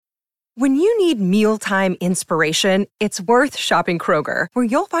When you need mealtime inspiration, it's worth shopping Kroger, where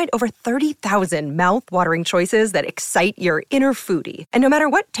you'll find over 30,000 mouth-watering choices that excite your inner foodie. And no matter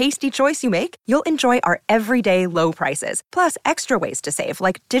what tasty choice you make, you'll enjoy our everyday low prices, plus extra ways to save,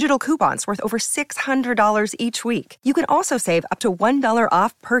 like digital coupons worth over $600 each week. You can also save up to $1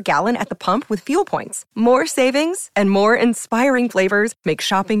 off per gallon at the pump with fuel points. More savings and more inspiring flavors make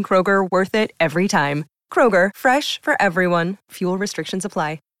shopping Kroger worth it every time. Kroger, fresh for everyone. Fuel restrictions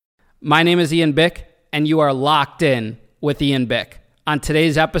apply. My name is Ian Bick, and you are locked in with Ian Bick. On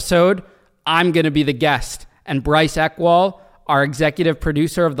today's episode, I'm going to be the guest, and Bryce Eckwall, our executive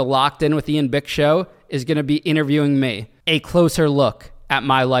producer of the Locked In with Ian Bick show, is going to be interviewing me, a closer look at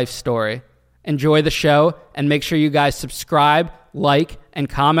my life story. Enjoy the show, and make sure you guys subscribe, like, and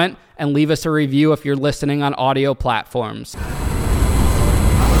comment, and leave us a review if you're listening on audio platforms.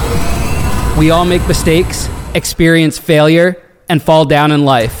 We all make mistakes, experience failure, and fall down in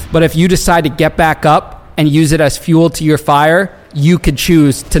life. But if you decide to get back up and use it as fuel to your fire, you could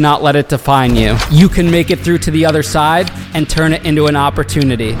choose to not let it define you. You can make it through to the other side and turn it into an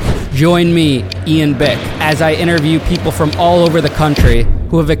opportunity. Join me, Ian Bick, as I interview people from all over the country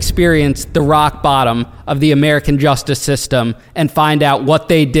who have experienced the rock bottom of the American justice system and find out what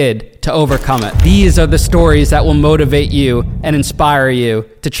they did to overcome it. These are the stories that will motivate you and inspire you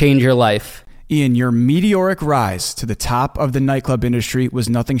to change your life. Ian, your meteoric rise to the top of the nightclub industry was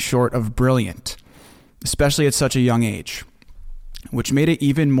nothing short of brilliant, especially at such a young age, which made it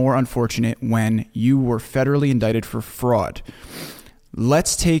even more unfortunate when you were federally indicted for fraud.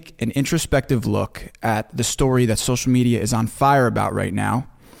 Let's take an introspective look at the story that social media is on fire about right now.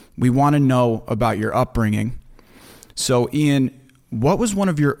 We want to know about your upbringing. So, Ian, what was one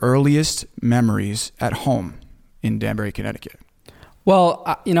of your earliest memories at home in Danbury, Connecticut? Well,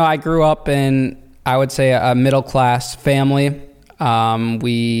 I grew up in, I would say, a middle-class family.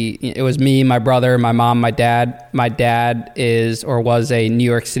 It was me, my brother, my mom, my dad. My dad was a New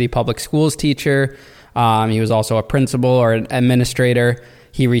York City public schools teacher. He was also a principal or an administrator.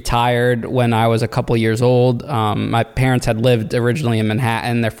 He retired when I was a couple years old. My parents had lived originally in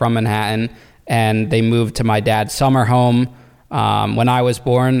Manhattan. They're from Manhattan, and they moved to my dad's summer home. When I was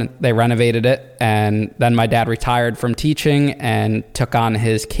born, they renovated it, and then my dad retired from teaching and took on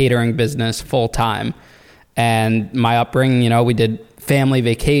his catering business full time. And my upbringing, we did family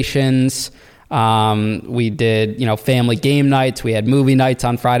vacations, we did, family game nights, we had movie nights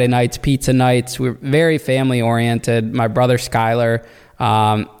on Friday nights, pizza nights. We were very family oriented. My brother Skylar,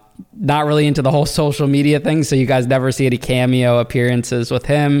 not really into the whole social media thing, so you guys never see any cameo appearances with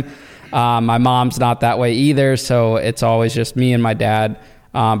him. My mom's not that way either, so it's always just me and my dad.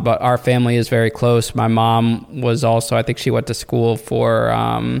 But our family is very close. My mom was also, I think she went to school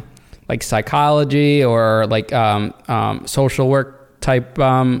for psychology or social work type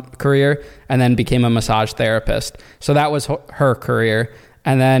career, and then became a massage therapist. So that was her career.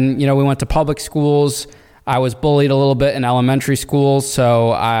 And then, we went to public schools. I was bullied a little bit in elementary school,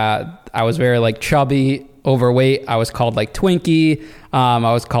 so I was very chubby, overweight. I was called Twinkie. I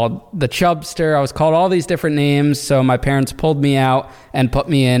was called the Chubster. I was called all these different names. So my parents pulled me out and put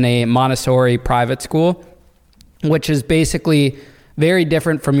me in a Montessori private school, which is basically very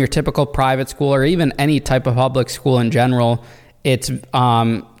different from your typical private school or even any type of public school in general. It's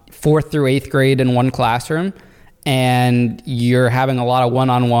 4th through 8th grade in one classroom, and you're having a lot of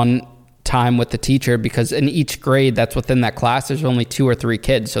one-on-one time with the teacher, because in each grade that's within that class, there's only 2 or 3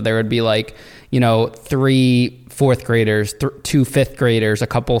 kids. So there would be 3 4th graders, 2 5th graders, a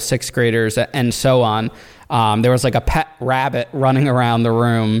couple 6th graders, and so on. There was a pet rabbit running around the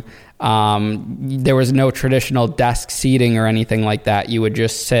room. There was no traditional desk seating or anything like that. You would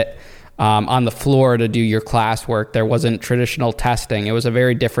just sit on the floor to do your classwork. There wasn't traditional testing. It was a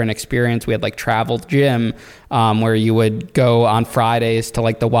very different experience. We had travel gym where you would go on Fridays to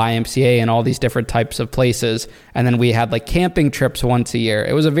the YMCA and all these different types of places. And then we had camping trips once a year.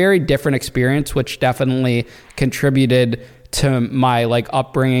 It was a very different experience, which definitely contributed to my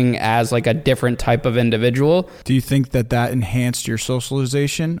upbringing as a different type of individual. Do you think that enhanced your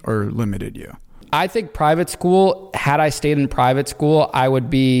socialization or limited you? I think private school, had I stayed in private school, I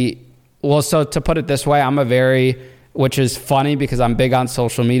would be, so to put it this way, which is funny because I'm big on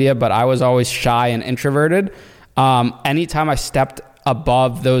social media, but I was always shy and introverted. Anytime I stepped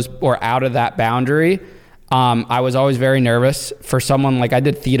above those or out of that boundary, I was always very nervous. For someone I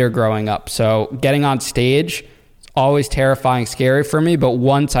did theater growing up, so getting on stage, always terrifying, scary for me. But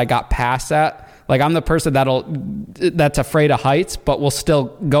once I got past that, I'm the person that's afraid of heights, but will still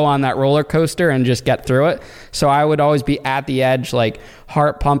go on that roller coaster and just get through it. So I would always be at the edge,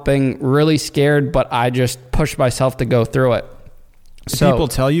 heart pumping, really scared, but I just pushed myself to go through it. Did people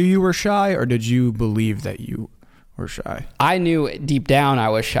tell you were shy, or did you believe that you were shy? I knew deep down I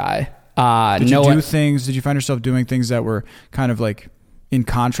was shy. Did you find yourself doing things that were kind of like in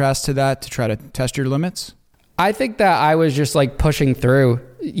contrast to that to try to test your limits? I think that I was just like pushing through,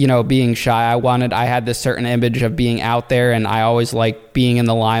 being shy. I had this certain image of being out there, and I always liked being in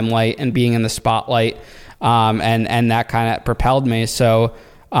the limelight and being in the spotlight. And that kind of propelled me. So,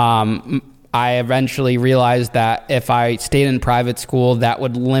 I eventually realized that if I stayed in private school, that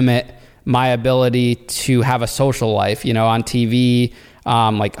would limit my ability to have a social life, on TV.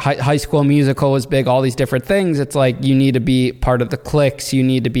 Like High School Musical was big, all these different things. It's like you need to be part of the cliques, you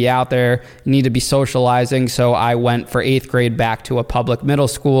need to be out there, you need to be socializing. So I went for 8th grade back to a public middle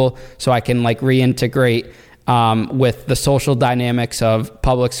school so I can like reintegrate with the social dynamics of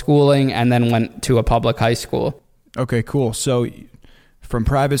public schooling, and then went to a public high school. Okay, cool. So from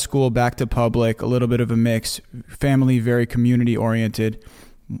private school back to public, a little bit of a mix, family, very community oriented.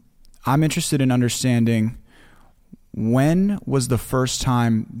 I'm interested in understanding, when was the first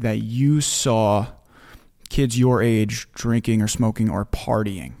time that you saw kids your age drinking or smoking or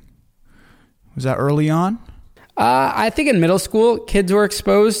partying? Was that early on? I think in middle school, kids were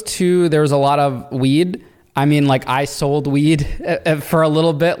exposed to, there was a lot of weed. I mean, like I sold weed for a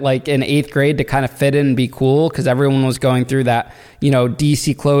little bit, like in 8th grade to kind of fit in and be cool, because everyone was going through that,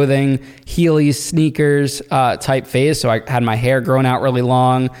 DC clothing, Heelys, sneakers type phase. So I had my hair grown out really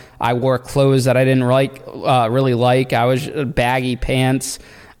long. I wore clothes that I didn't really like. I was baggy pants.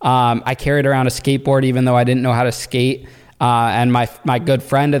 I carried around a skateboard even though I didn't know how to skate. And my good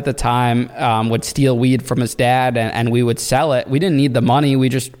friend at the time would steal weed from his dad, and we would sell it. We didn't need the money. We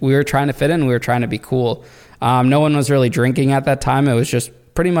were trying to fit in. We were trying to be cool. No one was really drinking at that time. It was just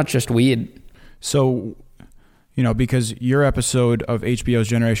pretty much just weed. So, because your episode of HBO's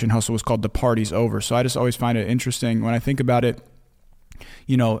Generation Hustle was called The Party's Over. So I just always find it interesting when I think about it,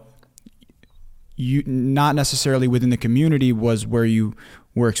 you not necessarily within the community was where you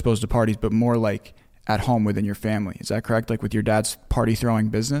were exposed to parties, but more like at home within your family. Is that correct? Like with your dad's party throwing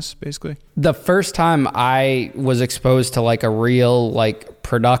business, basically? The first time I was exposed to like a real like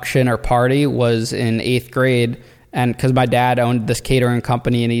production or party was in 8th grade. And because my dad owned this catering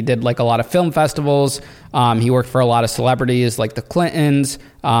company and he did like a lot of film festivals. He worked for a lot of celebrities like the Clintons,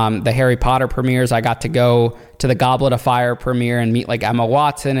 the Harry Potter premieres. I got to go to the Goblet of Fire premiere and meet like Emma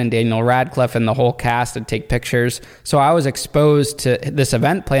Watson and Daniel Radcliffe and the whole cast and take pictures. So I was exposed to this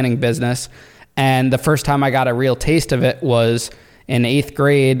event planning business. And the first time I got a real taste of it was in 8th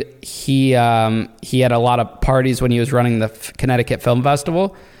grade. He had a lot of parties when he was running the Connecticut Film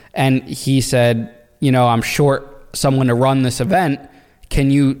Festival. And he said, I'm short someone to run this event.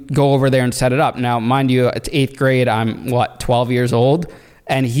 Can you go over there and set it up? Now, mind you, it's 8th grade. I'm 12 years old.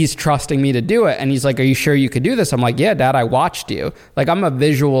 And he's trusting me to do it. And he's like, are you sure you could do this? I'm like, yeah, Dad, I watched you. Like, I'm a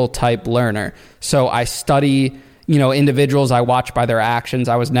visual type learner. So I study individuals. I watch by their actions.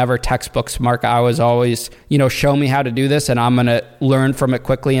 I was never textbook smart. I was always, show me how to do this and I'm going to learn from it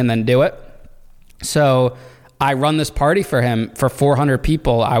quickly and then do it. So I run this party for him for 400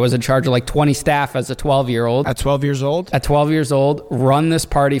 people. I was in charge of like 20 staff as a 12-year-old. At 12 years old? At 12 years old, run this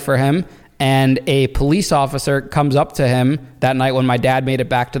party for him. And a police officer comes up to him that night when my dad made it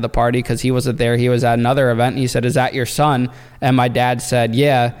back to the party because he wasn't there. He was at another event. And he said, is that your son? And my dad said,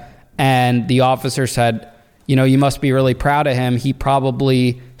 yeah. And the officer said, you must be really proud of him. He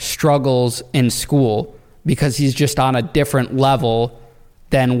probably struggles in school because he's just on a different level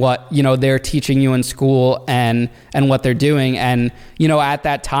than what, they're teaching you in school and what they're doing. And, at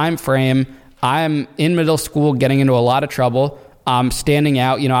that time frame, I'm in middle school getting into a lot of trouble. Standing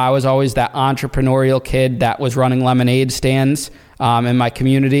out, I was always that entrepreneurial kid that was running lemonade stands in my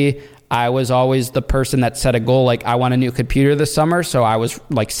community. I was always the person that set a goal, like I want a new computer this summer. So I was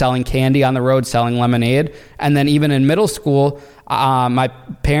like selling candy on the road, selling lemonade. And then even in middle school, my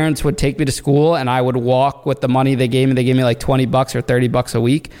parents would take me to school and I would walk with the money they gave me. They gave me like $20 or $30 a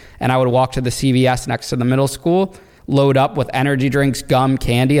week. And I would walk to the CVS next to the middle school, load up with energy drinks, gum,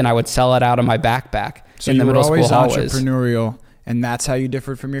 candy, and I would sell it out of my backpack in the middle school hallways. So you were always entrepreneurial. And that's how you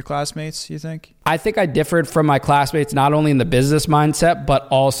differed from your classmates, you think? I think I differed from my classmates, not only in the business mindset, but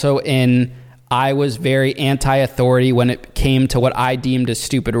also in I was very anti-authority when it came to what I deemed as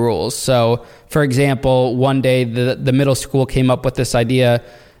stupid rules. So, for example, one day the middle school came up with this idea,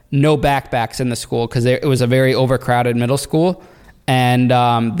 no backpacks in the school, because it was a very overcrowded middle school. And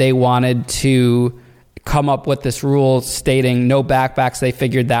they wanted to come up with this rule stating no backpacks. They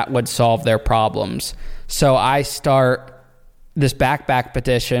figured that would solve their problems. So I start this backpack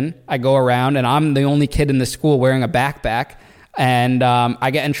petition. I go around and I'm the only kid in the school wearing a backpack, and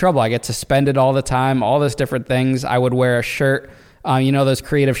I get in trouble. I get suspended all the time, all those different things. I would wear a shirt Those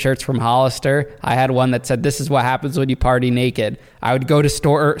creative shirts from Hollister. I had one that said, "This is what happens when you party naked." I would go to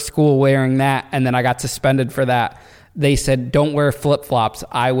school wearing that, and then I got suspended for that. They said, "Don't wear flip-flops."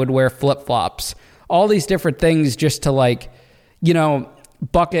 I would wear flip-flops. All these different things just to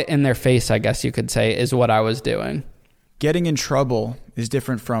bucket in their face, I guess you could say, is what I was doing. Getting in trouble is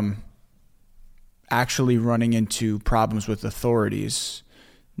different from actually running into problems with authorities.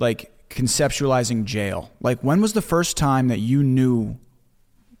 Like conceptualizing jail. Like, when was the first time that you knew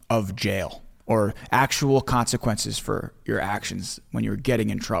of jail or actual consequences for your actions when you were getting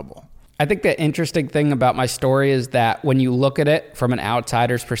in trouble? I think the interesting thing about my story is that when you look at it from an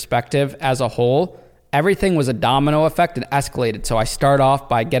outsider's perspective as a whole, everything was a domino effect and escalated. So I start off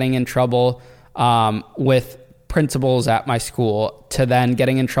by getting in trouble with principals at my school, to then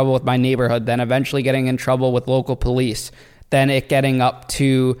getting in trouble with my neighborhood, then eventually getting in trouble with local police, then it getting up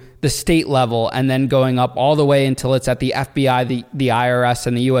to the state level, and then going up all the way until it's at the FBI, the IRS,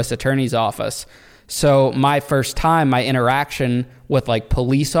 and the U.S. Attorney's Office. So my first time, my interaction with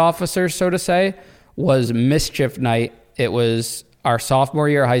police officers, so to say, was mischief night. It was our sophomore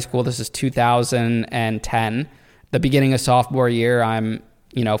year of high school. This is 2010. The beginning of sophomore year, I'm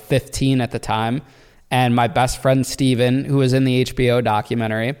 15 at the time. And my best friend, Steven, who was in the HBO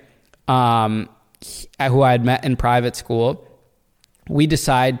documentary, who I had met in private school, we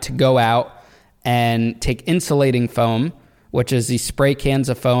decide to go out and take insulating foam, which is these spray cans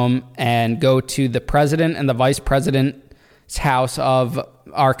of foam, and go to the president and the vice president's house of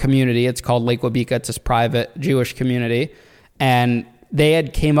our community. It's called Lake Wabika. It's this private Jewish community. And they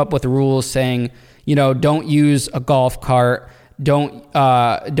had came up with rules saying, don't use a golf cart, don't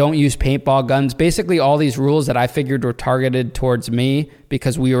use paintball guns. Basically, all these rules that I figured were targeted towards me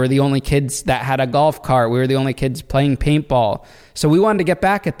because we were the only kids that had a golf cart. We were the only kids playing paintball. So we wanted to get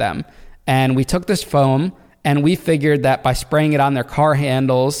back at them. And we took this foam, and we figured that by spraying it on their car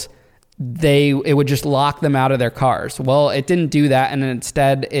handles, it would just lock them out of their cars. Well, it didn't do that, and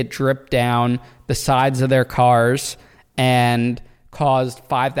instead it dripped down the sides of their cars and caused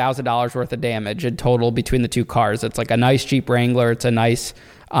 $5,000 worth of damage in total between the two cars. It's like a nice Jeep Wrangler. It's a nice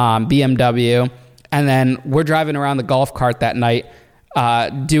BMW. And then we're driving around the golf cart that night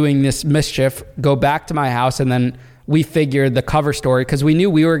doing this mischief, go back to my house, and then we figured the cover story, because we knew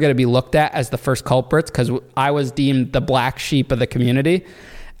we were going to be looked at as the first culprits because I was deemed the black sheep of the community.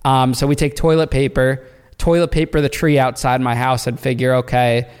 So we take toilet paper the tree outside my house and figure,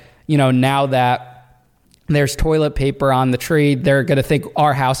 okay, now that there's toilet paper on the tree, they're going to think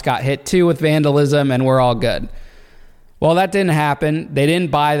our house got hit too with vandalism and we're all good. Well, that didn't happen. They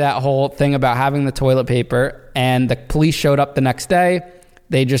didn't buy that whole thing about having the toilet paper, and the police showed up the next day.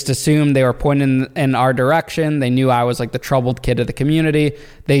 They just assumed they were pointing in our direction. They knew I was the troubled kid of the community.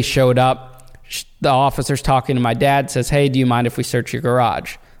 They showed up. The officer's talking to my dad, says, "Hey, do you mind if we search your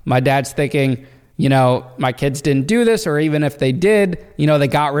garage?" My dad's thinking, my kids didn't do this, or even if they did, they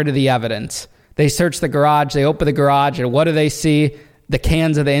got rid of the evidence. They search the garage, they open the garage, and what do they see? The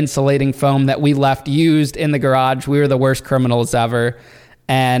cans of the insulating foam that we left used in the garage. We were the worst criminals ever.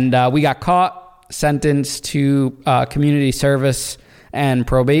 And we got caught, sentenced to community service and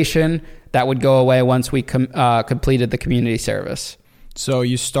probation. That would go away once we completed the community service. So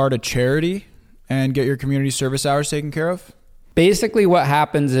you start a charity and get your community service hours taken care of? Basically what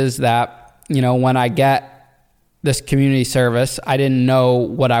happens is that, when I get this community service, I didn't know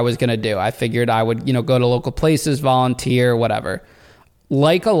what I was going to do. I figured I would, go to local places, volunteer, whatever.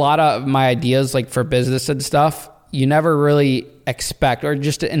 Like a lot of my ideas, for business and stuff, you never really expect, or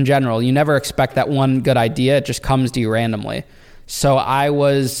just in general, you never expect that one good idea. It just comes to you randomly. So I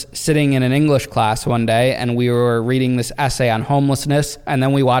was sitting in an English class one day, and we were reading this essay on homelessness, and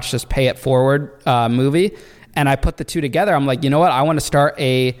then we watched this Pay It Forward movie, and I put the two together. I'm like, you know what? I want to start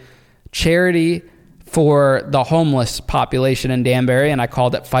a charity for the homeless population in Danbury, and I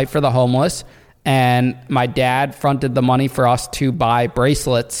called it Fight for the Homeless. And my dad fronted the money for us to buy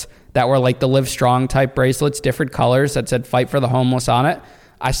bracelets that were the Live Strong type bracelets, different colors that said Fight for the Homeless on it.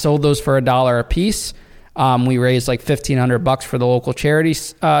 I sold those for $1 a piece. We raised $1,500 for the local charity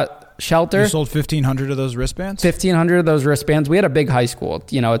shelter. You sold 1,500 of those wristbands? 1,500 of those wristbands. We had a big high school.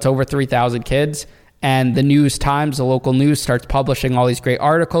 It's over 3,000 kids. And the News Times, the local news, starts publishing all these great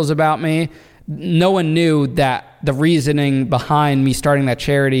articles about me. No one knew that the reasoning behind me starting that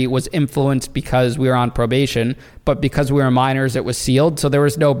charity was influenced because we were on probation, but because we were minors, it was sealed. So there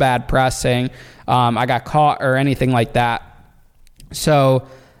was no bad press saying I got caught or anything like that. So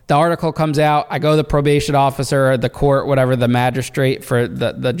the article comes out. I go to the probation officer, the court, whatever, the magistrate for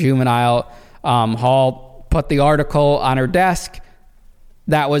the juvenile hall, put the article on her desk.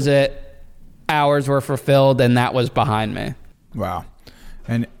 That was it. Hours were fulfilled, and that was behind me. Wow.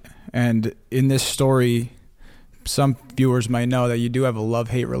 And in this story, some viewers might know that you do have a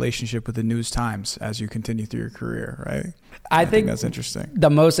love-hate relationship with the News Times as you continue through your career, right? I think that's interesting. The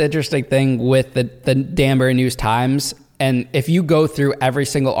most interesting thing with the Danbury News Times, and if you go through every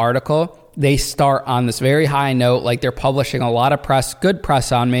single article, they start on this very high note, like they're publishing a lot of press, good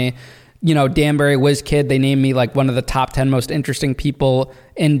press on me. You know, Danbury whiz kid, they named me like one of the top 10 most interesting people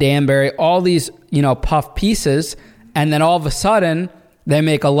in Danbury, all these, you know, puff pieces. And then all of a sudden they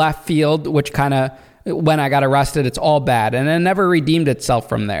make a left field, which kind of, when I got arrested, it's all bad. And it never redeemed itself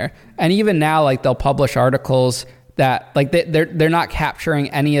from there. And even now, like they'll publish articles that like they're not capturing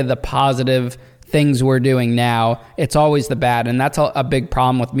any of the positive things we're doing now. It's always the bad. And that's a big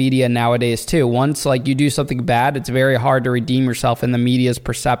problem with media nowadays too. Once like you do something bad, it's very hard to redeem yourself in the media's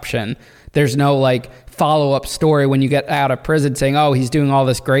perception. There's no like follow-up story when you get out of prison saying, oh, he's doing all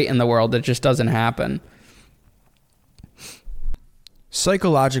this great in the world. It just doesn't happen.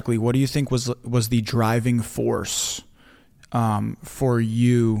 Psychologically, what do you think was the driving force for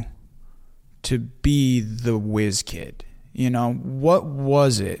you to be the whiz kid? You know, what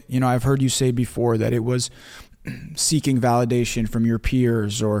was it? You know, I've heard you say before that it was seeking validation from your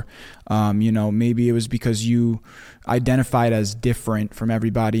peers, or, you know, maybe it was because you identified as different from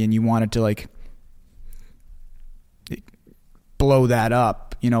everybody and you wanted to like blow that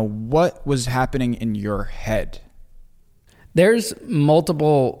up. You know, what was happening in your head? There's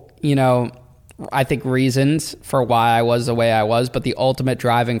multiple, you know, I think reasons for why I was the way I was, but the ultimate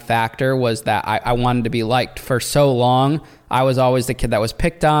driving factor was that I wanted to be liked. For so long, I was always the kid that was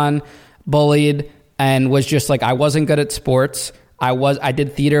picked on, bullied, and was just like, I wasn't good at sports. I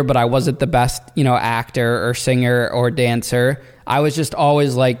did theater, but I wasn't the best, you know, actor or singer or dancer. I was just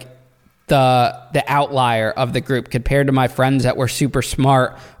always like the outlier of the group compared to my friends that were super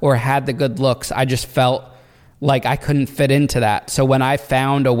smart or had the good looks. I just felt like I couldn't fit into that. So when I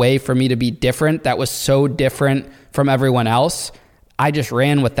found a way for me to be different that was so different from everyone else, I just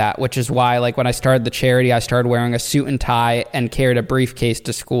ran with that, which is why like when I started the charity, I started wearing a suit and tie and carried a briefcase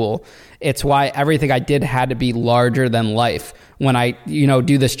to school. It's why everything I did had to be larger than life. When I, you know,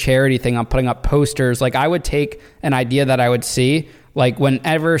 do this charity thing, I'm putting up posters. Like I would take an idea that I would see, like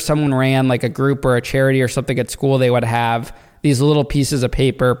whenever someone ran like a group or a charity or something at school, they would have these little pieces of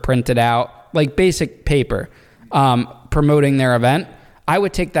paper printed out, like basic paper, promoting their event. I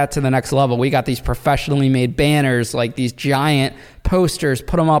would take that to the next level. We got these professionally made banners, like these giant posters,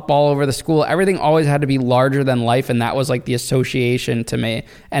 put them up all over the school. Everything always had to be larger than life, and that was like the association to me.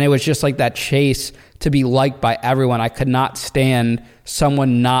 And it was just like that chase to be liked by everyone. I could not stand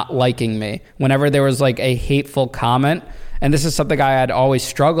someone not liking me. Whenever there was like a hateful comment, and this is something I had always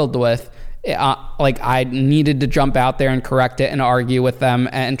struggled with, like I needed to jump out there and correct it and argue with them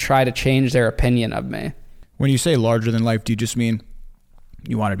and try to change their opinion of me. When you say larger than life, do you just mean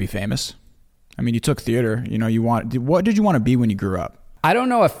you want to be famous? I mean, you took theater, you know, what did you want to be when you grew up? I don't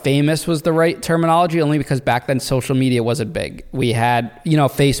know if famous was the right terminology, only because back then social media wasn't big. We had, you know,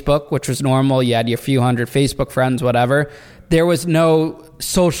 Facebook, which was normal. You had your few hundred Facebook friends, whatever. There was no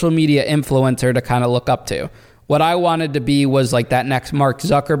social media influencer to kind of look up to. What I wanted to be was like that next Mark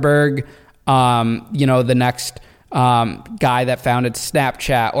Zuckerberg, you know, the next guy that founded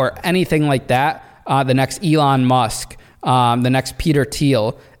Snapchat or anything like that. The next Elon Musk, the next Peter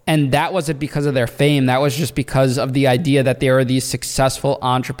Thiel. And that wasn't because of their fame. That was just because of the idea that there are these successful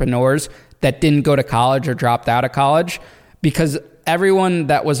entrepreneurs that didn't go to college or dropped out of college, because everyone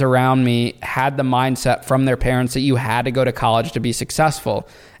that was around me had the mindset from their parents that you had to go to college to be successful.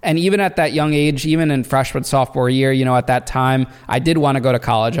 And even at that young age, even in freshman, sophomore year, you know, at that time, I did want to go to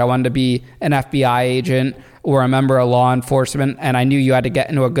college. I wanted to be an FBI agent or a member of law enforcement, and I knew you had to get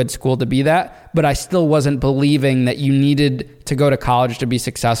into a good school to be that, but I still wasn't believing that you needed to go to college to be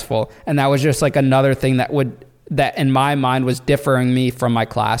successful. And that was just like another thing that in my mind was differing me from my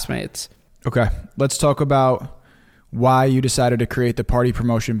classmates. Okay, let's talk about why you decided to create the party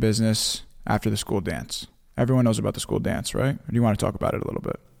promotion business after the school dance. Everyone knows about the school dance, right? Or do you want to talk about it a little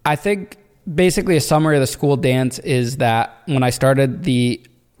bit? I think basically a summary of the school dance is that when I started the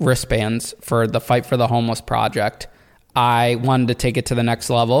wristbands for the Fight for the Homeless project, I wanted to take it to the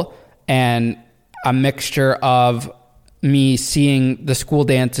next level, and a mixture of me seeing the school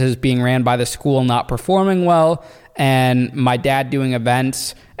dances being ran by the school not performing well, and my dad doing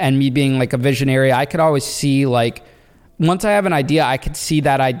events, and me being like a visionary, I could always see like, once I have an idea, I could see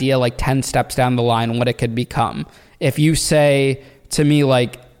that idea like 10 steps down the line, what it could become. If you say to me,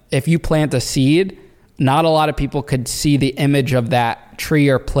 like, if you plant a seed, not a lot of people could see the image of that tree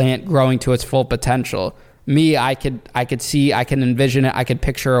or plant growing to its full potential. Me, I could see, I can envision it, I could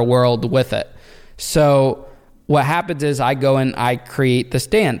picture a world with it. So what happens is I go and I create this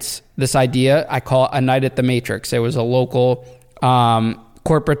dance, this idea. I call it a night at the Matrix. It was a local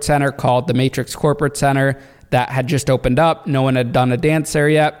corporate center called the Matrix Corporate Center that had just opened up. No one had done a dance there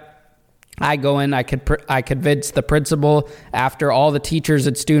yet. I go in, I convinced the principal after all the teachers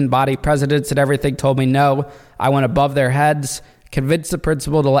and student body presidents and everything told me no. I went above their heads, convinced the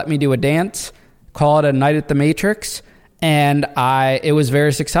principal to let me do a dance, call it a night at the Matrix, and it was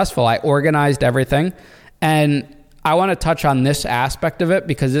very successful. I organized everything, and I want to touch on this aspect of it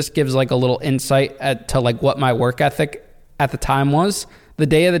because this gives like a little insight to like what my work ethic at the time was. The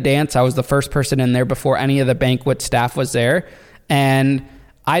day of the dance, I was the first person in there before any of the banquet staff was there, and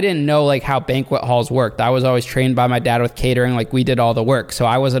I didn't know like how banquet halls worked. I was always trained by my dad with catering, like we did all the work. So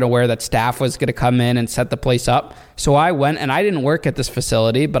I wasn't aware that staff was going to come in and set the place up. So I went, and I didn't work at this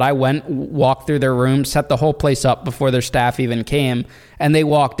facility, but I went, walked through their room, set the whole place up before their staff even came. And they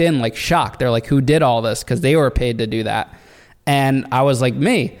walked in like shocked. They're like, who did all this? Because they were paid to do that. And I was like,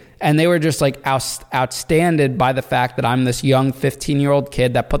 me. And they were just like outstanded by the fact that I'm this young 15-year-old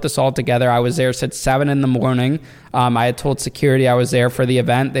kid that put this all together. I was there since 7 a.m. I had told security I was there for the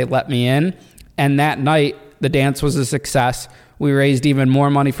event. They let me in. And that night, the dance was a success. We raised even more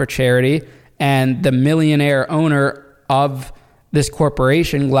money for charity. And the millionaire owner of this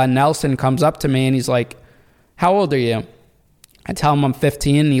corporation, Glenn Nelson, comes up to me and he's like, how old are you? I tell him I'm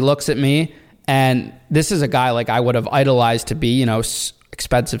 15. And he looks at me. And this is a guy like I would have idolized to be,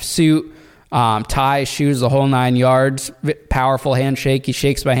 expensive suit, tie, shoes, the whole 9 yards, powerful handshake. He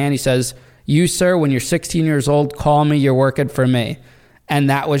shakes my hand. He says, you, sir, when you're 16 years old, call me. You're working for me. And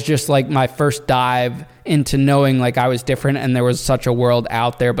that was just like my first dive into knowing like I was different and there was such a world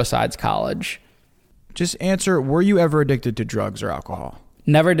out there besides college. Just answer, were you ever addicted to drugs or alcohol?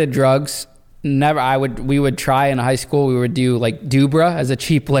 Never did drugs. Never. We would try in high school. We would do like Dubra as a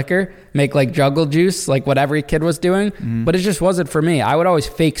cheap liquor, make like jungle juice, like what every kid was doing. But it just wasn't for me. I would always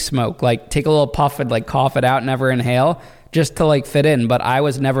fake smoke, like take a little puff and like cough it out, never inhale, just to like fit in. But I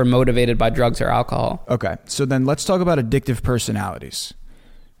was never motivated by drugs or alcohol. Okay. So then let's talk about addictive personalities.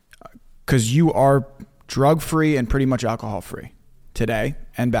 Because you are drug-free and pretty much alcohol-free today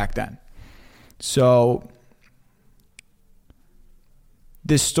and back then. So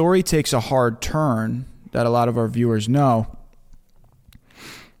this story takes a hard turn that a lot of our viewers know.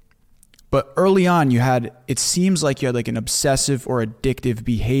 But early on, it seems like you had like an obsessive or addictive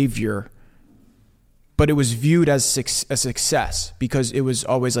behavior, but it was viewed as a success because it was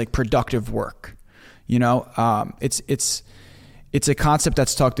always like productive work. It's a concept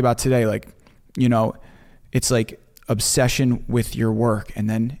that's talked about today. Like, it's like obsession with your work. And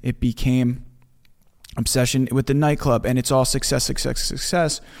then it became obsession with the nightclub, and it's all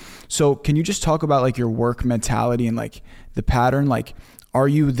success. So can you just talk about like your work mentality and like the pattern? Like, are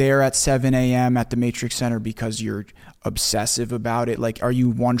you there at 7 a.m. at the Matrix Center because you're obsessive about it? Like, are you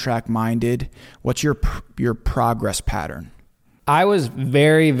one-track minded? What's your progress pattern? I was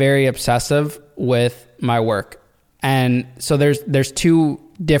very, very obsessive with my work. And so there's two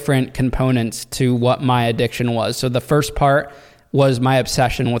different components to what my addiction was. So the first part was my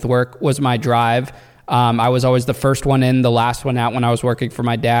obsession with work, was my drive. I was always the first one in, the last one out when I was working for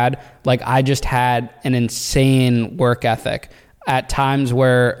my dad. Like I just had an insane work ethic. At times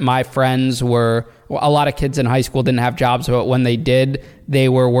where my friends a lot of kids in high school didn't have jobs, but when they did, they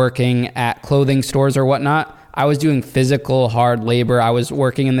were working at clothing stores or whatnot. I was doing physical hard labor. I was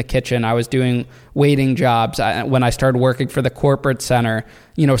working in the kitchen. I was doing waiting jobs. When I started working for the corporate center,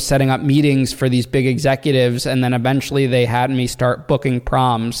 setting up meetings for these big executives. And then eventually they had me start booking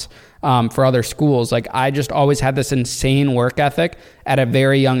proms for other schools. Like I just always had this insane work ethic at a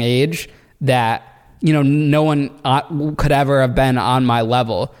very young age that, no one could ever have been on my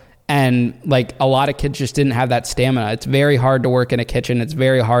level. And like a lot of kids just didn't have that stamina. It's very hard to work in a kitchen. It's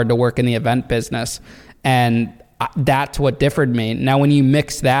very hard to work in the event business. And that's what differed me. Now, when you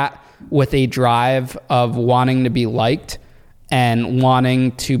mix that with a drive of wanting to be liked and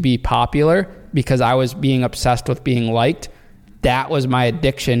wanting to be popular, because I was being obsessed with being liked, that was my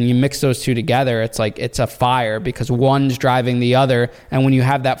addiction. You mix those two together, it's like it's a fire because one's driving the other. And when you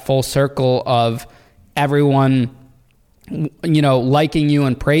have that full circle of everyone, liking you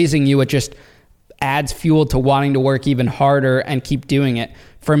and praising you, it just adds fuel to wanting to work even harder and keep doing it.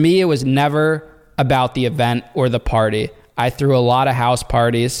 For me, it was never about the event or the party. I threw a lot of house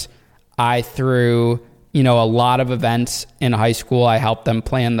parties. I threw, a lot of events in high school. I helped them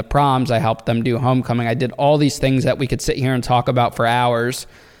plan the proms. I helped them do homecoming. I did all these things that we could sit here and talk about for hours.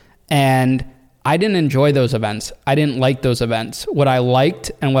 And I didn't enjoy those events. I didn't like those events. What I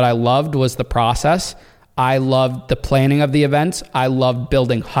liked and what I loved was the process. I loved the planning of the events. I loved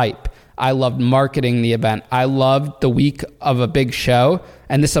building hype. I loved marketing the event. I loved the week of a big show.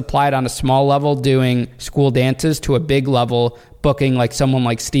 And this applied on a small level, doing school dances, to a big level, booking like someone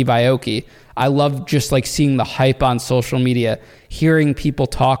like Steve Aoki. I loved just like seeing the hype on social media, hearing people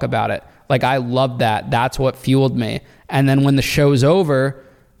talk about it. Like, I loved that. That's what fueled me. And then when the show's over,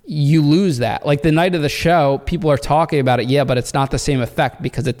 you lose that. Like, the night of the show, people are talking about it, yeah, but it's not the same effect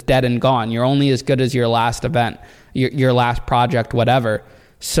because it's dead and gone. You're only as good as your last event, your last project, whatever.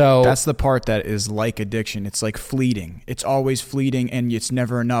 So that's the part that is like addiction. It's like fleeting. It's always fleeting, and it's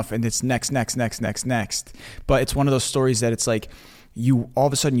never enough, and it's next. But it's one of those stories that it's like, you all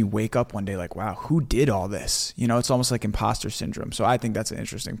of a sudden you wake up one day like, wow, who did all this? You know, it's almost like imposter syndrome. So I think that's an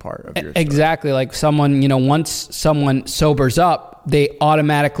interesting part of your story. Exactly. Like, someone, you know, once someone sobers up, they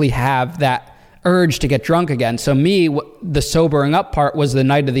automatically have that urge to get drunk again. So me, the sobering up part was the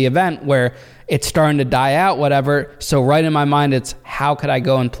night of the event where it's starting to die out, whatever. So right in my mind, it's how could I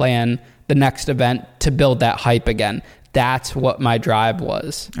go and plan the next event to build that hype again? That's what my drive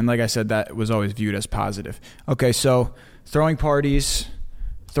was. And like I said, that was always viewed as positive. Okay, so throwing parties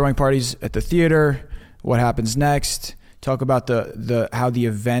at the theater. What happens next? Talk about the how the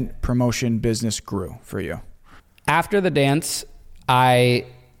event promotion business grew for you. After the dance, I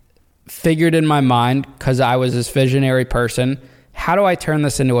figured in my mind, because I was this visionary person, how do I turn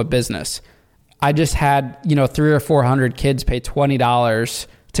this into a business? I just had, you know, 300 or 400 kids pay $20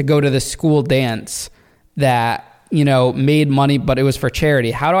 to go to this school dance that, you know, made money, but it was for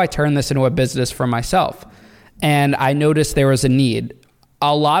charity. How do I turn this into a business for myself? And I noticed there was a need.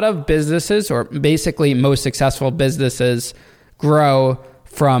 A lot of businesses, or basically most successful businesses, grow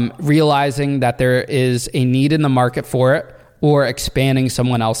from realizing that there is a need in the market for it, or expanding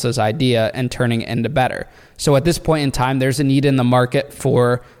someone else's idea and turning it into better. So at this point in time, there's a need in the market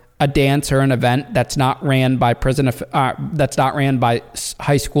for a dance or an event that's not ran by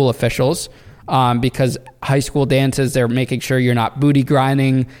high school officials. Because high school dances, they're making sure you're not booty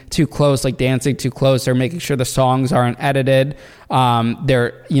grinding too close, like dancing too close. They're making sure the songs aren't edited.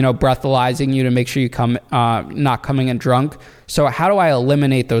 They're, you know, breathalyzing you to make sure you come not coming in drunk. So how do I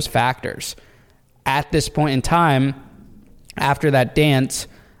eliminate those factors? At this point in time, after that dance,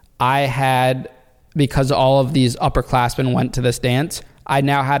 I had, because all of these upperclassmen went to this dance, I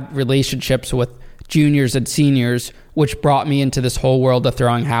now had relationships with juniors and seniors, which brought me into this whole world of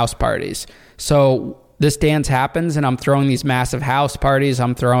throwing house parties. So this dance happens, and I'm throwing these massive house parties.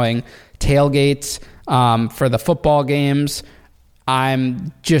 I'm throwing tailgates for the football games.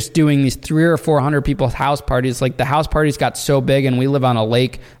 I'm just doing these 300 or 400 people's house parties. Like, the house parties got so big, and we live on a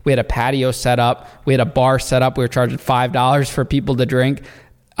lake. We had a patio set up. We had a bar set up. We were charging $5 for people to drink.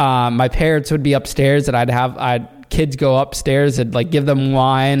 My parents would be upstairs, and I'd kids go upstairs and like give them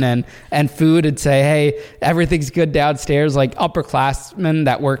wine and food and say, hey, everything's good downstairs. Like, upperclassmen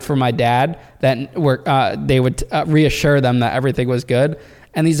that worked for my dad, that work, they would reassure them that everything was good.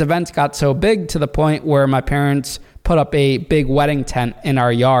 And these events got so big to the point where my parents put up a big wedding tent in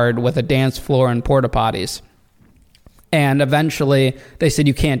our yard with a dance floor and porta potties. And eventually they said,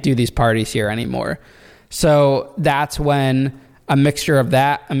 you can't do these parties here anymore. So that's when a mixture of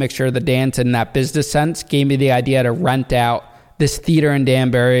the dance and that business sense gave me the idea to rent out this theater in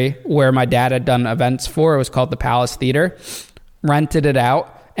Danbury where my dad had done events for. It was called the Palace Theater. Rented it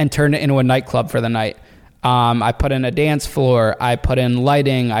out and turned it into a nightclub for the night. I put in a dance floor. I put in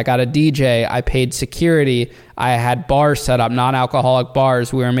lighting. I got a DJ. I paid security. I had bars set up, non-alcoholic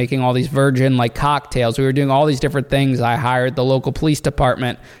bars. We were making all these virgin like cocktails. We were doing all these different things. I hired the local police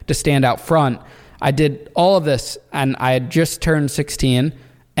department to stand out front. I did all of this, and I had just turned 16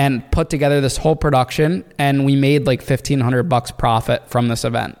 and put together this whole production, and we made like $1,500 profit from this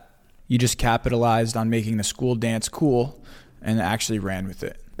event. You just capitalized on making the school dance cool and actually ran with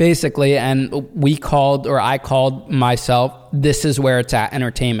it. Basically, and I called myself, this is where it's at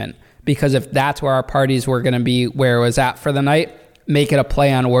entertainment. Because if that's where our parties were going to be, where it was at for the night, make it a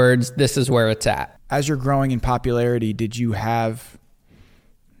play on words, this is where it's at. As you're growing in popularity, did you have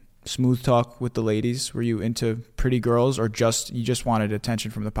smooth talk with the ladies? Were you into pretty girls, or you just wanted attention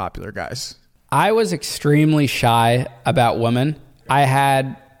from the popular guys? I was extremely shy about women. I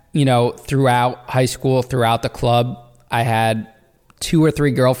had, throughout high school, throughout the club, I had 2 or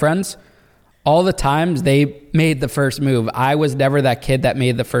 3 girlfriends. All the times they made the first move. I was never that kid that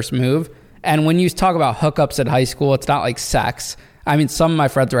made the first move. And when you talk about hookups at high school, it's not like sex. I mean, some of my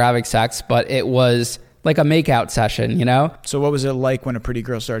friends were having sex, but it was like a makeout session, So what was it like when a pretty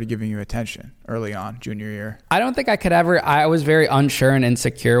girl started giving you attention early on, junior year? I don't think I was very unsure and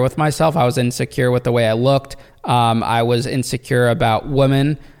insecure with myself. I was insecure with the way I looked. I was insecure about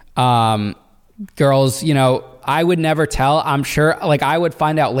women. Girls, I would never tell. I'm sure, like, I would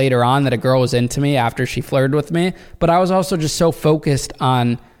find out later on that a girl was into me after she flirted with me, but I was also just so focused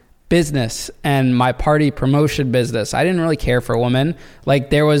on business and my party promotion business. I didn't really care for women. Like,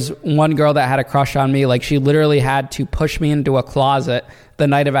 there was one girl that had a crush on me. Like, she literally had to push me into a closet the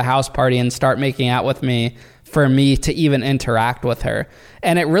night of a house party and start making out with me for me to even interact with her.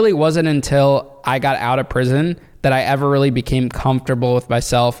 And it really wasn't until I got out of prison that I ever really became comfortable with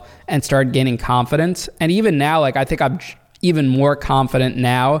myself and started gaining confidence. And even now, like, I think I'm even more confident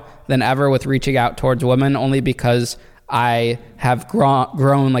now than ever with reaching out towards women, only because I have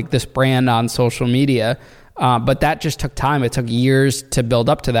grown like this brand on social media. But that just took time. It took years to build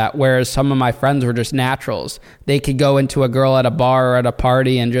up to that. Whereas some of my friends were just naturals. They could go into a girl at a bar or at a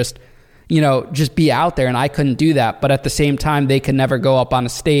party and just be out there. And I couldn't do that. But at the same time, they could never go up on a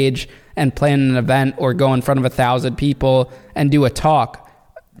stage and plan an event or go in front of 1,000 people and do a talk.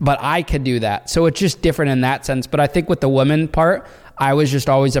 But I could do that. So it's just different in that sense. But I think with the women part, I was just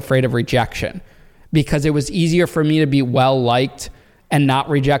always afraid of rejection, because it was easier for me to be well-liked and not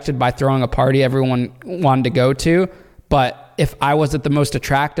rejected by throwing a party everyone wanted to go to. But if I wasn't the most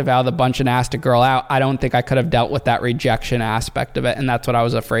attractive out of the bunch and asked a girl out, I don't think I could have dealt with that rejection aspect of it. And that's what I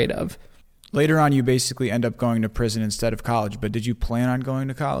was afraid of. Later on, you basically end up going to prison instead of college. But did you plan on going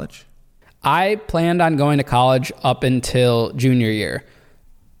to college? I planned on going to college up until junior year.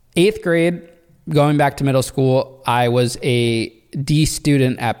 8th grade, going back to middle school, I was a D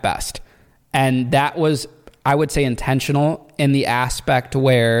student at best. And that was, I would say, intentional in the aspect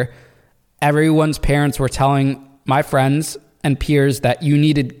where everyone's parents were telling my friends and peers that you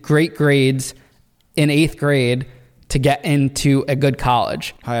needed great grades in 8th grade to get into a good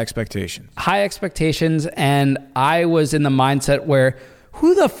college. High expectations. High expectations. And I was in the mindset where,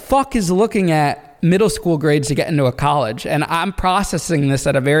 who the fuck is looking at middle school grades to get into a college? And I'm processing this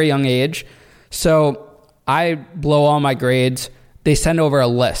at a very young age. So I blow all my grades. They send over a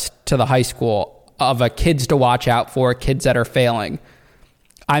list to the high school of kids to watch out for, kids that are failing.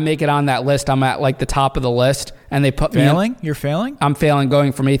 I make it on that list. I'm at like the top of the list, and they put failing? You're failing? I'm failing,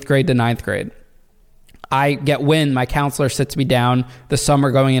 going from 8th grade to 9th grade. I get wind. My counselor sits me down the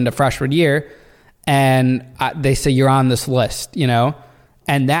summer going into freshman year, and they say, you're on this list,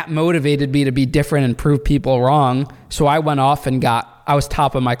 And that motivated me to be different and prove people wrong. So I went off and I was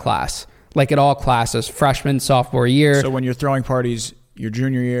top of my class, like at all classes, freshman, sophomore year. So when you're throwing parties your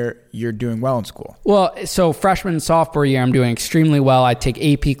junior year, you're doing well in school. Well, so freshman and sophomore year, I'm doing extremely well. I take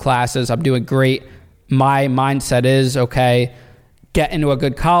AP classes. I'm doing great. My mindset is, okay, get into a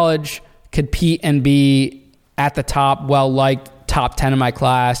good college, compete and be at the top, well-liked, top 10 in my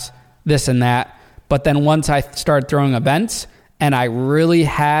class, this and that. But then once I started throwing events and I really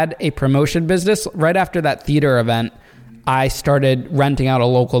had a promotion business, right after that theater event, I started renting out a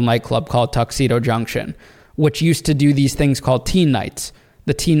local nightclub called Tuxedo Junction, which used to do these things called teen nights.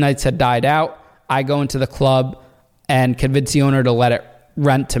 The teen nights had died out. I go into the club and convince the owner to let it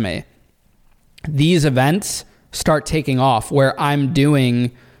rent to me. These events start taking off where I'm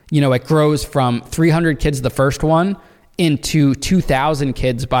doing, it grows from 300 kids the first one into 2,000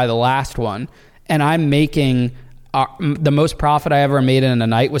 kids by the last one. And I'm making, the most profit I ever made in a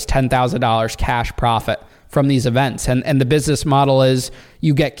night was $10,000 cash profit from these events. And the business model is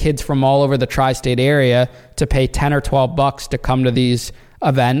you get kids from all over the tri-state area to pay 10 or 12 bucks to come to these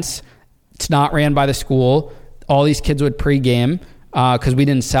events. It's not ran by the school. All these kids would pregame because we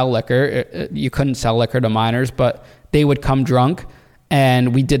didn't sell liquor. You couldn't sell liquor to minors, but they would come drunk.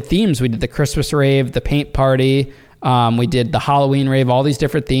 And we did themes. We did the Christmas rave, the paint party. We did the Halloween rave, all these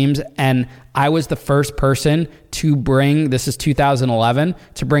different themes. And I was the first person to bring, this is 2011,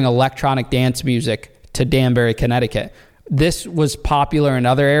 to bring electronic dance music to Danbury, Connecticut. This was popular in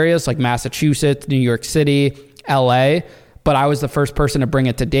other areas like Massachusetts, New York City, LA, but I was the first person to bring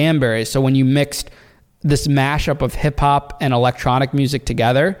it to Danbury. So when you mixed this mashup of hip hop and electronic music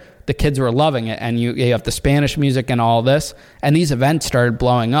together, the kids were loving it. And you have the Spanish music and all this, and these events started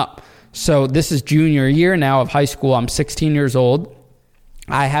blowing up. So this is junior year now of high school. I'm 16 years old.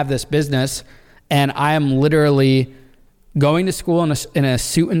 I have this business, and I am literally going to school in a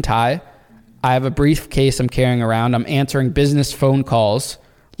suit and tie. I have a briefcase I'm carrying around. I'm answering business phone calls,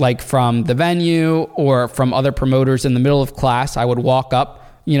 like from the venue or from other promoters in the middle of class. I would walk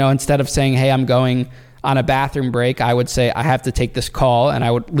up, instead of saying, hey, I'm going on a bathroom break, I would say, I have to take this call, and I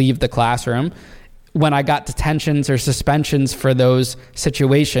would leave the classroom. When I got detentions or suspensions for those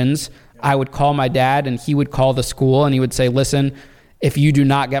situations, I would call my dad, and he would call the school, and he would say, listen, if you do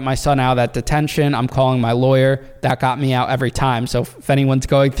not get my son out of that detention, I'm calling my lawyer. That got me out every time. So if anyone's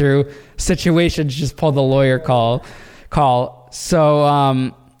going through situations, just pull the lawyer call.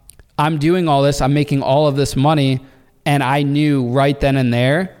 So I'm doing all this, I'm making all of this money, and I knew right then and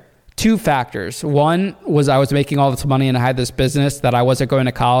there, two factors. One was I was making all this money and I had this business that I wasn't going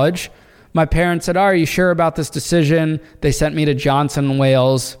to college. My parents said, are you sure about this decision? They sent me to Johnson &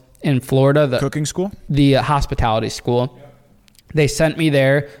 Wales in Florida. The cooking school? The hospitality school. Yeah. They sent me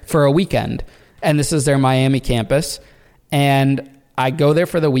there for a weekend, and this is their Miami campus. And I go there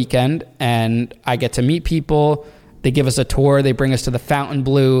for the weekend, and I get to meet people. They give us a tour. They bring us to the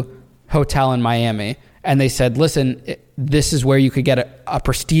Fontainebleau Hotel in Miami. And they said, listen, this is where you could get a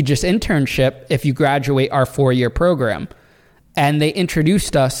prestigious internship if you graduate our 4-year program. And they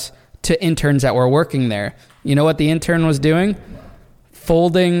introduced us to interns that were working there. You know what the intern was doing?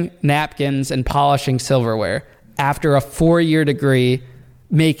 Folding napkins and polishing silverware after a 4-year degree,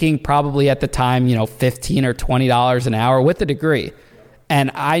 making probably at the time, $15 or $20 an hour with a degree. And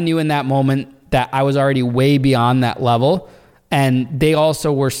I knew in that moment that I was already way beyond that level. And they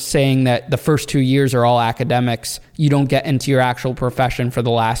also were saying that the first 2 years are all academics. You don't get into your actual profession for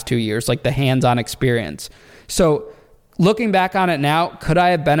the last 2 years, like the hands-on experience. So looking back on it now, could I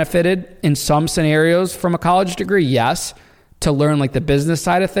have benefited in some scenarios from a college degree? Yes, to learn like the business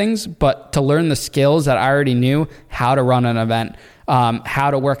side of things, but to learn the skills that I already knew, how to run an event, how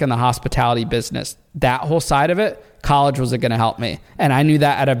to work in the hospitality business, that whole side of it, college wasn't going to help me. And I knew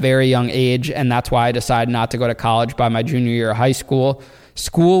that at a very young age, and that's why I decided not to go to college by my junior year of high school.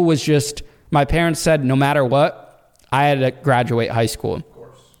 School was just, my parents said no matter what, I had to graduate high school. Of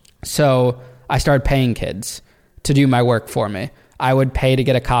course. So I started paying kids to do my work for me. I would pay to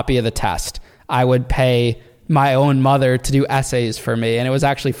get a copy of the test. I would pay my own mother to do essays for me. And it was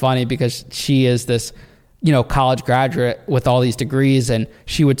actually funny because she is this, college graduate with all these degrees, and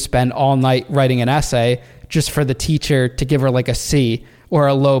she would spend all night writing an essay just for the teacher to give her like a C or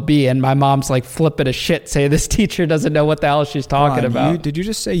a low B. And my mom's like flipping a shit, saying this teacher doesn't know what the hell she's talking about. Did you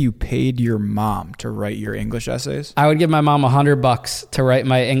just say you paid your mom to write your English essays? I would give my mom $100 to write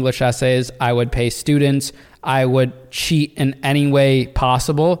my English essays. I would pay students. I would cheat in any way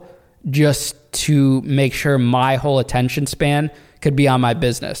possible just to make sure my whole attention span could be on my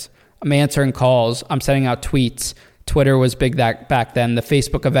business. I'm answering calls. I'm sending out tweets. Twitter was big back then. The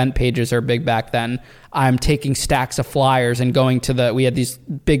Facebook event pages are big back then. I'm taking stacks of flyers and going to we had these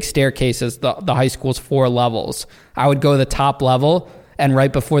big staircases, the high school's 4 levels. I would go to the top level, and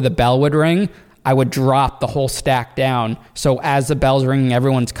right before the bell would ring, I would drop the whole stack down. So as the bell's ringing,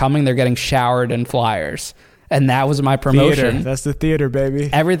 everyone's coming, they're getting showered in flyers. And that was my promotion. Theater. That's the theater, baby.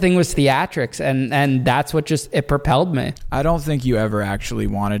 Everything was theatrics, and that's what it propelled me. I don't think you ever actually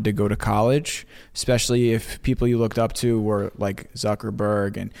wanted to go to college, especially if people you looked up to were like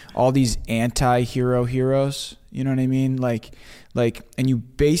Zuckerberg and all these anti-hero heroes. You know what I mean? Like, and you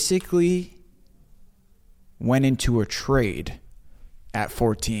basically went into a trade at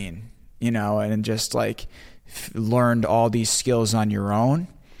 14, and just learned all these skills on your own,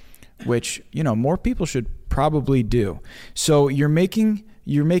 which, more people should probably do. So you're making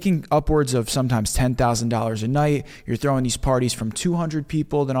upwards of sometimes $10,000 a night. You're throwing these parties from 200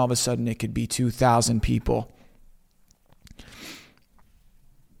 people, then all of a sudden it could be 2,000 people.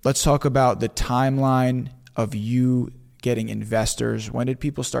 Let's talk about the timeline of you getting investors. When did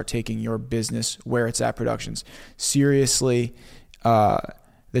people start taking your business where it's at productions seriously? The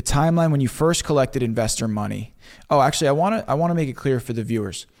timeline when you first collected investor money. Oh, actually, I want to make it clear for the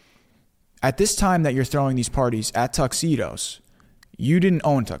viewers. At this time that you're throwing these parties at Tuxedos, you didn't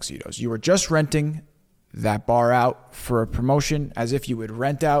own Tuxedos. You were just renting that bar out for a promotion as if you would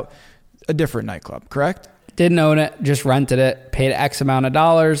rent out a different nightclub, correct? Didn't own it, just rented it, paid X amount of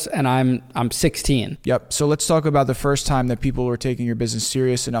dollars, and I'm 16. Yep. So let's talk about the first time that people were taking your business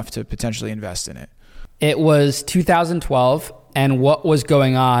serious enough to potentially invest in it. It was 2012, and what was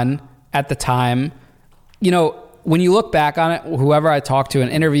going on at the time, when you look back on it, whoever I talked to in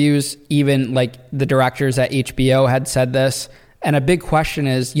interviews, even like the directors at HBO had said this. And a big question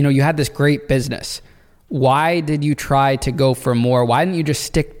is, you had this great business. Why did you try to go for more? Why didn't you just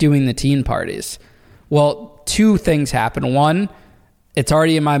stick doing the teen parties? Well, 2 things happened. One, it's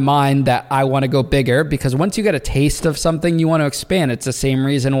already in my mind that I want to go bigger, because once you get a taste of something, you want to expand. It's the same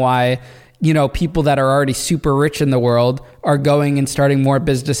reason why people that are already super rich in the world are going and starting more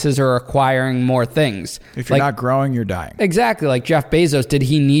businesses or acquiring more things. If you're not growing, you're dying. Exactly. Like Jeff Bezos, did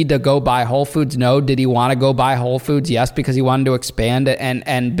he need to go buy Whole Foods? No. Did he want to go buy Whole Foods? Yes, because he wanted to expand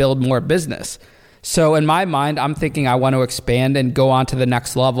and build more business. So in my mind, I'm thinking I want to expand and go on to the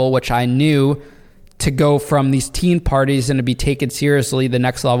next level, which I knew to go from these teen parties and to be taken seriously, the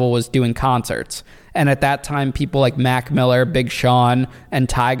next level was doing concerts. And at that time, people like Mac Miller, Big Sean, and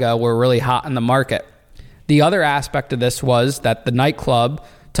Tyga were really hot in the market. The other aspect of this was that the nightclub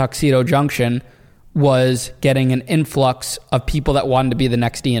Tuxedo Junction was getting an influx of people that wanted to be the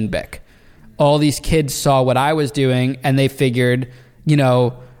next Ian Bick. All these kids saw what I was doing and they figured,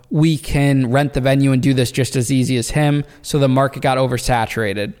 we can rent the venue and do this just as easy as him. So the market got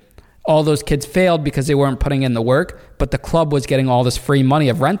oversaturated. All those kids failed because they weren't putting in the work, but the club was getting all this free money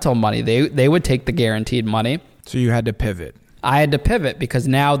of rental money. They would take the guaranteed money. So you had to pivot. I had to pivot because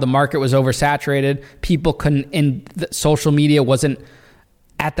now the market was oversaturated. People couldn't, social media wasn't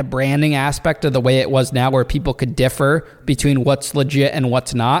at the branding aspect of the way it was now, where people could differ between what's legit and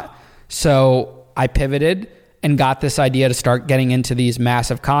what's not. So I pivoted and got this idea to start getting into these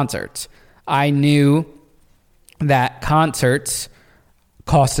massive concerts. I knew that concerts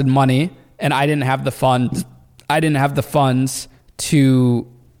costed money and I didn't have the funds. I didn't have the funds to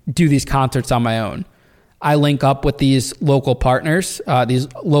do these concerts on my own. I link up with these local partners, these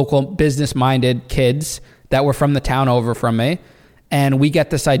local business-minded kids that were from the town over from me, and we get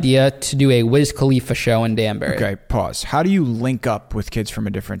this idea to do a Wiz Khalifa show in Danbury. Okay, pause. How do you link up with kids from a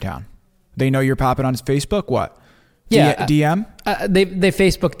different town? They know you're popping on Facebook? What? Yeah, DM? They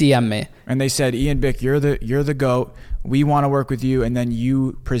Facebook DM me, and they said, "Ian Bick, you're the GOAT. We want to work with you." And then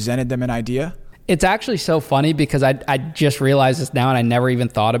you presented them an idea. It's actually so funny because I just realized this now, and I never even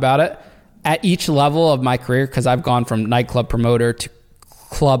thought about it. At each level of my career, because I've gone from nightclub promoter to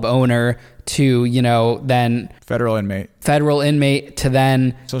club owner to then federal inmate to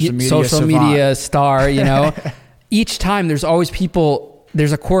then social media star. Each time there's always people.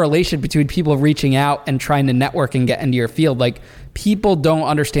 There's a correlation between people reaching out and trying to network and get into your field. Like, people don't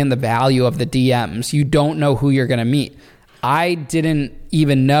understand the value of the DMs. You don't know who you're going to meet. I didn't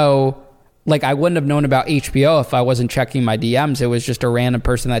even know, I wouldn't have known about HBO if I wasn't checking my DMs. It was just a random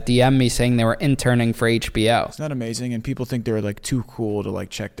person that DM'd me saying they were interning for HBO. It's not amazing. And people think they're too cool to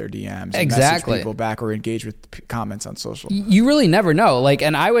check their DMs. And exactly. Message people back or engage with comments on social. You really never know.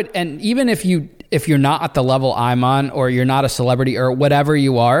 And even if you're not at the level I'm on, or you're not a celebrity or whatever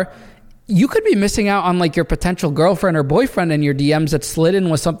you are, you could be missing out on your potential girlfriend or boyfriend in your DMs that slid in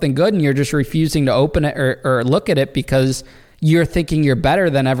with something good and you're just refusing to open it or look at it because you're thinking you're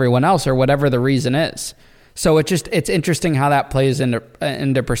better than everyone else or whatever the reason is. So it's interesting how that plays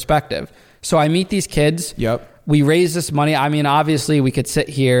into perspective. So I meet these kids. Yep. We raise this money. I mean, obviously we could sit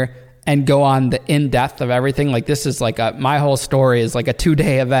here and go on the in-depth of everything. This is my whole story is a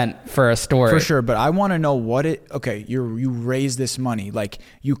 2-day event for a story. For sure, but I want to know you raise this money.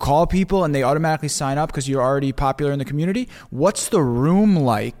 You call people and they automatically sign up because you're already popular in the community. What's the room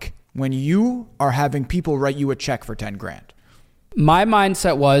like when you are having people write you a check for 10 grand? My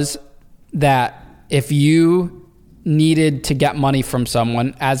mindset was that if you needed to get money from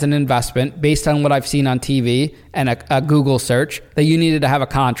someone as an investment based on what I've seen on TV and a Google search, that you needed to have a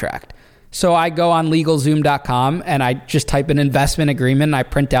contract. So I go on LegalZoom.com and I just type an investment agreement and I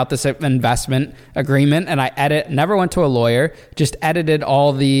print out this investment agreement and I edit, never went to a lawyer, just edited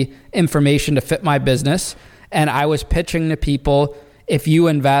all the information to fit my business. And I was pitching to people, if you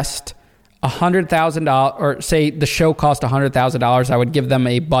invest $100,000, or say the show cost $100,000, I would give them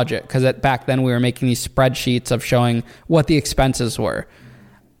a budget, because back then we were making these spreadsheets of showing what the expenses were.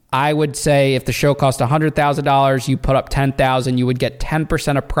 I would say if the show cost $100,000, you put up $10,000, you would get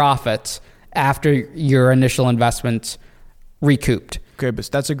 10% of profits after your initial investments recouped. Okay, but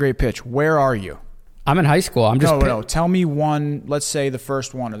that's a great pitch. Where are you? I'm in high school. No. Tell me one, let's say the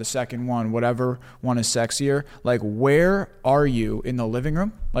first one or the second one, whatever one is sexier. Where are you in the living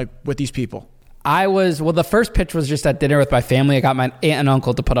room? With these people? The first pitch was just at dinner with my family. I got my aunt and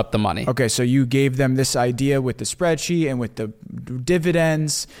uncle to put up the money. Okay, so you gave them this idea with the spreadsheet and with the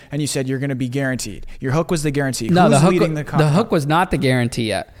dividends, and you said you're going to be guaranteed. Your hook was the guarantee. No, the hook was not the guarantee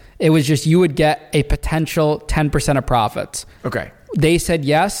yet. It was just you would get a potential 10% of profits. Okay. They said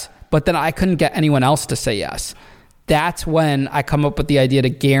yes, but then I couldn't get anyone else to say yes. That's when I come up with the idea to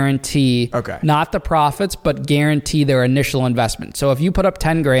guarantee, not the profits, but guarantee their initial investment. So if you put up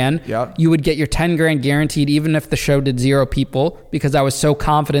 10 grand, you would get your 10 grand guaranteed, even if the show did 0 people, because I was so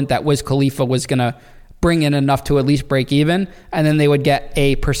confident that Wiz Khalifa was going to bring in enough to at least break even. And then they would get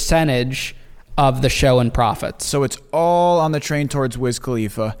a percentage of the show and profits. So it's all on the train towards Wiz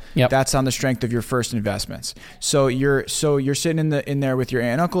Khalifa. Yep. That's on the strength of your first investments. So you're sitting in there with your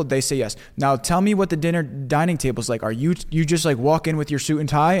aunt and uncle. They say yes. Now tell me what the dining table's like. Are you just walk in with your suit and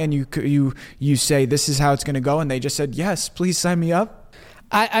tie and you say this is how it's going to go, and they just said yes, please sign me up?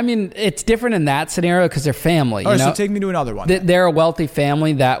 I mean, it's different in that scenario because they're family. All right, so take me to another one. They're a wealthy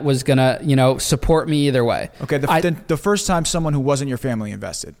family that was going to, support me either way. Okay, the first time someone who wasn't your family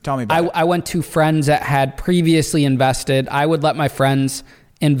invested. Tell me about it. I went to friends that had previously invested. I would let my friends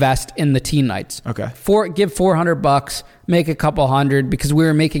invest in the teen nights. Okay. Give $400, make a couple hundred, because we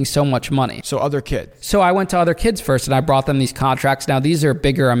were making so much money. So other kids. So I went to other kids first and I brought them these contracts. Now these are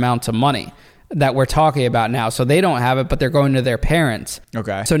bigger amounts of money that we're talking about now. So they don't have it, but they're going to their parents.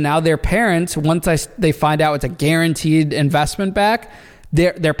 Okay. So now their parents, once they find out it's a guaranteed investment back,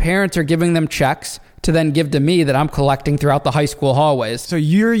 their parents are giving them checks to then give to me that I'm collecting throughout the high school hallways. So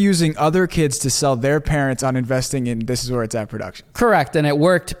you're using other kids to sell their parents on investing in This Is Where It's At production. Correct. And it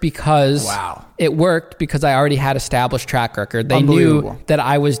worked because It worked because I already had established track record. They knew that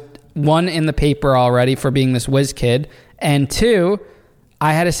I was, one, in the paper already for being this whiz kid, and two,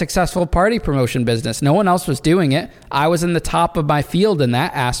 I had a successful party promotion business. No one else was doing it. I was in the top of my field in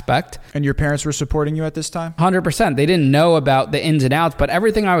that aspect. And your parents were supporting you at this time? 100%. They didn't know about the ins and outs, but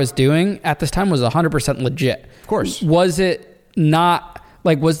everything I was doing at this time was 100% legit. Of course. Was it not,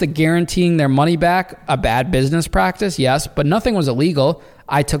 was the guaranteeing their money back a bad business practice? Yes, but nothing was illegal.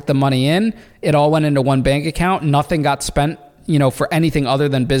 I took the money in. It all went into one bank account. Nothing got spent, for anything other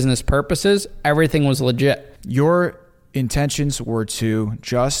than business purposes. Everything was legit. Your intentions were to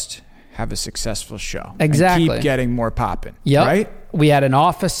just have a successful show. Exactly. And keep getting more popping. Yep. Right? We had an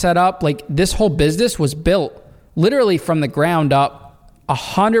office set up. This whole business was built literally from the ground up,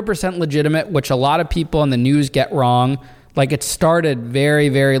 100% legitimate, which a lot of people in the news get wrong. It started very,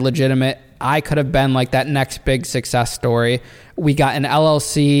 very legitimate. I could have been that next big success story. We got an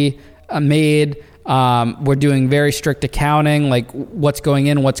LLC made. We're doing very strict accounting, what's going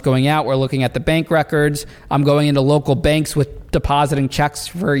in, what's going out. We're looking at the bank records. I'm going into local banks with depositing checks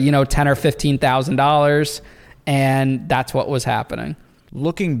for, $10,000 or $15,000. And that's what was happening.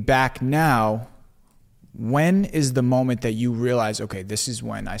 Looking back now, when is the moment that you realize, okay, this is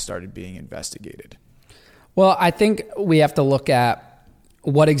when I started being investigated? Well, I think we have to look at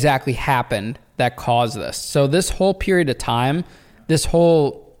what exactly happened that caused this. So this whole period of time, this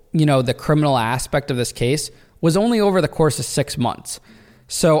whole the criminal aspect of this case was only over the course of 6 months.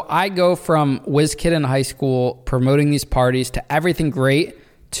 So I go from whiz kid in high school, promoting these parties, to everything great,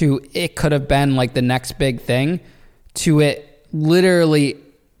 to it could have been the next big thing, to it literally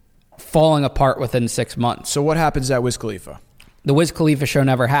falling apart within 6 months. So what happens at Wiz Khalifa? The Wiz Khalifa show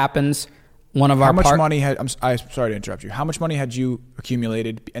never happens. How much money had, I'm sorry to interrupt you. How much money had you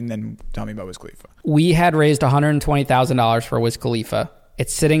accumulated? And then tell me about Wiz Khalifa. We had raised $120,000 for Wiz Khalifa.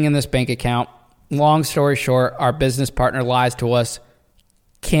 It's sitting in this bank account. Long story short, our business partner lies to us,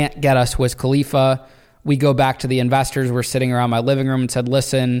 can't get us Wiz Khalifa. We go back to the investors. We're sitting around my living room and said,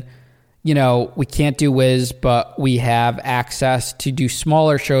 listen, we can't do Wiz, but we have access to do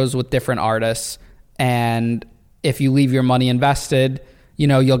smaller shows with different artists. And if you leave your money invested,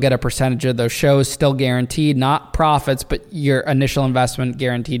 you'll get a percentage of those shows, still guaranteed, not profits, but your initial investment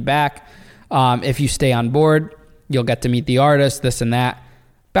guaranteed back. If you stay on board, you'll get to meet the artist, this and that.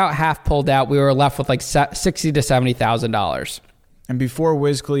 About half pulled out. We were left with $60,000 to $70,000. And before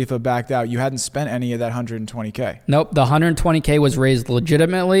Wiz Khalifa backed out, you hadn't spent any of that $120K. Nope. The $120K was raised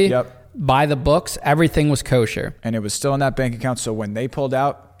legitimately. Yep. By the books. Everything was kosher. And it was still in that bank account. So when they pulled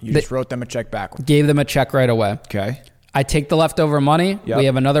out, you just wrote them a check back. Gave them a check right away. Okay. I take the leftover money. Yep. We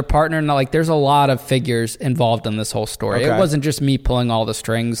have another partner. And there's a lot of figures involved in this whole story. Okay. It wasn't just me pulling all the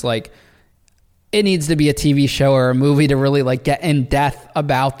strings. It needs to be a TV show or a movie to really get in depth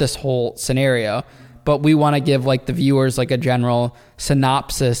about this whole scenario. But we want to give the viewers a general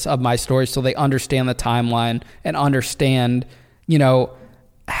synopsis of my story so they understand the timeline and understand,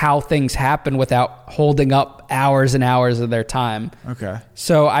 how things happen without holding up hours and hours of their time. Okay.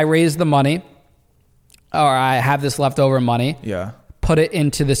 So I raise the money, or I have this leftover money. Yeah. Put it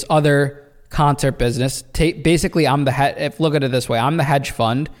into this other concert business. Basically, I'm the head. Look at it this way. I'm the hedge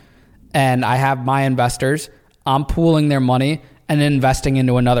fund. And I have my investors. I'm pooling their money and investing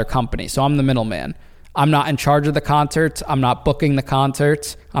into another company. So I'm the middleman. I'm not in charge of the concerts. I'm not booking the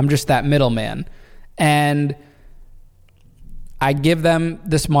concerts. I'm just that middleman. And I give them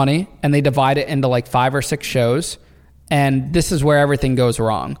this money and they divide it into 5 or 6 shows. And this is where everything goes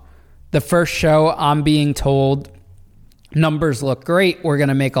wrong. The first show, I'm being told numbers look great. We're going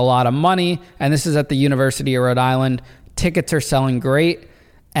to make a lot of money. And this is at the University of Rhode Island. Tickets are selling great.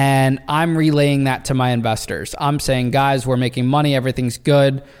 And I'm relaying that to my investors. I'm saying, guys, we're making money. Everything's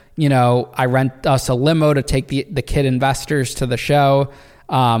good. I rent us a limo to take the kid investors to the show.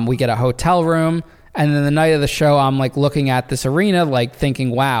 We get a hotel room. And then the night of the show, I'm looking at this arena,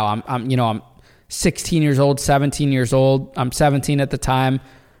 thinking, wow, I'm 16 years old, 17 years old. I'm 17 at the time.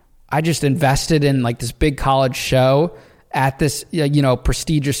 I just invested in this big college show at this,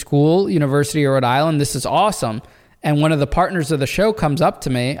 prestigious school, University of Rhode Island. This is awesome. And one of the partners of the show comes up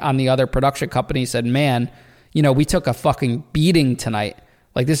to me on the other production company and said, man, we took a fucking beating tonight.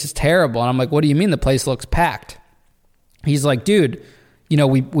 Like, this is terrible. And I'm like, what do you mean the place looks packed? He's like, dude, you know,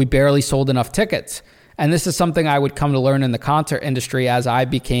 we barely sold enough tickets. And this is something I would come to learn in the concert industry as I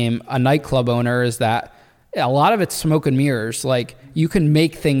became a nightclub owner, is that a lot of it's smoke and mirrors. Like, you can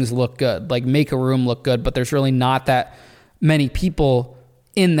make things look good, like make a room look good, but there's really not that many people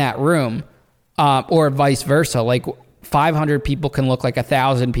in that room, or vice versa. Like, 500 people can look like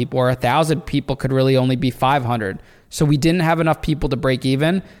 1,000 people, or 1,000 people could really only be 500. So we didn't have enough people to break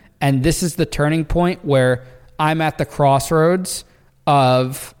even. And this is the turning point where I'm at the crossroads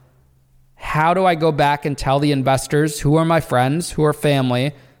of, how do I go back and tell the investors who are my friends, who are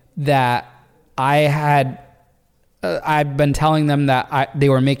family, that I've been telling them that they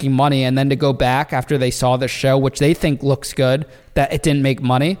were making money, and then to go back after they saw the show, which they think looks good, that it didn't make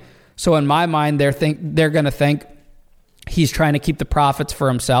money. So in my mind, they're going to think he's trying to keep the profits for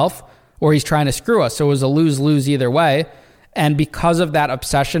himself, or he's trying to screw us. So it was a lose-lose either way. And because of that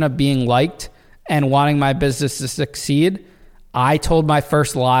obsession of being liked and wanting my business to succeed, I told my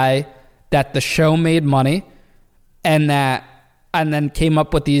first lie that the show made money, and then came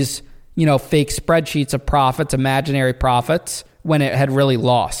up with these, you know, fake spreadsheets of profits, imaginary profits, when it had really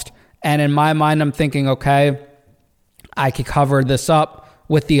lost. And in my mind, I'm thinking, okay, I could cover this up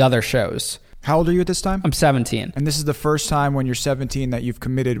with the other shows. How old are you at this time? I'm 17. And this is the first time when you're 17 that you've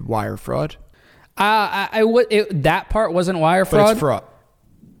committed wire fraud? That part wasn't wire fraud. But it's fraud.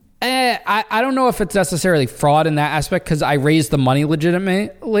 I don't know if it's necessarily fraud in that aspect, because I raised the money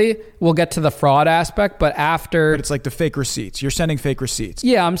legitimately. We'll get to the fraud aspect, but it's like the fake receipts. You're sending fake receipts.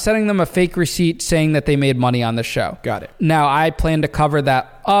 Yeah, I'm sending them a fake receipt saying that they made money on the show. Got it. Now, I plan to cover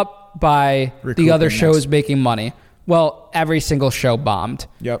that up by the other shows making money. Well, every single show bombed.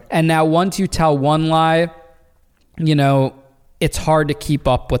 Yep. And now once you tell one lie, you know, it's hard to keep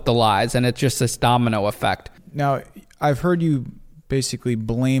up with the lies, and it's just this domino effect. Now, I've heard you basically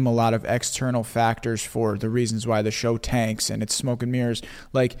blame a lot of external factors for the reasons why the show tanks, and it's smoke and mirrors.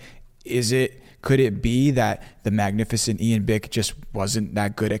 Like, could it be that the magnificent Ian Bick just wasn't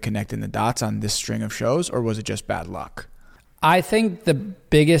that good at connecting the dots on this string of shows, or was it just bad luck? I think the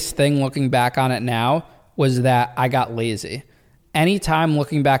biggest thing looking back on it now was that I got lazy. Anytime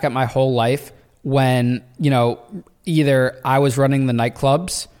looking back at my whole life, when, you know, either I was running the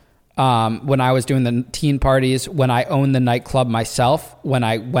nightclubs, when I was doing the teen parties, when I owned the nightclub myself, when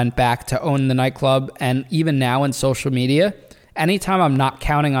I went back to own the nightclub, and even now in social media, anytime I'm not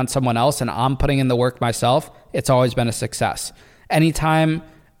counting on someone else and I'm putting in the work myself, it's always been a success. Anytime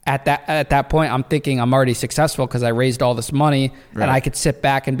at that point I'm thinking I'm already successful because I raised all this money, right, and I could sit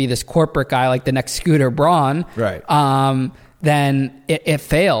back and be this corporate guy like the next Scooter Braun, right, then it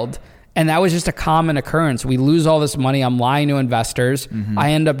failed. And that was just a common occurrence. We lose all this money. I'm lying to investors. Mm-hmm.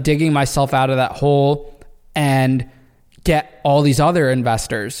 I end up digging myself out of that hole and get all these other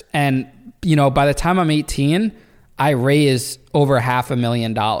investors. And, you know, by the time I'm 18, I raise over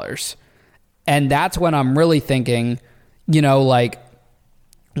 $500,000. And that's when I'm really thinking, you know, like,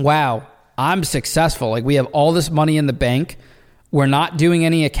 wow, I'm successful. Like, we have all this money in the bank. We're not doing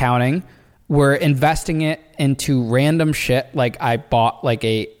any accounting. We're investing it into random shit. Like, I bought like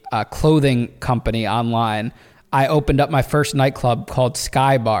a clothing company online. I opened up my first nightclub called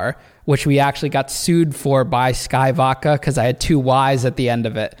Sky Bar, which we actually got sued for by Sky Vodka because I had 2 Y's at the end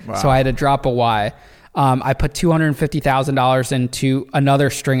of it. Wow. So I had to drop a Y. I put $250,000 into another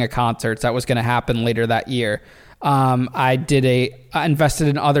string of concerts that was going to happen later that year. I invested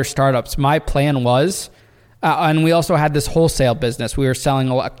in other startups. My plan was, and we also had this wholesale business. We were selling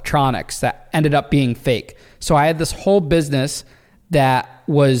electronics that ended up being fake. So I had this whole business that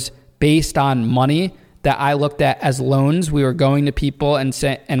was based on money that I looked at as loans. We were going to people and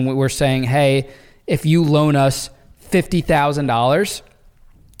we were saying, hey, if you loan us $50,000,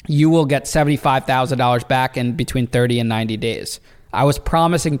 you will get $75,000 back in between 30 and 90 days. I was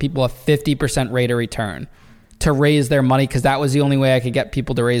promising people a 50% rate of return to raise their money because that was the only way I could get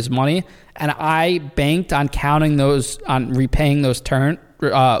people to raise money. And I banked on on repaying those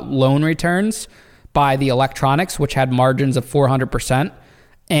loan returns by the electronics, which had margins of 400%,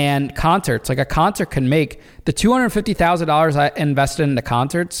 and concerts. Like, a concert can make the $250,000 I invested in the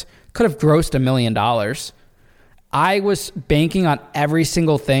concerts could have grossed $1 million. I was banking on every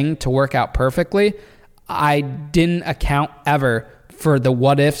single thing to work out perfectly. I didn't account ever for the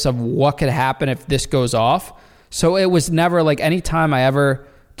what ifs of what could happen if this goes off. So it was never like, anytime I ever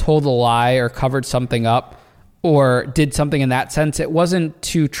told a lie or covered something up or did something in that sense, it wasn't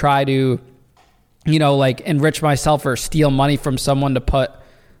to try to, you know, like, enrich myself or steal money from someone to put,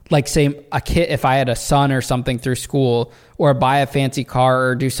 like, say, a kid, if I had a son or something through school, or buy a fancy car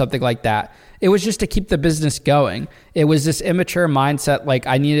or do something like that. It was just to keep the business going. It was this immature mindset, like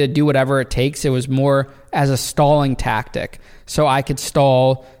I needed to do whatever it takes. It was more as a stalling tactic. So I could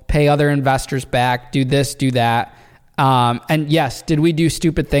stall, pay other investors back, do this, do that. And yes, did we do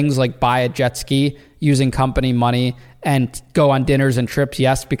stupid things like buy a jet ski using company money and go on dinners and trips?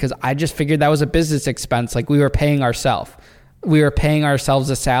 Yes, because I just figured that was a business expense. Like we were paying ourselves. We were paying ourselves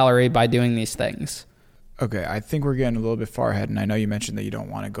a salary by doing these things. Okay, I think we're getting a little bit far ahead, and I know you mentioned that you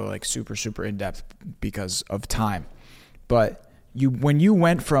don't want to go like super, super in depth because of time. But when you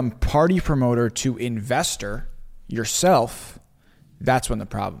went from party promoter to investor yourself, that's when the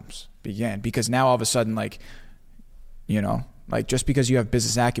problems began. Because now all of a sudden, like just because you have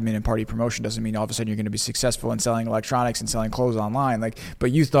business acumen and party promotion doesn't mean all of a sudden you're going to be successful in selling electronics and selling clothes online.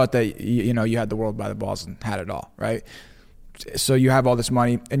 But you thought that you had the world by the balls and had it all, right? So you have all this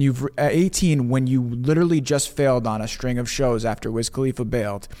money, and at 18, when you literally just failed on a string of shows after Wiz Khalifa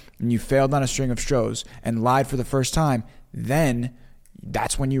bailed, and you failed on a string of shows and lied for the first time, then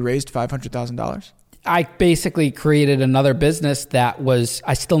that's when you raised $500,000? I basically created another business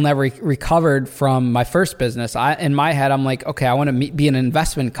I still never recovered from my first business. In my head, I'm like, okay, I want to be an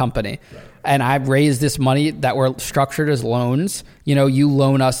investment company. Right. And I've raised this money that were structured as loans. You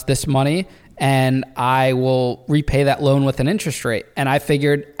loan us this money and I will repay that loan with an interest rate. And I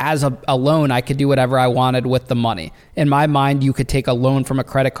figured as a loan, I could do whatever I wanted with the money. In my mind, you could take a loan from a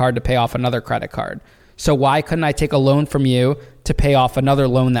credit card to pay off another credit card. So why couldn't I take a loan from you to pay off another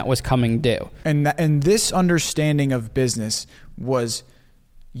loan that was coming due? And this understanding of business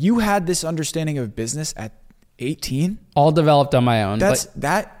you had this understanding of business at 18? All developed on my own. That's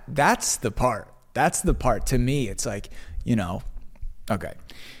the part. That's the part. To me, it's like, okay.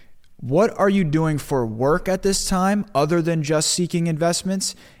 What are you doing for work at this time other than just seeking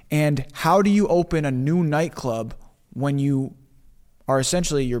investments? And how do you open a new nightclub when you are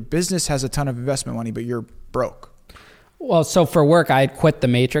essentially, your business has a ton of investment money, but you're broke? Well, so for work, I had quit the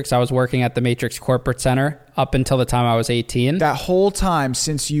Matrix. I was working at the Matrix Corporate Center up until the time I was 18. That whole time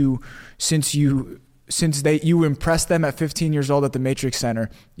since you impressed them at 15 years old at the Matrix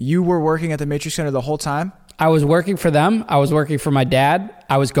Center, you were working at the Matrix Center the whole time? I was working for them. I was working for my dad.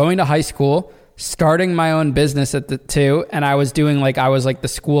 I was going to high school, starting my own business at the two. And I was doing I was the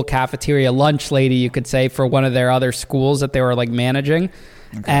school cafeteria lunch lady, you could say, for one of their other schools that they were managing.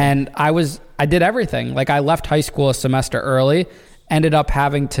 Okay. And I did everything. I left high school a semester early, ended up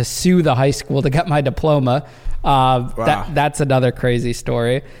having to sue the high school to get my diploma. Wow. That's another crazy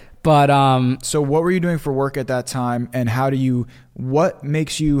story. But so what were you doing for work at that time, and what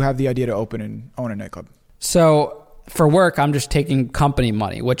makes you have the idea to open and own a nightclub? So for work, I'm just taking company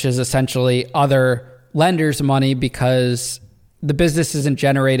money, which is essentially other lenders' money, because the business isn't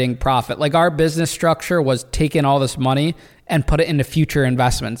generating profit. Our business structure was taking all this money and put it into future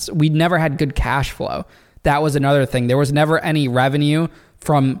investments. We never had good cash flow. That was another thing. There was never any revenue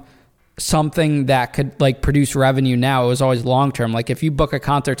from something that could produce revenue now. It was always long-term. If you book a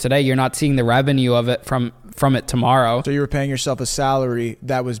concert today, you're not seeing the revenue of it from it tomorrow. So you were paying yourself a salary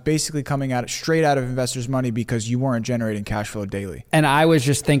that was basically coming straight out of investors' money because you weren't generating cash flow daily. And I was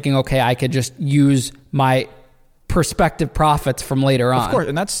just thinking, okay, I could just use my prospective profits from later on. Of course,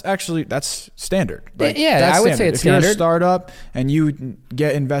 and that's standard. I would say it's standard. If you're a startup and you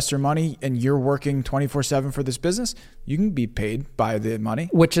get investor money and you're working 24/7 for this business, you can be paid by the money.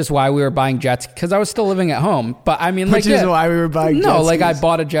 Which is why we were buying jets, because I was still living at home. But I mean, which is why we were buying jet skis. I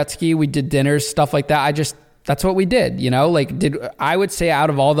bought a jet ski. We did dinners, stuff like that. That's what we did, I would say out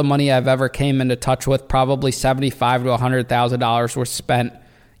of all the money I've ever came into touch with, probably $75,000 to $100,000 was spent,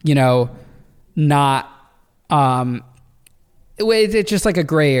 not. It's just a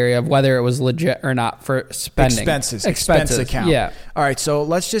gray area of whether it was legit or not for spending. Expense account. Yeah. All right. So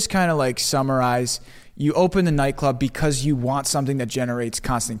let's just kind of summarize. You open the nightclub because you want something that generates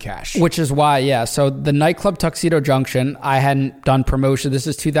constant cash. Which is why, yeah. So the nightclub Tuxedo Junction, I hadn't done promotion. This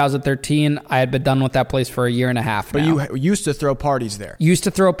is 2013. I had been done with that place for a year and a half now. But you used to throw parties there. Used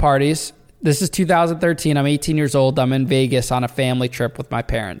to throw parties. This is 2013. I'm 18 years old. I'm in Vegas on a family trip with my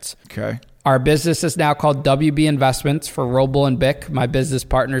parents. Okay. Our business is now called WB Investments for Roble and Bick. My business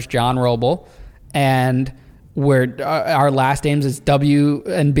partner's John Roble. And our last names is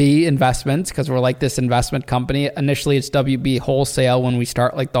W&B Investments because we're this investment company. Initially, it's WB Wholesale when we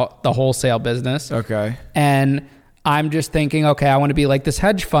start the wholesale business. Okay. And I'm just thinking, okay, I want to be this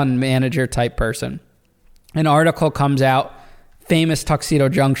hedge fund manager type person. An article comes out, famous Tuxedo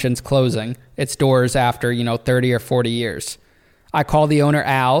Junction's closing its doors after, 30 or 40 years. I call the owner,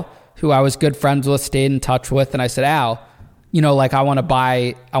 Al, who I was good friends with, stayed in touch with, and I said, Al, I want to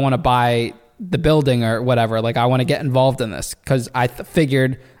buy the building or whatever. Like, I want to get involved in this because I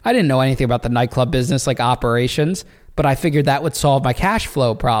figured I didn't know anything about the nightclub business, like operations, but I figured that would solve my cash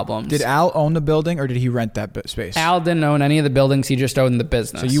flow problems. Did Al own the building or did he rent that space? Al didn't own any of the buildings. He just owned the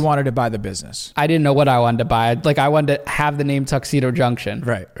business. So you wanted to buy the business? I didn't know what I wanted to buy. Like, I wanted to have the name Tuxedo Junction.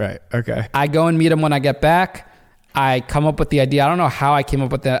 Right. Okay. I go and meet him when I get back. I come up with the idea. I don't know how I came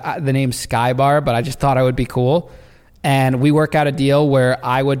up with the name Sky Bar, but I just thought it would be cool. And we work out a deal where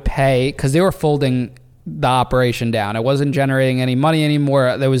I would pay, because they were folding the operation down. It wasn't generating any money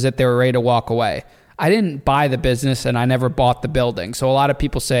anymore. That was it. They were ready to walk away. I didn't buy the business and I never bought the building. So a lot of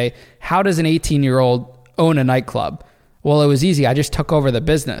people say, how does an 18-year-old own a nightclub? Well, it was easy. I just took over the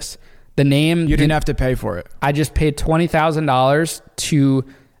business. The name... You didn't have to pay for it. I just paid $20,000 to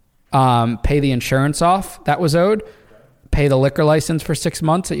pay the insurance off that was owed, pay the liquor license for 6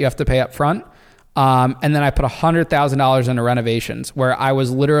 months that you have to pay up front. And then I put $100,000 into renovations, where I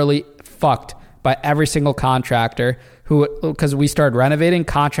was literally fucked by every single contractor who, because we started renovating,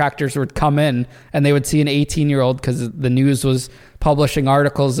 contractors would come in and they would see an 18-year-old because the news was publishing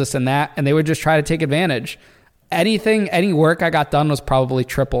articles, this and that, and they would just try to take advantage. Any work I got done was probably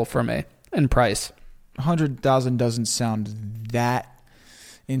triple for me in price. 100,000 doesn't sound that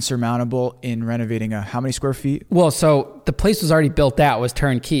insurmountable in renovating how many square feet? Well, so the place was already built out, was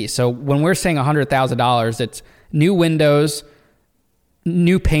turnkey. So when we're saying $100,000, it's new windows,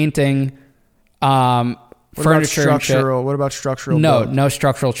 new painting, furniture. What about structural? No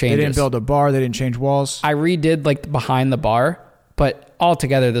structural changes. They didn't build a bar. They didn't change walls. I redid like behind the bar, but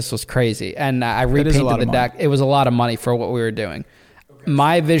altogether this was crazy. And I repainted the deck. It was a lot of money for what we were doing. Okay.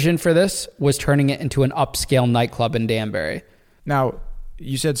 My vision for this was turning it into an upscale nightclub in Danbury. Now,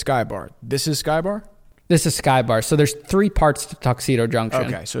 you said Sky Bar. This is Sky Bar? This is Sky Bar. So there's 3 parts to Tuxedo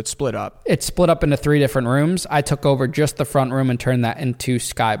Junction. Okay, so it's split up. It's split up into 3 different rooms. I took over just the front room and turned that into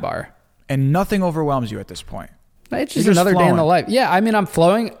Sky Bar. And nothing overwhelms you at this point? It's just another day in the life. Yeah, I mean, I'm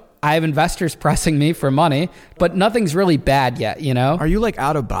flowing. I have investors pressing me for money, but nothing's really bad yet, you know? Are you like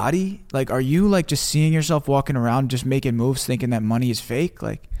out of body? Like, are you like just seeing yourself walking around, just making moves, thinking that money is fake?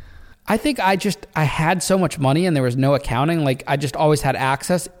 Like, I think I had so much money and there was no accounting. Like, I just always had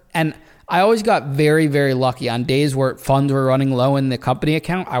access. And I always got very, very lucky. On days where funds were running low in the company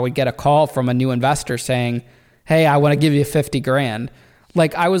account, I would get a call from a new investor saying, hey, I want to give you 50 grand.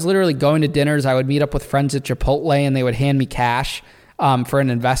 Like, I was literally going to dinners. I would meet up with friends at Chipotle and they would hand me cash for an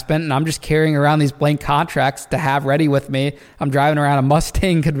investment. And I'm just carrying around these blank contracts to have ready with me. I'm driving around a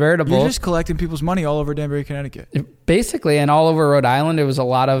Mustang convertible. You're just collecting people's money all over Danbury, Connecticut. Basically, and all over Rhode Island. It was a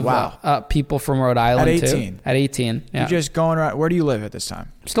lot of people from Rhode Island at 18. too. At 18, yeah. You're just going around. Where do you live at this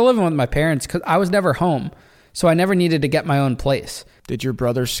time? I'm still living with my parents because I was never home. So I never needed to get my own place. Did your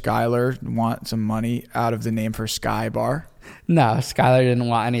brother Skylar want some money out of the name for Sky Bar? No, Skylar didn't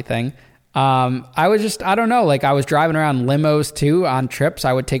want anything. I don't know, like I was driving around limos too on trips.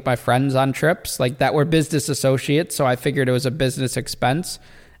 I would take my friends on trips like that were business associates. So I figured it was a business expense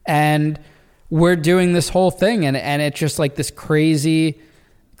and we're doing this whole thing and it's just like this crazy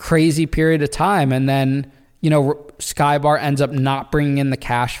period of time. And then, you know, Sky Bar ends up not bringing in the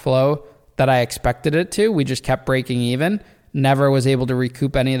cash flow that I expected it to. We just kept breaking even, never was able to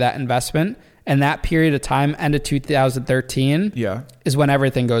recoup any of that investment. And that period of time, end of 2013, is when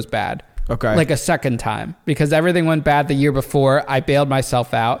everything goes bad. Okay. Like a second time, because everything went bad the year before. I bailed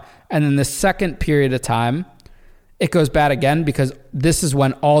myself out. And then the second period of time, it goes bad again because this is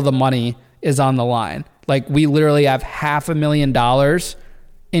when all the money is on the line. Like we literally have $500,000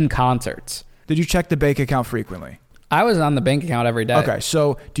 in concerts. Did you check the bank account frequently? I was on the bank account every day. Okay.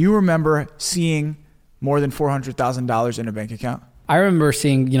 So do you remember seeing more than $400,000 in a bank account? I remember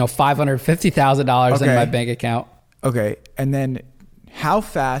seeing, $550,000 in my bank account. Okay. And then how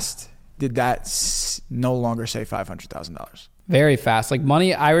fast did that no longer say $500,000? Very fast. Like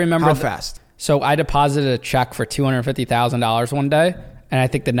money, I remember. How fast? So I deposited a check for $250,000 one day. And I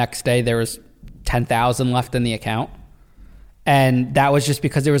think the next day there was $10,000 left in the account. And that was just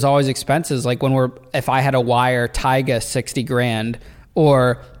because there was always expenses. Like if I had to wire Tyga 60 grand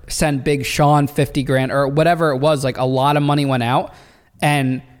or send Big Sean 50 grand or whatever it was, like a lot of money went out.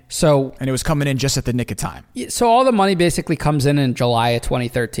 And it was coming in just at the nick of time. So all the money basically comes in July of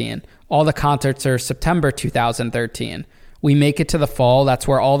 2013. All the concerts are September 2013. We make it to the fall. That's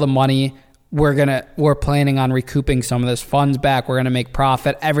where all the money, we're planning on recouping some of this funds back. We're going to make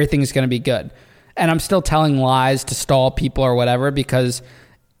profit. Everything's going to be good. And I'm still telling lies to stall people or whatever because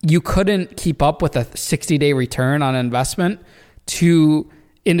you couldn't keep up with a 60-day return on investment to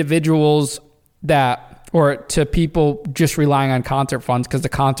individuals or to people just relying on concert funds because the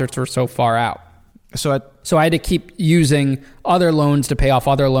concerts were so far out. So I had to keep using other loans to pay off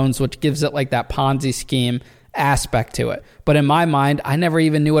other loans, which gives it like that Ponzi scheme aspect to it. But in my mind, I never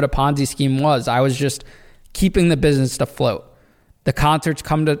even knew what a Ponzi scheme was. I was just keeping the business afloat. The concerts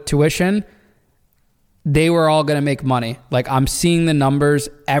come to tuition. They were all going to make money. Like, I'm seeing the numbers.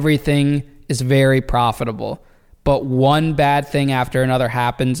 Everything is very profitable. But one bad thing after another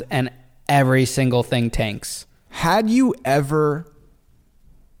happens and every single thing tanks. Had you ever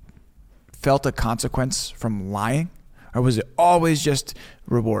felt a consequence from lying? Or was it always just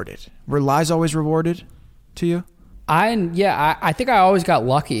rewarded? Were lies always rewarded to you? I think I always got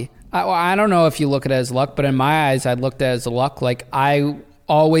lucky. I don't know if you look at it as luck, but in my eyes, I looked at it as luck. Like, I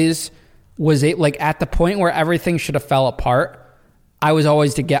always was at the point where everything should have fell apart, I was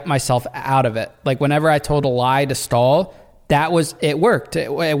always to get myself out of it. Like, whenever I told a lie to stall, it worked.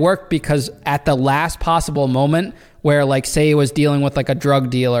 It worked because at the last possible moment where, like, say it was dealing with like a drug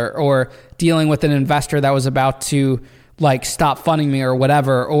dealer or dealing with an investor that was about to like stop funding me or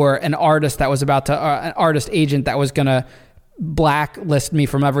whatever, or an artist that was about to, an artist agent that was going to blacklist me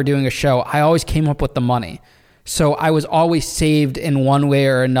from ever doing a show, I always came up with the money. So I was always saved in one way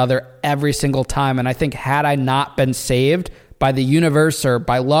or another every single time. And I think had I not been saved by the universe or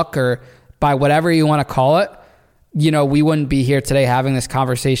by luck or by whatever you want to call it, we wouldn't be here today having this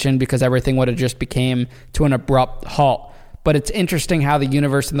conversation because everything would have just became to an abrupt halt. But it's interesting how the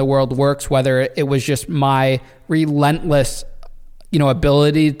universe and the world works, whether it was just my relentless,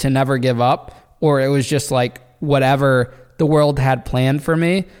 ability to never give up, or it was just like whatever the world had planned for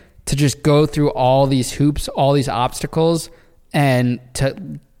me to just go through all these hoops, all these obstacles, and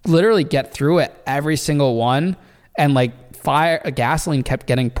to literally get through it, every single one. And like gasoline kept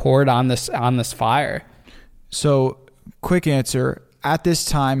getting poured on this fire. So, quick answer. At this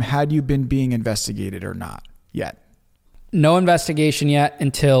time, had you been being investigated or not yet? No investigation yet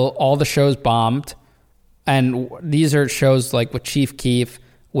until all the shows bombed. And these are shows like with Chief Keef,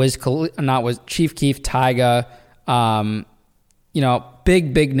 Chief Keef, Tyga,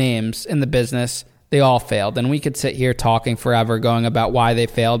 big names in the business. They all failed. And we could sit here talking forever going about why they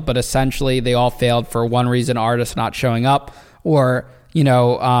failed, but essentially they all failed for one reason: artists not showing up, or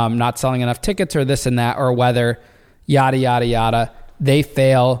not selling enough tickets, or this and that, or whether yada, yada, yada. They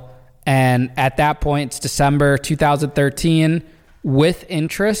fail. And at that point, it's December 2013. With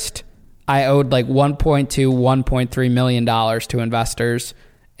interest, I owed like $1.3 million to investors.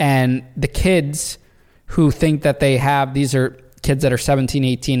 And the kids who think that these are kids that are 17,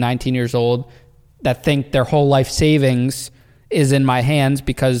 18, 19 years old, that think their whole life savings is in my hands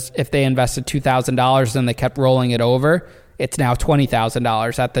because if they invested $2,000 and they kept rolling it over, it's now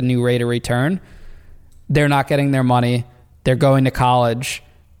 $20,000 at the new rate of return. They're not getting their money. They're going to college.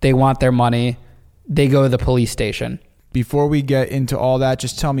 They want their money. They go to the police station. Before we get into all that,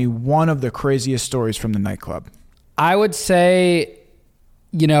 just tell me one of the craziest stories from the nightclub. I would say,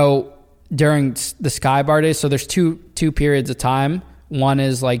 during the Sky Bar days, so there's two periods of time. One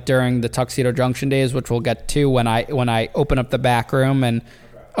is like during the Tuxedo Junction days, which we'll get to when I open up the back room and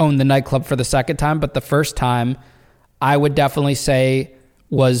own the nightclub for the second time. But the first time, I would definitely say,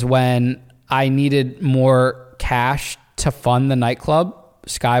 was when I needed more cash to fund the nightclub,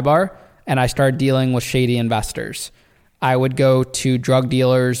 Sky Bar, and I started dealing with shady investors. I would go to drug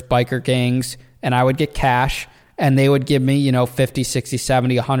dealers, biker gangs, and I would get cash, and they would give me, 50, 60,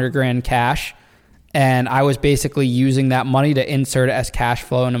 70, 100 grand cash. And I was basically using that money to insert it as cash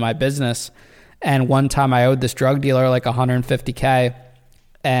flow into my business. And one time I owed this drug dealer like $150K,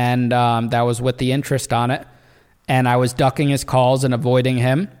 and that was with the interest on it. And I was ducking his calls and avoiding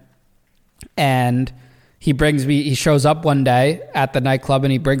him. And he shows up one day at the nightclub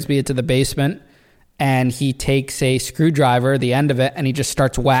and he brings me into the basement, and he takes a screwdriver, the end of it, and he just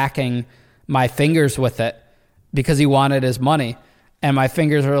starts whacking my fingers with it because he wanted his money. And my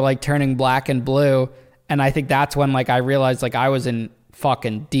fingers were like turning black and blue. And I think that's when I realized I was in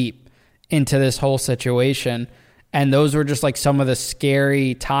fucking deep into this whole situation. And those were just some of the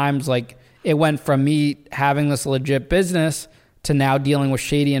scary times. It went from me having this legit business to now dealing with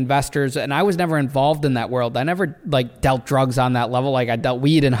shady investors. And I was never involved in that world. I never dealt drugs on that level. I dealt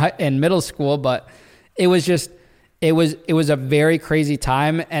weed in middle school, but it was a very crazy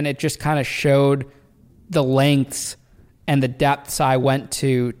time. And it just kind of showed the lengths and the depths I went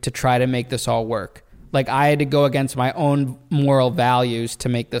to try to make this all work. I had to go against my own moral values to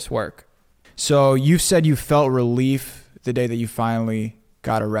make this work. So you said you felt relief the day that you finally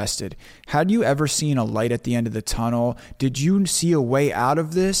got arrested. Had you ever seen a light at the end of the tunnel? Did you see a way out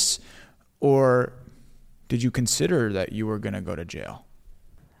of this? Or did you consider that you were going to go to jail?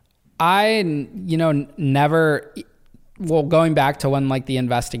 I, never well, going back to when like the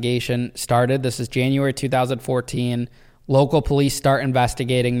investigation started, this is January 2014. Local police start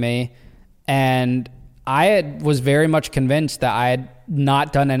investigating me, and was very much convinced that I had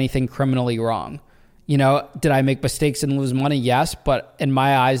not done anything criminally wrong. You know, did I make mistakes and lose money? Yes, but in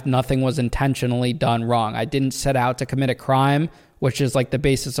my eyes, nothing was intentionally done wrong. I didn't set out to commit a crime, which is like the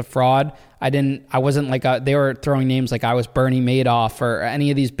basis of fraud. I wasn't like they were throwing names like I was Bernie Madoff or any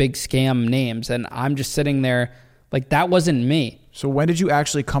of these big scam names, and I'm just sitting there like that wasn't me. So when did you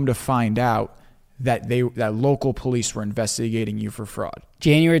actually come to find out that local police were investigating you for fraud?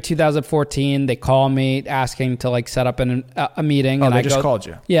 January 2014, they call me asking to like set up a meeting. Oh, and they just called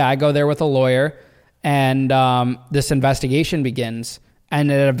you? Yeah, I go there with a lawyer, and this investigation begins, and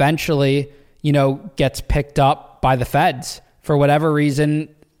it eventually, gets picked up by the feds. For whatever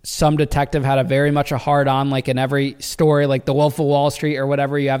reason, some detective had very much a hard on, like in every story, like the Wolf of Wall Street or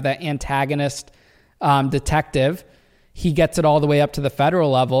whatever, you have that antagonist detective. He gets it all the way up to the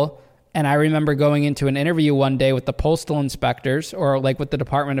federal level. And I remember going into an interview one day with the postal inspectors or like with the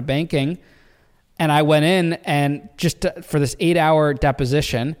Department of Banking. And I went in and for this 8-hour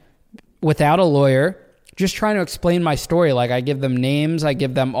deposition without a lawyer, just trying to explain my story. Like I give them names, I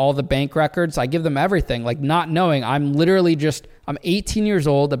give them all the bank records, I give them everything, like not knowing. I'm 18 years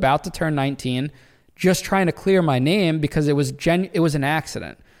old, about to turn 19, just trying to clear my name because it was an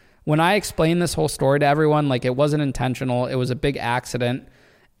accident. When I explained this whole story to everyone, like it wasn't intentional, it was a big accident.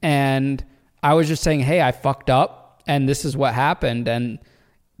 And I was just saying, hey, I fucked up and this is what happened. And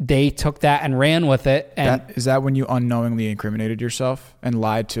they took that and ran with it. And is that when you unknowingly incriminated yourself and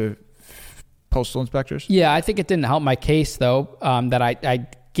lied to postal inspectors? Yeah, I think it didn't help my case, though, that I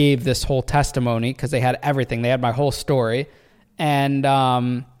gave this whole testimony because they had everything. They had my whole story. And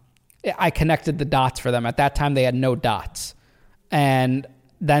I connected the dots for them. At that time, they had no dots. And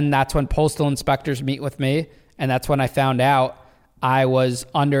then that's when postal inspectors meet with me. And that's when I found out I was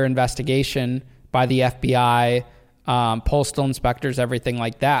under investigation by the FBI, postal inspectors, everything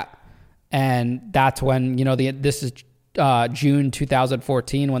like that. And that's when, this is June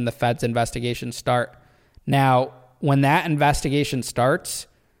 2014 when the Fed's investigations start. Now, when that investigation starts,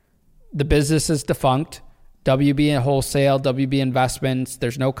 the business is defunct. WB Wholesale, WB Investments,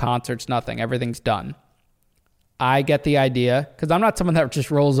 there's no concerts, nothing. Everything's done. I get the idea, because I'm not someone that just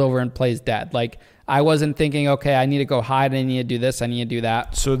rolls over and plays dead. Like, I wasn't thinking, okay, I need to go hide, I need to do this, I need to do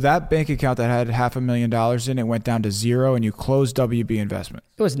that. So that bank account that had $500,000 in it went down to zero and you closed WB Investment.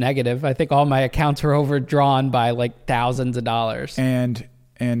 It was negative. I think all my accounts were overdrawn by like thousands of dollars. And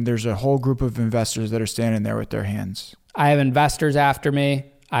there's a whole group of investors that are standing there with their hands. I have investors after me.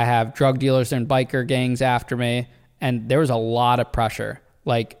 I have drug dealers and biker gangs after me. And there was a lot of pressure.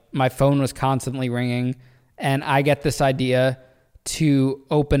 Like my phone was constantly ringing. And I get this idea to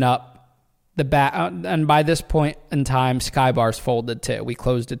open up the and by this point in time, Skybar's folded too. We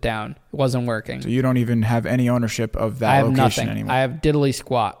closed it down. It wasn't working. So you don't even have any ownership of that location anymore. I have diddly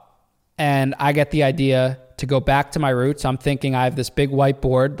squat. And I get the idea to go back to my roots. I'm thinking I have this big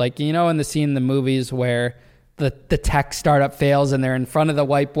whiteboard, like, in the scene in the movies where the tech startup fails and they're in front of the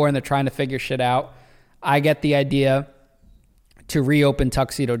whiteboard and they're trying to figure shit out. I get the idea to reopen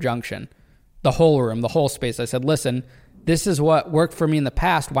Tuxedo Junction. The whole room, the whole space. I said, listen, this is what worked for me in the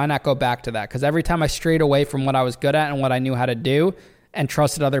past. Why not go back to that? Because every time I strayed away from what I was good at and what I knew how to do and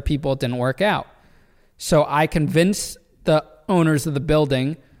trusted other people, it didn't work out. So I convinced the owners of the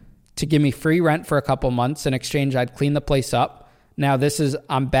building to give me free rent for a couple months. In exchange, I'd clean the place up. Now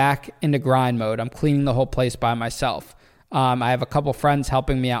I'm back into grind mode. I'm cleaning the whole place by myself. I have a couple friends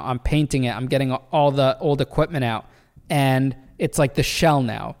helping me out. I'm painting it. I'm getting all the old equipment out. And it's like the shell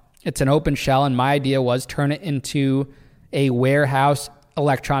now. It's an open shell, and my idea was turn it into a warehouse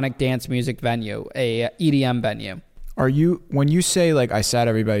electronic dance music venue, a EDM venue. When you say, like, I sat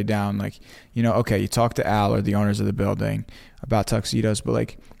everybody down, like, okay, you talk to Al or the owners of the building about tuxedos, but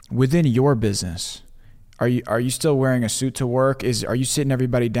like within your business, are you still wearing a suit to work? Are you sitting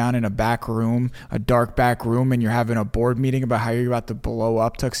everybody down in a back room, a dark back room, and you're having a board meeting about how you're about to blow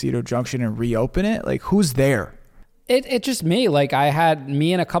up Tuxedo Junction and reopen it? Like, who's there? It's just me. Like, I had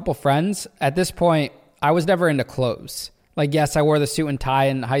me and a couple friends. At this point, I was never into clothes. Like, yes, I wore the suit and tie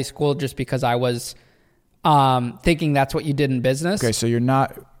in high school just because I was thinking that's what you did in business. Okay, so you're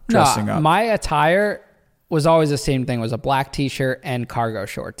not dressing up. My attire was always the same thing. It was a black t-shirt and cargo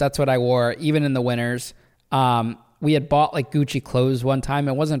shorts. That's what I wore, even in the winters. We had bought like Gucci clothes one time.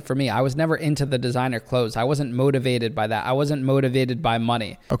 It wasn't for me. I was never into the designer clothes. I wasn't motivated by that. I wasn't motivated by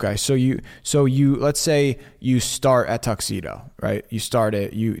money. Okay. So you let's say you start at Tuxedo, right? You start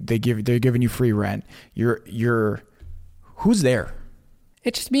it, they're giving you free rent. Who's there?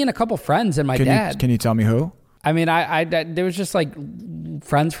 It's just me and a couple friends and my dad. Can you tell me who? I mean, there was just like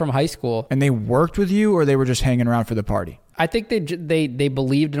friends from high school. And they worked with you, or they were just hanging around for the party? I think they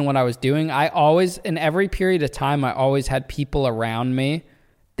believed in what I was doing. I always, in every period of time, I always had people around me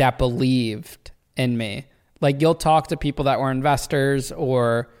that believed in me. Like, you'll talk to people that were investors,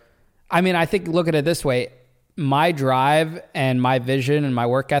 or, I mean, I think, look at it this way. My drive and my vision and my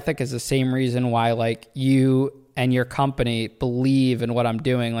work ethic is the same reason why, like, you and your company believe in what I'm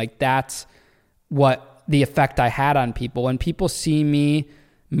doing. Like, that's what the effect I had on people. When people see me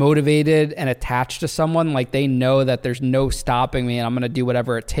motivated and attached to someone, like, they know that there's no stopping me and I'm going to do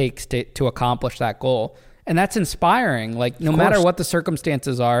whatever it takes to accomplish that goal. And that's inspiring. Like, no matter what the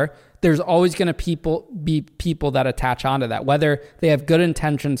circumstances are, there's always going to be people that attach onto that, whether they have good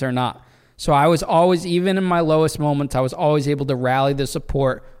intentions or not. So I was always, even in my lowest moments, I was always able to rally the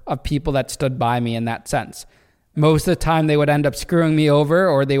support of people that stood by me in that sense. Most of the time they would end up screwing me over,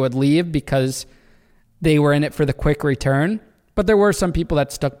 or they would leave because they were in it for the quick return. But there were some people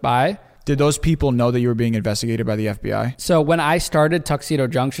that stuck by. Did those people know that you were being investigated by the FBI? So when I started Tuxedo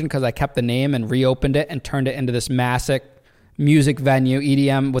Junction, because I kept the name and reopened it and turned it into this massive music venue,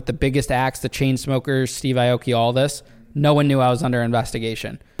 EDM, with the biggest acts, the Chainsmokers, Steve Aoki, all this, no one knew I was under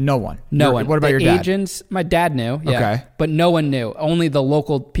investigation. No one? No one. What about your dad? Agents, my dad knew, yeah. Okay. But no one knew. Only the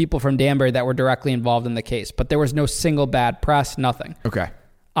local people from Danbury that were directly involved in the case. But there was no single bad press, nothing. Okay.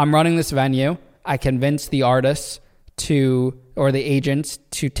 I'm running this venue. I convinced the artists or the agents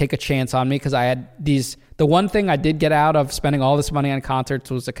to take a chance on me, because I had the one thing I did get out of spending all this money on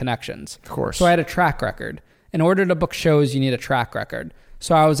concerts was the connections. Of course. So I had a track record. In order to book shows, you need a track record.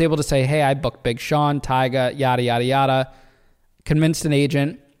 So I was able to say, hey, I booked Big Sean, Tyga, yada, yada, yada. Convinced an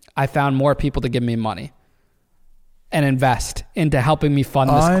agent. I found more people to give me money and invest into helping me fund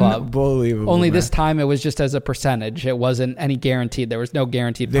this club. Unbelievable. Only this time it was just as a percentage. It wasn't any guaranteed. There was no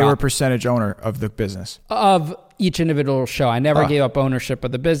guaranteed They were a percentage owner of the business? Of each individual show. I never gave up ownership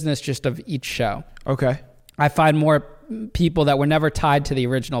of the business, just of each show. Okay. I find more people that were never tied to the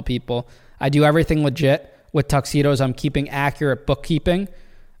original people. I do everything legit. With Tuxedos, I'm keeping accurate bookkeeping.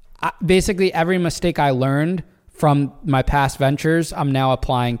 Basically, every mistake I learned from my past ventures, I'm now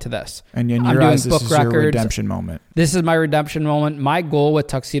applying to this. And in your eyes, this is your redemption moment. This is my redemption moment. My goal with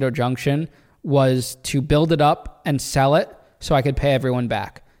Tuxedo Junction was to build it up and sell it so I could pay everyone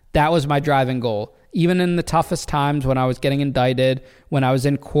back. That was my driving goal. Even in the toughest times, when I was getting indicted, when I was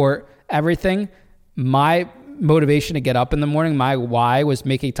in court, everything, my motivation to get up in the morning, my why was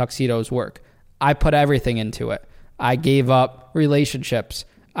making Tuxedos work. I put everything into it. I gave up relationships.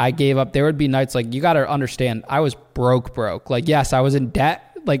 There would be nights, like, you got to understand, I was broke. Like, yes, I was in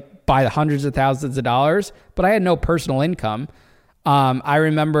debt, like, by the hundreds of thousands of dollars, but I had no personal income. I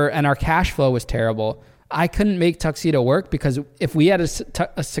remember, and our cash flow was terrible. I couldn't make Tuxedo work, because if we had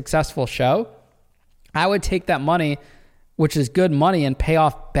a successful show, I would take that money, which is good money, and pay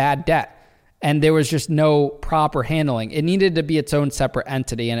off bad debt. And there was just no proper handling. It needed to be its own separate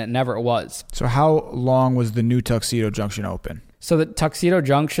entity, and it never was. So how long was the new Tuxedo Junction open? So the Tuxedo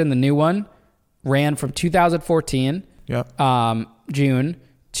Junction, the new one, ran from 2014, June,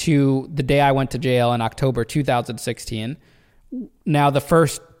 to the day I went to jail in October 2016. Now, the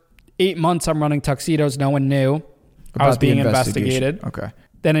first 8 months I'm running Tuxedos, no one knew I was being investigated. Okay.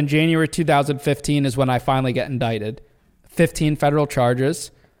 Then in January 2015 is when I finally get indicted. 15 federal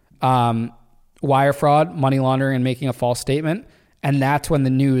charges. Wire fraud, money laundering, and making a false statement. And that's when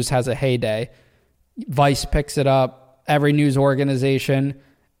the news has a heyday. Vice picks it up, every news organization.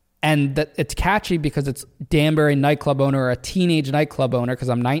 And it's catchy because it's Danbury nightclub owner, or a teenage nightclub owner, because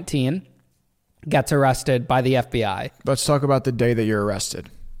I'm 19, gets arrested by the FBI. Let's talk about the day that you're arrested.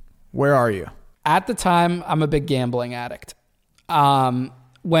 Where are you? At the time, I'm a big gambling addict.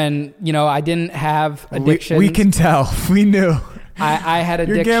 When, I didn't have addiction. We can tell. We knew. I had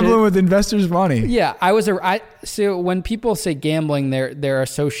addiction. You're gambling with investors' money. Yeah, so when people say gambling, they're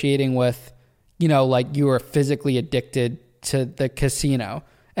associating with, like, you are physically addicted to the casino.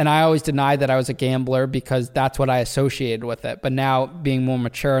 And I always denied that I was a gambler, because that's what I associated with it. But now, being more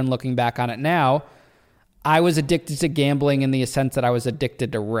mature and looking back on it now, I was addicted to gambling in the sense that I was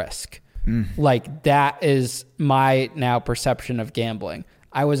addicted to risk. Like, that is my now perception of gambling.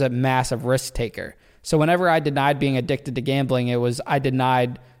 I was a massive risk taker. So whenever I denied being addicted to gambling, I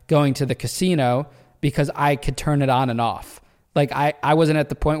denied going to the casino, because I could turn it on and off. Like, I wasn't at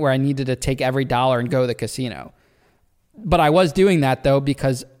the point where I needed to take every dollar and go to the casino. But I was doing that, though,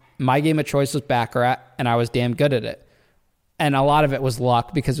 because my game of choice was Baccarat, and I was damn good at it. And a lot of it was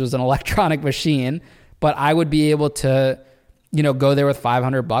luck, because it was an electronic machine. But I would be able to go there with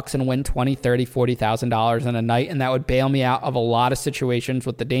 $500 and win $20, $30, $40,000 in a night. And that would bail me out of a lot of situations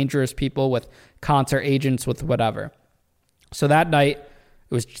with the dangerous people, with concert agents, with whatever. So that night,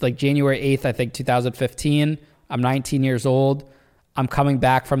 it was like January 8th, I think, 2015. I'm 19 years old. I'm coming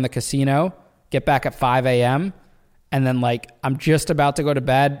back from the casino, get back at 5 a.m. And then I'm just about to go to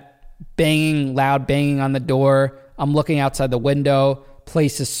bed, loud banging on the door. I'm looking outside the window.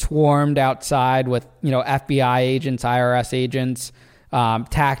 Place is swarmed outside with, FBI agents, IRS agents,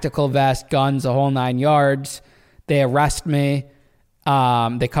 tactical vest, guns, the whole 9 yards. They arrest me.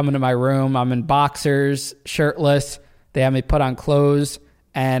 They come into my room. I'm in boxers, shirtless. They have me put on clothes.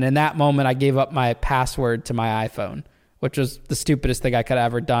 And in that moment, I gave up my password to my iPhone, which was the stupidest thing I could have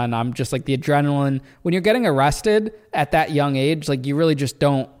ever done. I'm just the adrenaline. When you're getting arrested at that young age, you really just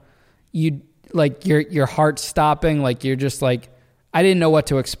don't, your heart's stopping. You're just I didn't know what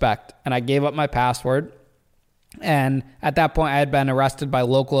to expect. And I gave up my password. And at that point, I had been arrested by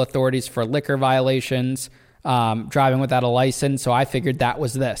local authorities for liquor violations, driving without a license. So I figured that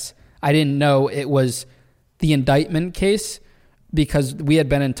was this. I didn't know it was the indictment case, because we had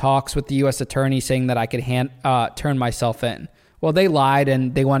been in talks with the U.S. attorney saying that I could turn myself in. Well, they lied,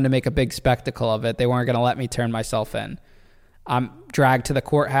 and they wanted to make a big spectacle of it. They weren't going to let me turn myself in. I'm dragged to the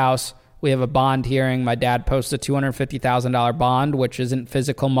courthouse. We have a bond hearing. My dad posts a $250,000 bond, which isn't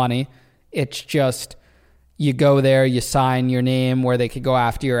physical money. It's just you go there, you sign your name where they could go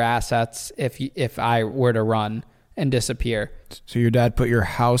after your assets if I were to run and disappear. So your dad put your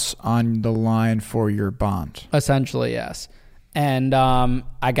house on the line for your bond? Essentially, yes. And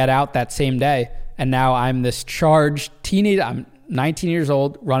I got out that same day, and now I'm this charged teenager. I'm 19 years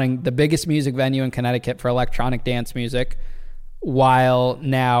old, running the biggest music venue in Connecticut for electronic dance music, while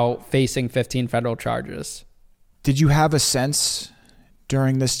now facing 15 federal charges. Did you have a sense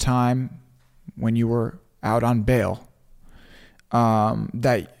during this time when you were out on bail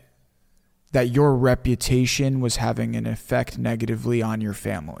that your reputation was having an effect negatively on your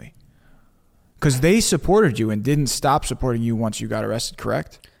family? Because they supported you and didn't stop supporting you once you got arrested,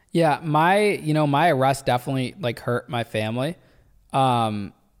 correct? Yeah, my arrest definitely hurt my family.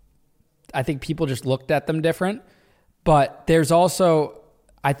 I think people just looked at them different. But there's also,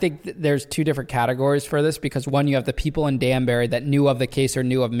 I think there's two different categories for this, because one, you have the people in Danbury that knew of the case or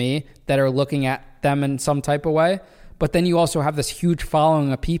knew of me that are looking at them in some type of way. But then you also have this huge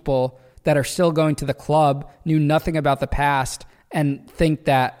following of people that are still going to the club, knew nothing about the past, and think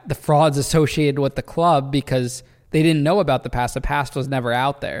that the fraud's associated with the club because they didn't know about the past. The past was never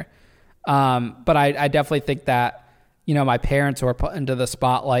out there. But I definitely think that, my parents were put into the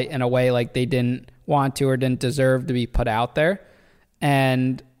spotlight in a way they didn't want to or didn't deserve to be put out there.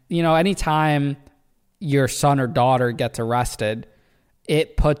 And, anytime your son or daughter gets arrested,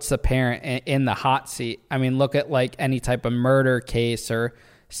 it puts a parent in the hot seat. I mean, look at any type of murder case or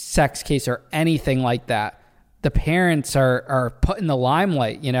sex case or anything like that. The parents are put in the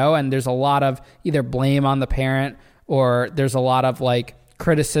limelight, and there's a lot of either blame on the parent or there's a lot of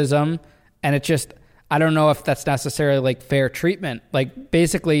criticism. And it just, I don't know if that's necessarily fair treatment.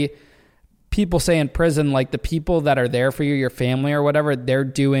 Basically, people say in prison, the people that are there for you, your family or whatever, they're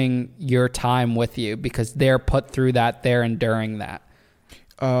doing your time with you because they're put through that, they're enduring that.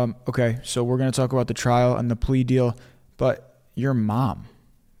 Okay, so we're going to talk about the trial and the plea deal, but your mom.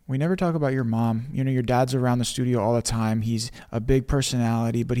 We never talk about your mom. Your dad's around the studio all the time. He's a big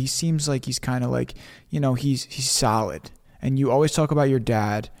personality, but he seems like he's kind of he's solid. And you always talk about your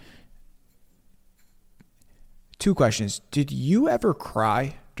dad. Two questions. Did you ever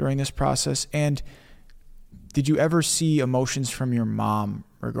cry during this process? And did you ever see emotions from your mom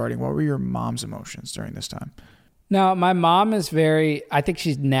regarding, what were your mom's emotions during this time? No, my mom is I think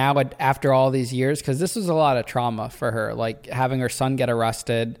she's now, after all these years, because this was a lot of trauma for her, having her son get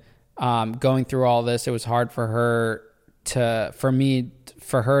arrested, going through all this. It was hard for her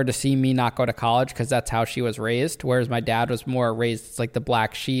to see me not go to college because that's how she was raised, whereas my dad was more raised as the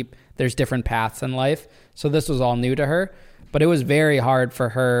black sheep. There's different paths in life. So this was all new to her, but it was very hard for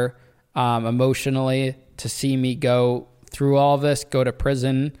her emotionally to see me go through all of this, go to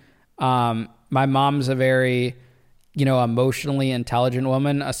prison. My mom's a very emotionally intelligent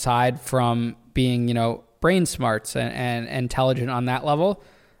woman, aside from being, brain smarts and intelligent on that level.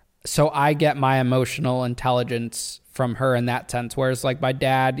 So I get my emotional intelligence from her in that sense. Whereas my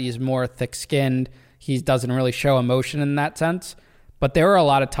dad, he's more thick-skinned. He doesn't really show emotion in that sense. But there were a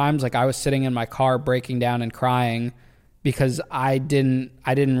lot of times I was sitting in my car breaking down and crying because I didn't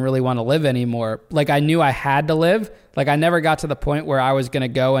really want to live anymore. I knew I had to live. I never got to the point where I was going to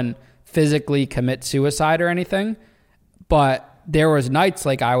go and physically commit suicide or anything. But there was nights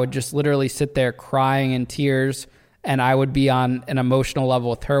I would just literally sit there crying in tears And I would be on an emotional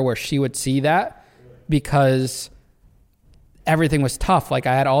level with her where she would see that because everything was tough. Like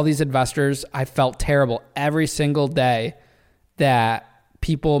I had all these investors. I felt terrible every single day that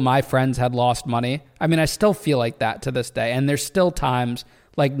people, my friends, had lost money. I mean, I still feel like that to this day. And there's still times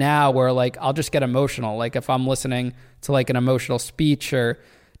like now where like I'll just get emotional. Like if I'm listening to like an emotional speech or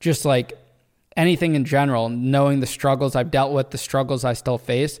just like anything in general, knowing the struggles I've dealt with, the struggles I still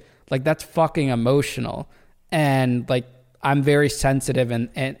face, like that's fucking emotional. And like I'm very sensitive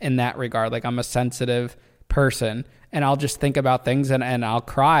in that regard. Like I'm a sensitive person and I'll just think about things and I'll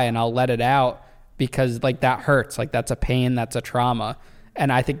cry and I'll let it out because like that hurts. Like that's a pain, that's a trauma.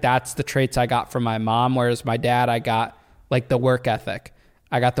 And I think that's the traits I got from my mom. Whereas my dad, I got like the work ethic.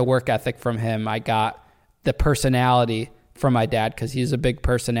 I got the work ethic from him. I got the personality from my dad because he's a big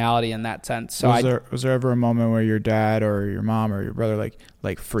personality in that sense. So was there ever a moment where your dad or your mom or your brother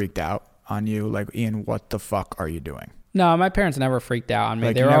like freaked out on you? Like, Ian, what the fuck are you doing? No, my parents never freaked out on me.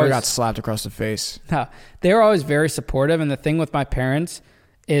 Like they you were never always, got slapped across the face? No, they were always very supportive. And the thing with my parents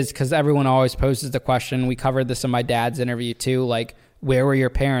is because everyone always poses the question, we covered this in my dad's interview too, like, where were your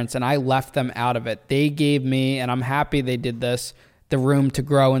parents? And I left them out of it. They gave me, and I'm happy they did this, the room to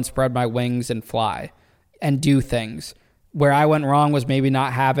grow and spread my wings and fly and do things. Where I went wrong was maybe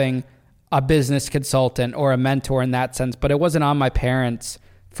not having a business consultant or a mentor in that sense, but it wasn't on my parents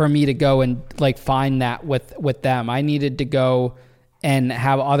for me to go and like find that with them. I needed to go and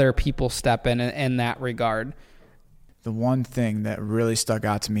have other people step in that regard. The one thing that really stuck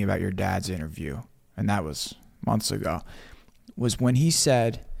out to me about your dad's interview, and that was months ago, was when he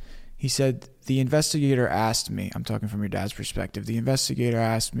said, the investigator asked me, I'm talking from your dad's perspective, the investigator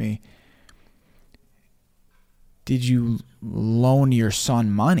asked me, did you loan your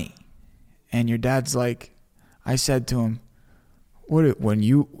son money? And your dad's like, I said to him,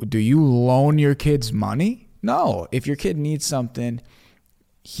 do you loan your kids money? No. If your kid needs something,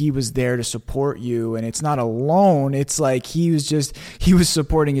 he was there to support you, and it's not a loan. It's like he was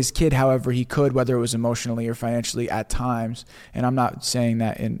supporting his kid however he could, whether it was emotionally or financially at times. And I'm not saying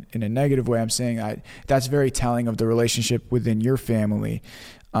that in a negative way. I'm saying that's very telling of the relationship within your family.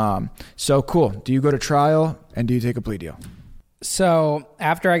 So cool. Do you go to trial and do you take a plea deal? So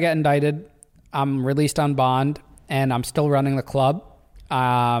after I get indicted, I'm released on bond and I'm still running the club.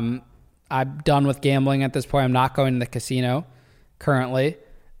 I'm done with gambling at this point. I'm not going to the casino currently.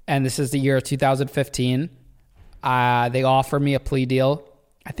 And this is the year of 2015. They offered me a plea deal.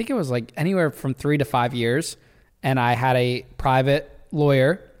 I think it was like anywhere from 3 to 5 years. And I had a private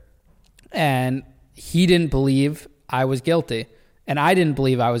lawyer and he didn't believe I was guilty. And I didn't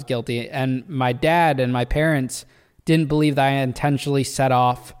believe I was guilty. And my dad and my parents didn't believe that I intentionally set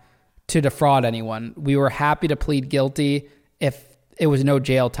off to defraud anyone. We were happy to plead guilty if it was no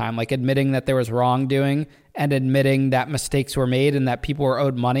jail time, like admitting that there was wrongdoing and admitting that mistakes were made and that people were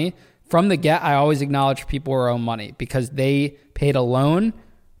owed money. From the get, I always acknowledge people were owed money because they paid a loan.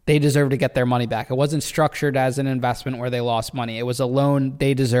 They deserve to get their money back. It wasn't structured as an investment where they lost money. It was a loan.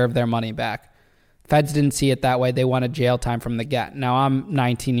 They deserved their money back. Feds didn't see it that way. They wanted jail time from the get. Now I'm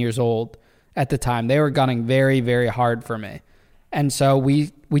 19 years old at the time. They were gunning very, very hard for me. And so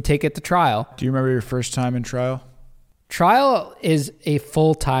we take it to trial. Do you remember your first time in trial? Trial is a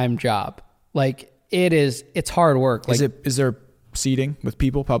full-time job. Like it's hard work. Like, is there seating with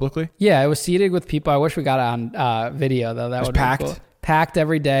people publicly? Yeah, it was seated with people. I wish we got it on video though. That would be packed. Cool. Packed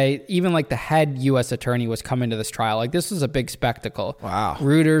every day. Even like the head U.S. attorney was coming to this trial. Like this was a big spectacle. Wow.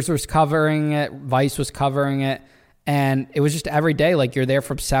 Reuters was covering it. Vice was covering it. And it was just every day. Like you're there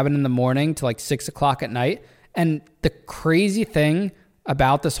from 7 a.m. to like 6 o'clock at night. And the crazy thing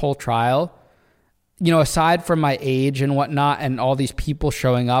about this whole trial, you know, aside from my age and whatnot and all these people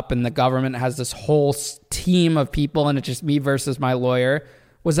showing up and the government has this whole team of people and it's just me versus my lawyer,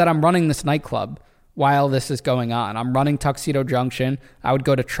 was that I'm running this nightclub while this is going on. I'm running Tuxedo Junction. I would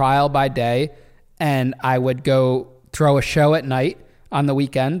go to trial by day and I would go throw a show at night on the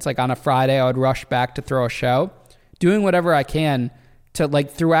weekends. Like on a Friday, I would rush back to throw a show, doing whatever I can to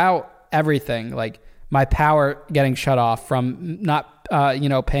like throughout everything, like my power getting shut off from not,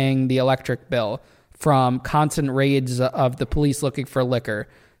 paying the electric bill, from constant raids of the police looking for liquor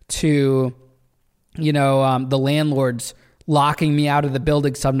to, the landlords locking me out of the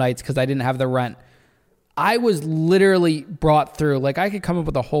building some nights because I didn't have the rent. I was literally brought through, like I could come up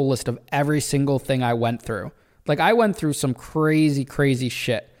with a whole list of every single thing I went through. Like I went through some crazy, crazy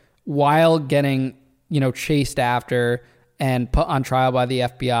shit while getting, chased after and put on trial by the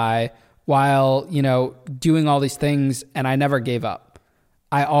FBI while, doing all these things. And I never gave up.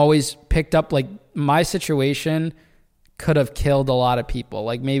 I always picked up, like my situation could have killed a lot of people,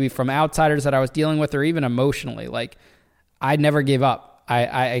 like maybe from outsiders that I was dealing with or even emotionally. Like I never gave up.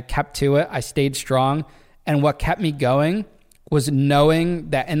 I kept to it. I stayed strong. And what kept me going was knowing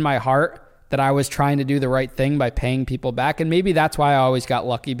that in my heart that I was trying to do the right thing by paying people back. And maybe that's why I always got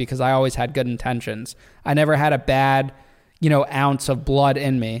lucky, because I always had good intentions. I never had a bad, ounce of blood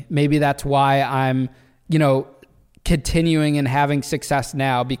in me. Maybe that's why I'm, continuing and having success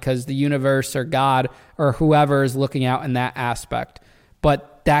now, because the universe or God or whoever is looking out in that aspect.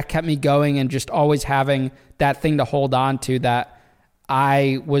 But that kept me going, and just always having that thing to hold on to, that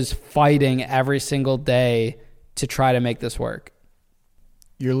I was fighting every single day to try to make this work.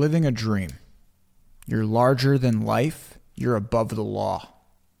 You're living a dream. You're larger than life. You're above the law.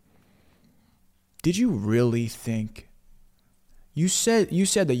 Did you really think... You said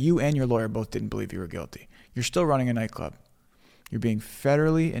that you and your lawyer both didn't believe you were guilty. You're still running a nightclub. You're being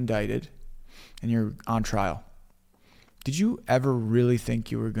federally indicted, and you're on trial. Did you ever really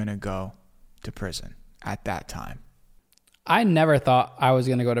think you were going to go to prison at that time? I never thought I was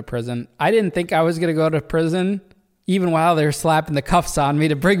going to go to prison. I didn't think I was going to go to prison even while they were slapping the cuffs on me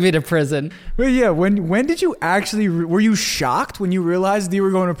to bring me to prison. Well, yeah. When did you actually, were you shocked when you realized you were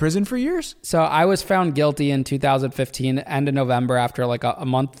going to prison for years? So I was found guilty in 2015, end of November, after like a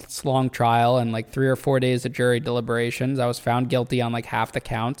month's long trial and like 3 or 4 days of jury deliberations. I was found guilty on like half the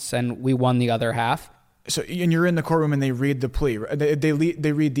counts, and we won the other half. So, and you're in the courtroom and they read the plea. They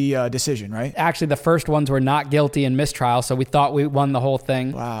read the decision, right? Actually, the first ones were not guilty and mistrial, so we thought we won the whole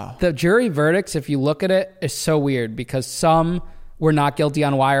thing. Wow. The jury verdicts, if you look at it, is so weird, because some were not guilty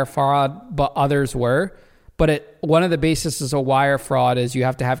on wire fraud, but others were. But one of the bases of wire fraud is you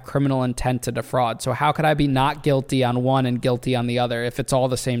have to have criminal intent to defraud. So how could I be not guilty on one and guilty on the other if it's all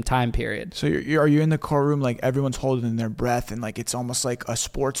the same time period? So are you in the courtroom like everyone's holding their breath and like it's almost like a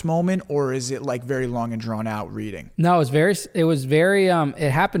sports moment, or is it like very long and drawn out reading? No,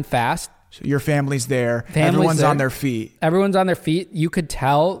 it happened fast. So your family's there. Everyone's on their feet. Everyone's on their feet. You could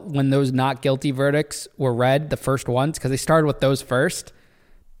tell when those not guilty verdicts were read, the first ones, because they started with those first.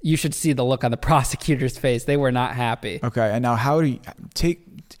 You should see the look on the prosecutor's face. They were not happy. Okay. And now how do you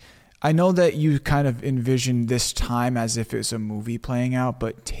I know that you kind of envisioned this time as if it's a movie playing out,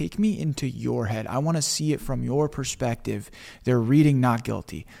 but take me into your head. I want to see it from your perspective. They're reading not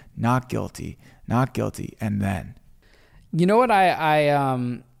guilty, not guilty, not guilty. And then, you know what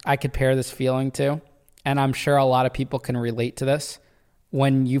I compare this feeling to, and I'm sure a lot of people can relate to this.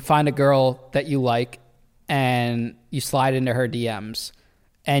 When you find a girl that you like and you slide into her DMs,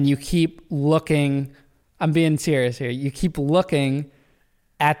 and you keep looking, I'm being serious here, you keep looking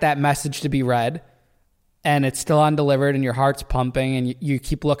at that message to be read, and it's still undelivered, and your heart's pumping, and you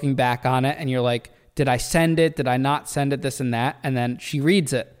keep looking back on it, and you're like, did I send it? Did I not send it? This and that. And then she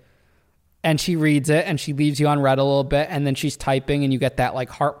reads it. And she reads it, and she leaves you on read a little bit, and then she's typing, and you get that like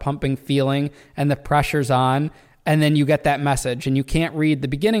heart pumping feeling, and the pressure's on. And then you get that message, and you can't read the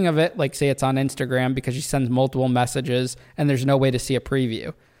beginning of it, like say it's on Instagram, because she sends multiple messages and there's no way to see a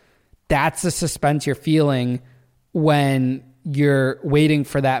preview. That's the suspense you're feeling when you're waiting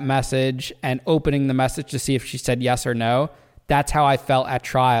for that message and opening the message to see if she said yes or no. That's how I felt at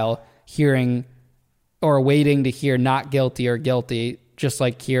trial, hearing or waiting to hear not guilty or guilty, just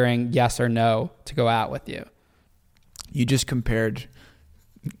like hearing yes or no to go out with you. You just compared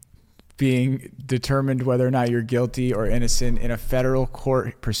being determined whether or not you're guilty or innocent in a federal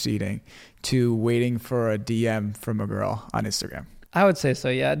court proceeding to waiting for a DM from a girl on Instagram. I would say so,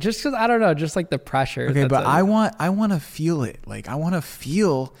 yeah. Just because, I don't know, just like the pressure. Okay, but I want to feel it. Like, I want to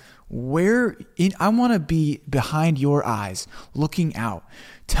feel I want to be behind your eyes, looking out.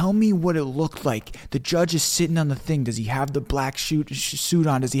 Tell me what it looked like. The judge is sitting on the thing. Does he have the black suit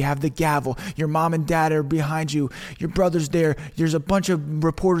on? Does he have the gavel? Your mom and dad are behind you. Your brother's there. There's a bunch of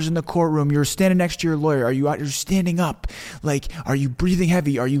reporters in the courtroom. You're standing next to your lawyer. You're standing up. Like, are you breathing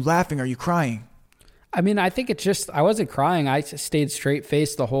heavy? Are you laughing? Are you crying? I mean, I think I wasn't crying. I stayed straight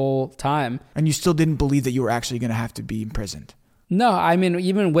faced the whole time. And you still didn't believe that you were actually going to have to be imprisoned? No, I mean,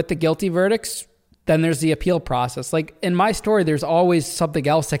 even with the guilty verdicts, then there's the appeal process. Like in my story, there's always something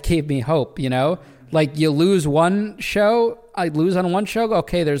else that gave me hope, you know? Like you lose one show, I lose on one show,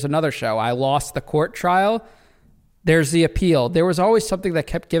 okay, there's another show. I lost the court trial, there's the appeal. There was always something that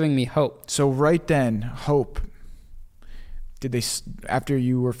kept giving me hope. So right then, hope, after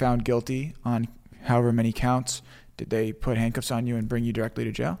you were found guilty on however many counts, did they put handcuffs on you and bring you directly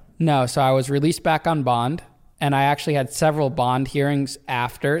to jail? No, so I was released back on bond. And I actually had several bond hearings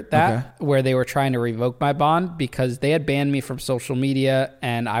after that where they were trying to revoke my bond because they had banned me from social media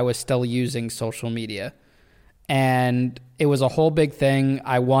and I was still using social media. And it was a whole big thing.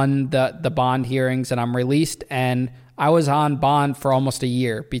 I won the bond hearings and I'm released, and I was on bond for almost a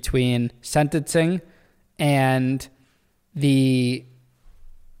year between sentencing and the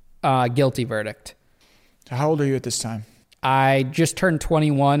guilty verdict. So how old are you at this time? I just turned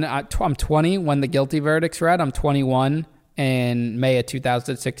 21. I'm 20 when the guilty verdict's read. I'm 21 in May of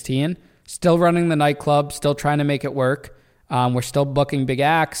 2016. Still running the nightclub, still trying to make it work. We're still booking big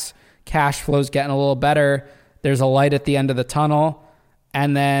acts. Cash flow's getting a little better. There's a light at the end of the tunnel.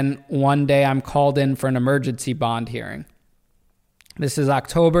 And then one day I'm called in for an emergency bond hearing. This is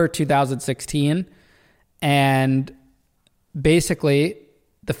October 2016. And basically,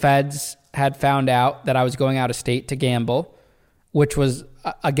 the feds had found out that I was going out of state to gamble, which was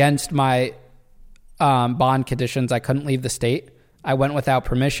against my bond conditions. I couldn't leave the state. I went without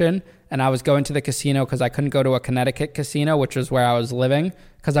permission, and I was going to the casino because I couldn't go to a Connecticut casino, which was where I was living,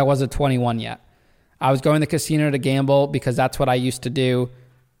 because I wasn't 21 yet. I was going to the casino to gamble because that's what I used to do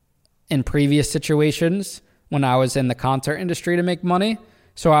in previous situations when I was in the concert industry to make money.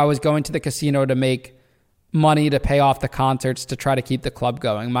 So I was going to the casino to make money to pay off the concerts to try to keep the club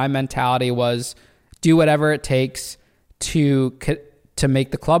going. My mentality was do whatever it takes to make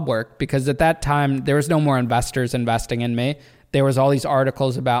the club work, because at that time there was no more investors investing in me. There was all these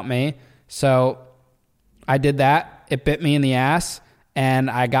articles about me. So I did that. It bit me in the ass,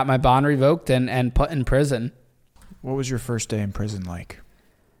 and I got my bond revoked and put in prison. What was your first day in prison like?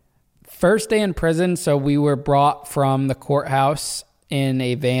 First day in prison, so we were brought from the courthouse in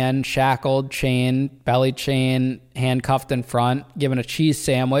a van, shackled, chained, belly chain, handcuffed in front, given a cheese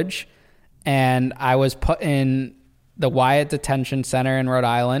sandwich, and I was put in the Wyatt Detention Center in Rhode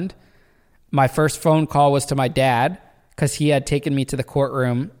Island. My first phone call was to my dad because he had taken me to the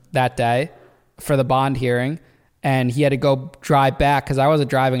courtroom that day for the bond hearing, and he had to go drive back because I wasn't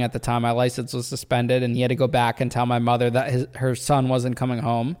driving at the time. My license was suspended, and he had to go back and tell my mother that her son wasn't coming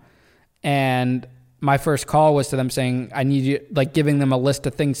home. And my first call was to them saying, I need you, like giving them a list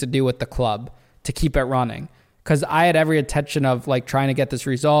of things to do with the club to keep it running. Because I had every intention of like trying to get this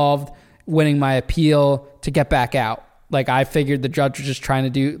resolved, winning my appeal to get back out. Like I figured the judge was just trying to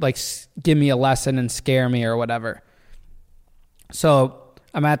do like give me a lesson and scare me or whatever. So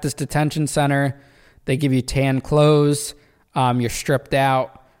I'm at this detention center. They give you tan clothes. You're stripped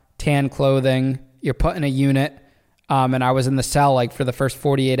out, tan clothing. You're put in a unit. And I was in the cell like for the first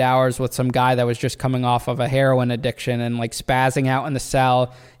 48 hours with some guy that was just coming off of a heroin addiction and like spazzing out in the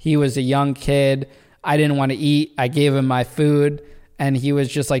cell. He was a young kid. I didn't want to eat. I gave him my food, and he was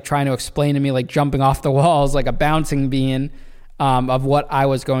just like trying to explain to me, like jumping off the walls like a bouncing bean of what I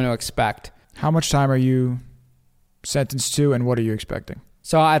was going to expect. How much time are you sentenced to, and what are you expecting?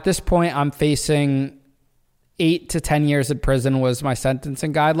 So at this point, I'm facing 8 to 10 years in prison was my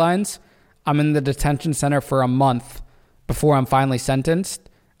sentencing guidelines. I'm in the detention center for a month before I'm finally sentenced.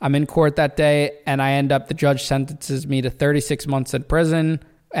 I'm in court that day, and the judge sentences me to 36 months in prison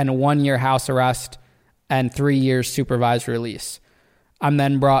and a 1-year house arrest and 3 years supervised release. I'm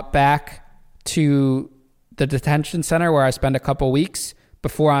then brought back to the detention center where I spend a couple weeks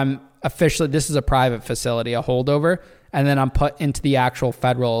before I'm officially, this is a private facility, a holdover, and then I'm put into the actual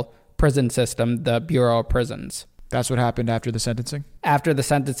federal prison system, the Bureau of Prisons. That's what happened after the sentencing? After the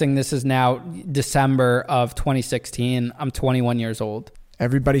sentencing, this is now December of 2016. I'm 21 years old.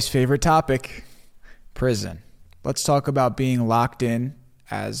 Everybody's favorite topic, prison. Let's talk about being locked in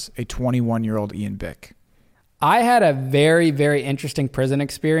as a 21-year-old Ian Bick. I had a very, very interesting prison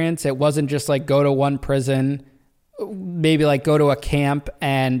experience. It wasn't just like go to one prison, maybe like go to a camp,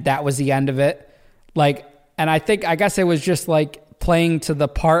 and that was the end of it. I guess it was just like playing to the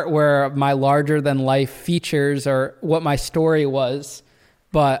part where my larger than life features or what my story was.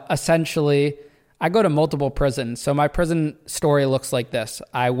 But essentially, I go to multiple prisons. So my prison story looks like this.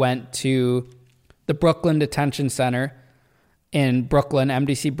 I went to the Brooklyn Detention Center in Brooklyn,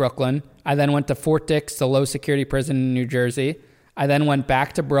 MDC Brooklyn. I then went to Fort Dix, the low security prison in New Jersey. I then went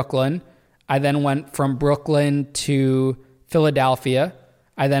back to Brooklyn. I then went from Brooklyn to Philadelphia.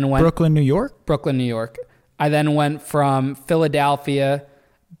 I then went Brooklyn, New York? Brooklyn, New York. I then went from Philadelphia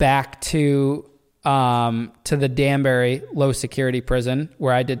back to the Danbury low security prison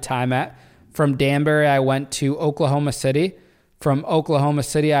where I did time at. From Danbury, I went to Oklahoma City. From Oklahoma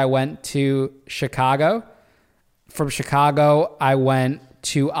City, I went to Chicago. From Chicago, I went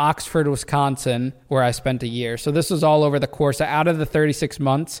to Oxford, Wisconsin, where I spent a year. So this was all over the course. Out of the 36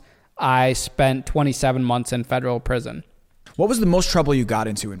 months, I spent 27 months in federal prison. What was the most trouble you got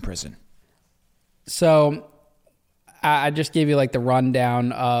into in prison? So I just gave you like the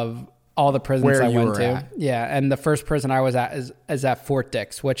rundown of all the prisons where I you went were to. at. Yeah, and the first prison I was at is at Fort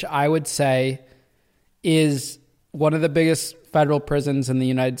Dix, which I would say is one of the biggest federal prisons in the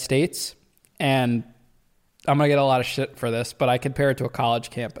United States. And I'm going to get a lot of shit for this, but I compare it to a college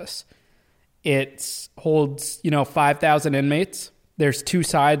campus. It holds, 5,000 inmates. There's two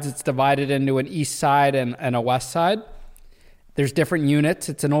sides. It's divided into an east side and a west side. There's different units.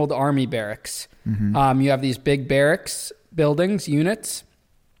 It's an old army barracks. You have these big barracks buildings, units.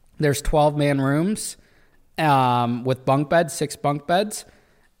 There's 12-man rooms with bunk beds, 6 bunk beds.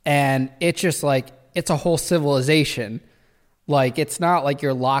 And it's just like, it's a whole civilization. Like, it's not like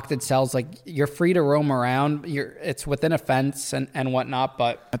you're locked in cells. Like, you're free to roam around. It's within a fence and whatnot.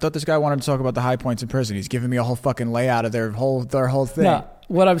 But I thought this guy wanted to talk about the high points in prison. He's giving me a whole fucking layout of their whole thing. No,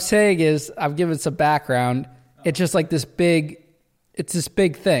 what I'm saying is, I've given some background. It's just like this big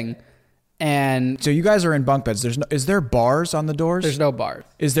thing. And so you guys are in bunk beds. Is there bars on the doors? There's no bars.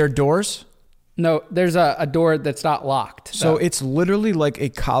 Is there doors? No, there's a door that's not locked. So it's literally like a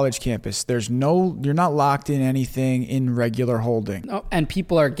college campus. You're not locked in anything in regular holding. No, and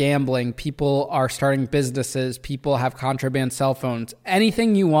people are gambling. People are starting businesses. People have contraband cell phones.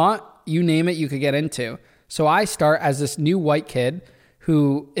 Anything you want, you name it, you could get into. So I start as this new white kid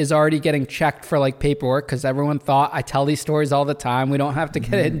who is already getting checked for like paperwork because everyone thought, I tell these stories all the time. We don't have to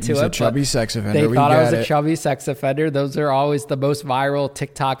get into He's it. A chubby sex offender. They thought I was a chubby sex offender. Those are always the most viral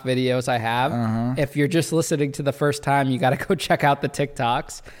TikTok videos I have. If you're just listening to the first time, you got to go check out the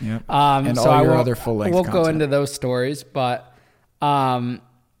TikToks. Yep. And so all your other full-length We'll content. go into those stories, but I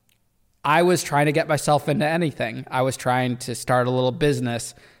was trying to get myself into anything. I was trying to start a little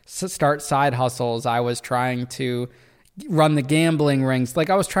business, start side hustles. I was trying to run the gambling rings. Like,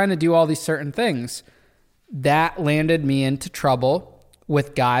 I was trying to do all these certain things. That landed me into trouble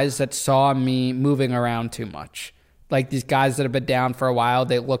with guys that saw me moving around too much. Like, these guys that have been down for a while,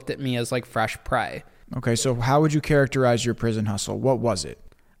 they looked at me as like fresh prey. Okay, so how would you characterize your prison hustle? What was it?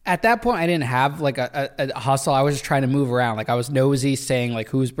 At that point, I didn't have like a hustle. I was just trying to move around. Like, I was nosy, saying like,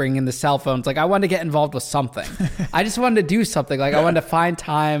 who's bringing the cell phones? Like, I wanted to get involved with something. I just wanted to do something. Like, I wanted to find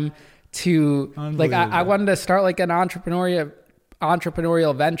time to, like, I wanted to start like an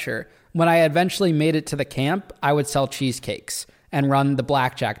entrepreneurial venture. When I eventually made it to the camp, I would sell cheesecakes and run the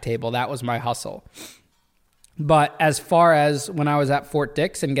blackjack table. That was my hustle. But as far as when I was at Fort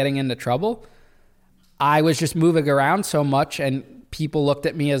Dix and getting into trouble, I was just moving around so much, and people looked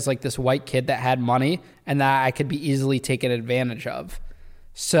at me as like this white kid that had money and that I could be easily taken advantage of.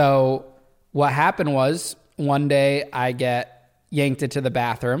 So what happened was, one day I get yanked into the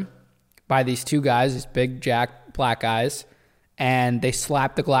bathroom by these two guys, these big jack black guys, and they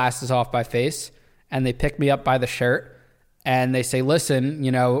slap the glasses off my face, and they pick me up by the shirt, and they say, listen,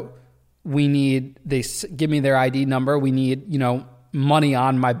 they give me their ID number. We need, money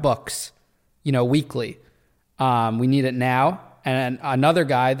on my books, weekly. We need it now. And another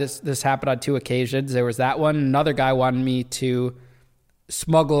guy, this happened on 2 occasions. There was that one. Another guy wanted me to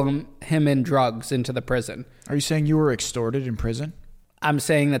smuggle him in drugs into the prison. Are you saying you were extorted in prison? I'm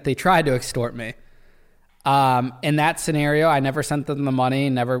saying that they tried to extort me. In that scenario, I never sent them the money,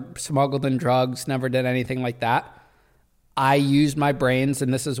 never smuggled in drugs, never did anything like that. I used my brains,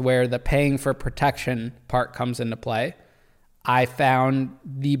 and this is where the paying for protection part comes into play. I found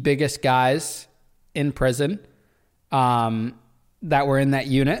the biggest guys in prison that were in that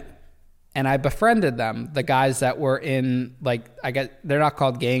unit, and I befriended them. The guys that were in, they're not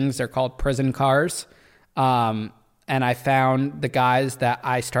called gangs, they're called prison cars. And I found the guys that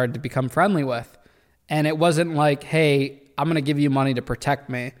I started to become friendly with. And it wasn't like, hey, I'm going to give you money to protect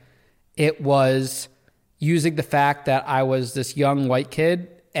me. It was using the fact that I was this young white kid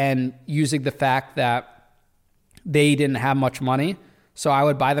and using the fact that they didn't have much money. So I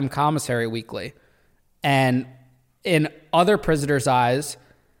would buy them commissary weekly. And in other prisoners' eyes,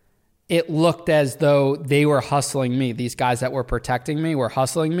 it looked as though they were hustling me. These guys that were protecting me were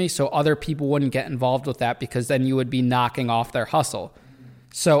hustling me, so other people wouldn't get involved with that, because then you would be knocking off their hustle.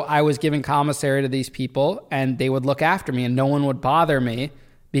 So I was giving commissary to these people, and they would look after me, and no one would bother me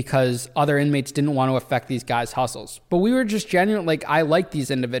because other inmates didn't want to affect these guys' hustles. But we were just genuine. Like, I liked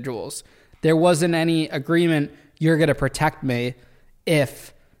these individuals. There wasn't any agreement, you're going to protect me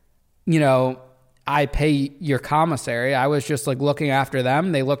if, I pay your commissary. I was just like looking after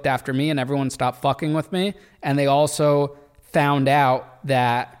them. They looked after me, and everyone stopped fucking with me. And they also found out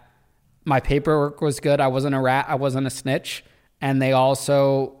that my paperwork was good. I wasn't a rat. I wasn't a snitch. And they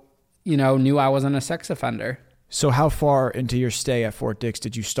also, knew I wasn't a sex offender. So how far into your stay at Fort Dix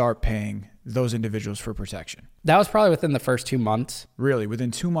did you start paying those individuals for protection? That was probably within the first 2 months. Really? Within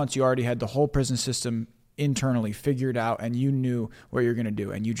 2 months, you already had the whole prison system internally figured out and you knew what you're going to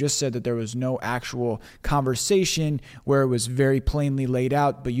do. And you just said that there was no actual conversation where it was very plainly laid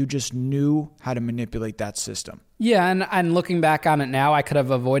out, but you just knew how to manipulate that system. Yeah, and looking back on it now, I could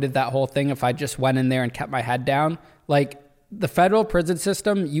have avoided that whole thing if I just went in there and kept my head down. Like, the federal prison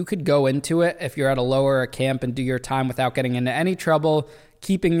system, you could go into it if you're at a lower camp and do your time without getting into any trouble,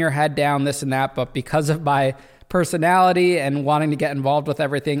 keeping your head down, this and that. But because of my personality and wanting to get involved with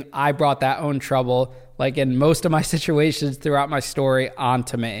everything, I brought that own trouble, like in most of my situations throughout my story,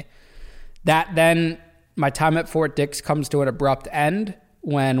 onto me. That then, my time at Fort Dix comes to an abrupt end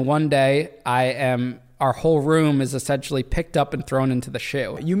when one day our whole room is essentially picked up and thrown into the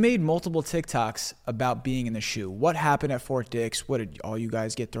shoe. You made multiple TikToks about being in the shoe. What happened at Fort Dix? What did all you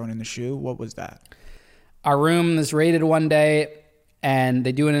guys get thrown in the shoe? What was that? Our room is raided one day and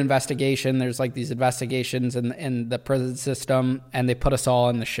they do an investigation. There's like these investigations in the prison system and they put us all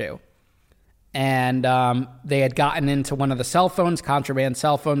in the shoe. And they had gotten into one of the cell phones, contraband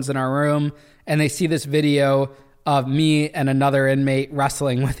cell phones in our room, and they see this video of me and another inmate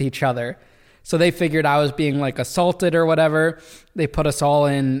wrestling with each other. So they figured I was being like assaulted or whatever. They put us all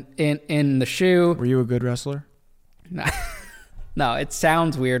in the shoe. Were you a good wrestler? No, it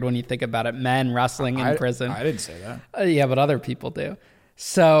sounds weird when you think about it. Men wrestling in prison. I didn't say that. Yeah, but other people do.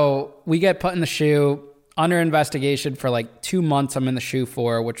 So we get put in the shoe under investigation for like 2 months. I'm in the shoe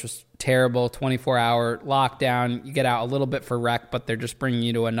for, which was terrible. 24-hour lockdown. You get out a little bit for rec, but they're just bringing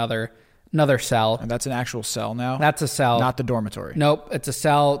you to another cell. And that's an actual cell now? That's a cell. Not the dormitory. Nope. It's a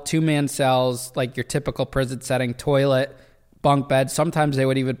cell, 2-man cells, like your typical prison setting, toilet, bunk bed. Sometimes they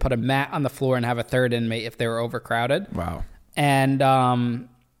would even put a mat on the floor and have a third inmate if they were overcrowded. Wow. And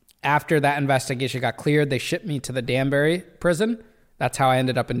after that investigation got cleared, they shipped me to the Danbury prison. That's how I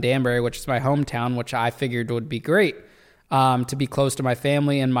ended up in Danbury, which is my hometown, which I figured would be great to be close to my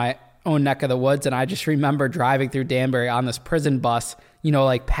family and my own neck of the woods. And I just remember driving through Danbury on this prison bus, you know,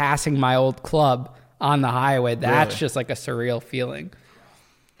 like passing my old club on the highway. That's just like a surreal feeling.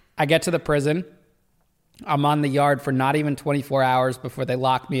 I get to the prison. I'm on the yard for not even 24 hours before they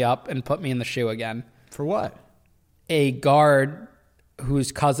lock me up and put me in the shoe again. For what? A guard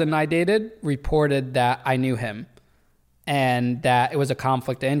whose cousin I dated reported that I knew him and that it was a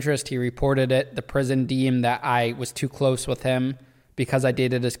conflict of interest. He reported it. The prison deemed that I was too close with him because I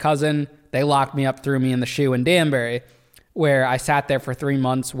dated his cousin. They locked me up, threw me in the shoe in Danbury, where I sat there for 3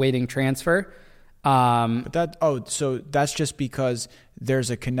 months waiting transfer. So that's just because there's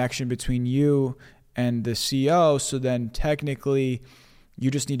a connection between you and the CO. So then technically you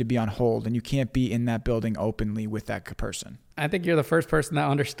just need to be on hold and you can't be in that building openly with that person. I think you're the first person that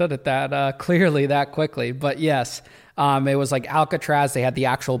understood it that clearly that quickly. But yes, it was like Alcatraz. They had the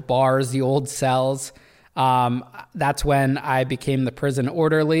actual bars, the old cells. That's when I became the prison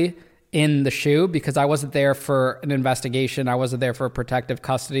orderly in the shoe because I wasn't there for an investigation. I wasn't there for protective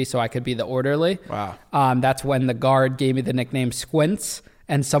custody, so I could be the orderly. Wow. That's when the guard gave me the nickname Squints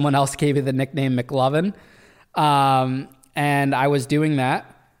and someone else gave me the nickname McLovin. And I was doing that.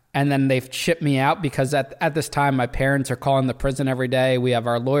 And then they've shipped me out because at this time, my parents are calling the prison every day. We have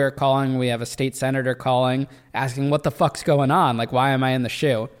our lawyer calling. We have a state senator calling, asking what the fuck's going on? Like, why am I in the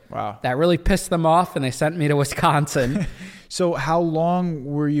shoe? Wow. That really pissed them off, and they sent me to Wisconsin. So how long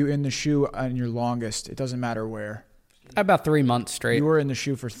were you in the shoe on your longest? It doesn't matter where. About 3 months straight. You were in the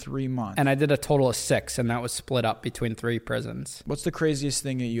shoe for 3 months. And I did a total of 6, and that was split up between 3 prisons. What's the craziest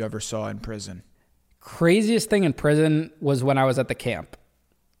thing that you ever saw in prison? Craziest thing in prison was when I was at the camp.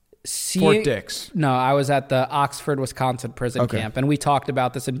 Fort Dix. No, I was at the Oxford, Wisconsin prison camp. And we talked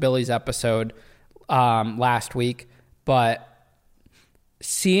about this in Billy's episode last week. But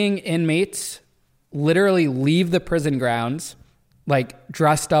seeing inmates literally leave the prison grounds, like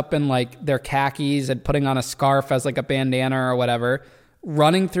dressed up in like their khakis and putting on a scarf as like a bandana or whatever,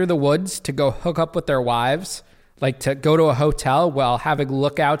 running through the woods to go hook up with their wives, like to go to a hotel while having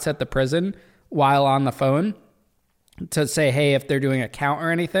lookouts at the prison while on the phone to say, hey, if they're doing a count or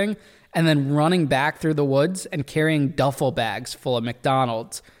anything, and then running back through the woods and carrying duffel bags full of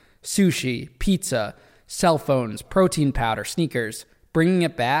McDonald's, sushi, pizza, cell phones, protein powder, sneakers, bringing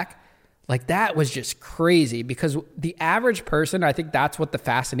it back. Like that was just crazy because the average person, I think that's what the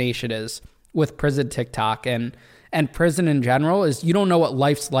fascination is with prison TikTok and prison in general is you don't know what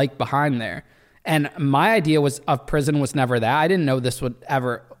life's like behind there. And my idea of prison was never that. I didn't know this would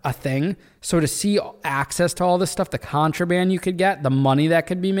ever a thing. So to see access to all this stuff, the contraband you could get, the money that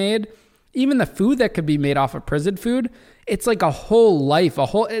could be made, even the food that could be made off of prison food, it's like a whole life,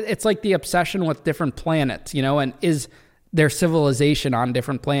 it's like the obsession with different planets, you know, and is their civilization on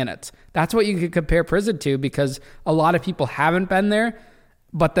different planets. That's what you could compare prison to because a lot of people haven't been there,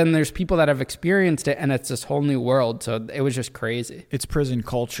 But then there's people that have experienced it, and it's this whole new world. So it was just crazy. It's prison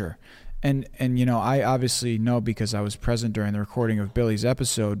culture. And you know, I obviously know because I was present during the recording of Billy's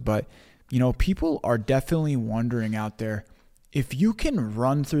episode, but, you know, people are definitely wondering out there, if you can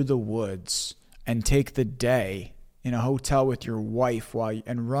run through the woods and take the day in a hotel with your wife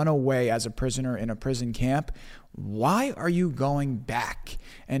and run away as a prisoner in a prison camp, why are you going back?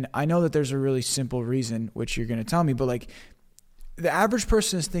 And I know that there's a really simple reason, which you're going to tell me, but like the average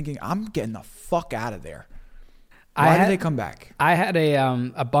person is thinking, I'm getting the fuck out of there. Why did they come back? I had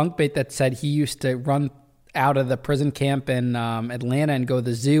a bunkmate that said he used to run out of the prison camp in Atlanta and go to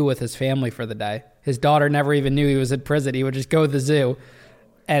the zoo with his family for the day. His daughter never even knew he was in prison. He would just go to the zoo,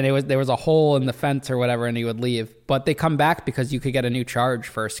 and there was a hole in the fence or whatever, and he would leave. But they come back because you could get a new charge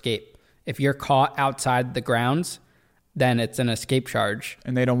for escape. If you're caught outside the grounds, then it's an escape charge.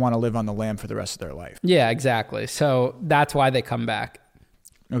 And they don't want to live on the lam for the rest of their life. Yeah, exactly. So that's why they come back.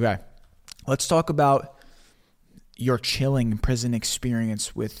 Okay. Let's talk about your chilling prison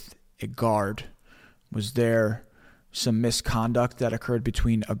experience with a guard. Was there some misconduct that occurred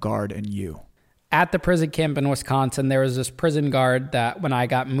between a guard and you? At the prison camp in Wisconsin, there was this prison guard that when I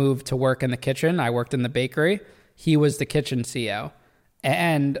got moved to work in the kitchen, I worked in the bakery. He was the kitchen CO.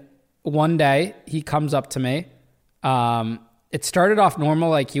 And one day he comes up to me. It started off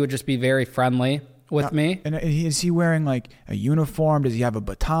normal, like he would just be very friendly with me. And is he wearing like a uniform? Does he have a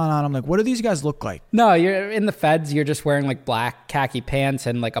baton on him? Like, what do these guys look like? No, you're in the feds. You're just wearing like black khaki pants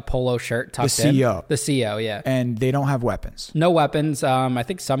and like a polo shirt tucked in. The CO. The CO, yeah. And they don't have weapons. No weapons. I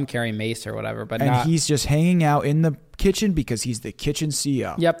think some carry mace or whatever, but not. And he's just hanging out in the kitchen because he's the kitchen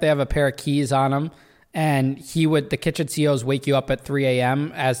CO. Yep, they have a pair of keys on him. And the kitchen COs wake you up at 3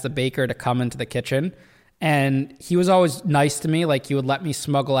 a.m. as the baker to come into the kitchen. And he was always nice to me. Like he would let me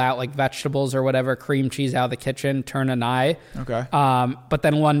smuggle out like vegetables or whatever, cream cheese out of the kitchen, turn an eye. Okay. But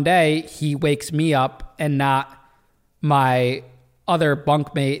then one day he wakes me up and not my other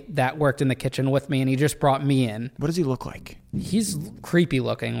bunkmate that worked in the kitchen with me. And he just brought me in. What does he look like? He's creepy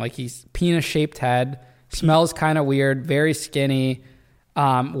looking. Like he's penis shaped head, smells kind of weird, very skinny,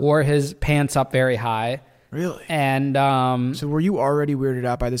 wore his pants up very high. Really? And so were you already weirded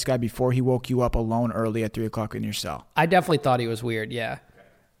out by this guy before he woke you up alone early at 3 o'clock in your cell? I definitely thought he was weird, yeah.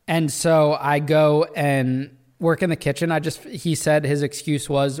 And so I go and work in the kitchen. He said his excuse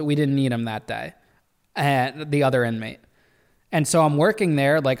was we didn't need him that day, and the other inmate. And so I'm working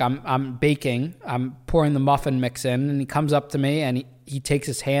there, like I'm baking, I'm pouring the muffin mix in, and he comes up to me and he takes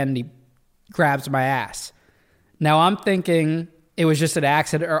his hand and he grabs my ass. Now I'm thinking it was just an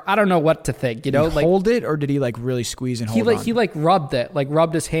accident, or I don't know what to think, you know? Did he hold it, or did he like really squeeze and hold on? He like rubbed it, like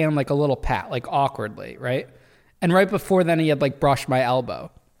rubbed his hand like a little pat, like awkwardly, right? And right before then he had like brushed my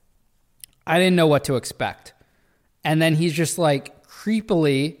elbow. I didn't know what to expect. And then he's just like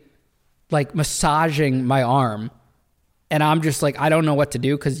creepily like massaging my arm. And I'm just like, I don't know what to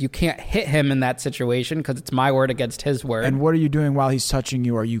do because you can't hit him in that situation because it's my word against his word. And what are you doing while he's touching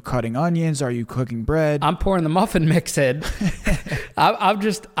you? Are you cutting onions? Are you cooking bread? I'm pouring the muffin mix in.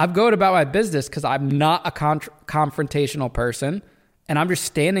 I'm going about my business because I'm not a confrontational person. And I'm just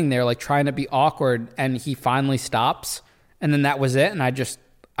standing there like trying to be awkward. And he finally stops. And then that was it. And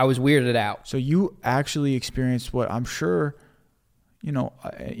I was weirded out. So you actually experienced what I'm sure,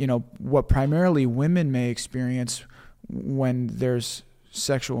 what primarily women may experience when there's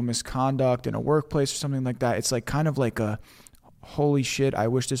sexual misconduct in a workplace or something like that. It's like kind of like a holy shit, I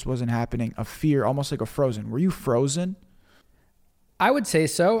wish this wasn't happening, a fear, almost like a frozen. Were you frozen? I would say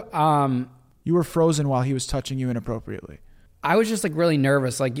so. You were frozen while he was touching you inappropriately. I was just like really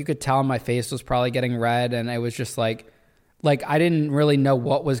nervous. Like you could tell my face was probably getting red, and it was just like I didn't really know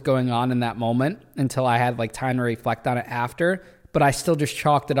what was going on in that moment until I had like time to reflect on it after. But I still just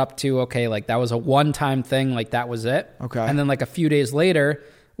chalked it up to, okay, like that was a one-time thing, like that was it. Okay. And then like a few days later,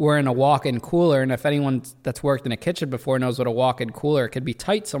 we're in a walk-in cooler, and if anyone that's worked in a kitchen before knows what a walk-in cooler, it could be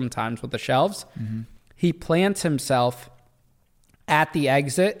tight sometimes with the shelves. Mm-hmm. He plants himself at the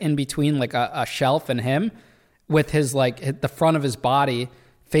exit in between like a shelf and him with his like the front of his body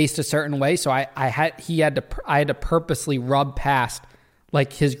faced a certain way. So I had to purposely rub past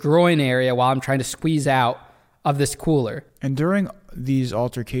like his groin area while I'm trying to squeeze out of this cooler. And during these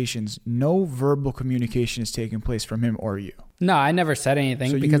altercations, no verbal communication is taking place from him or you. No, I never said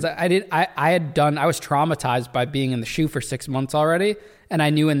anything because I was traumatized by being in the SHU for 6 months already. And I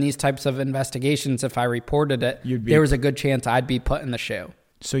knew in these types of investigations, if I reported it, there was a good chance I'd be put in the SHU.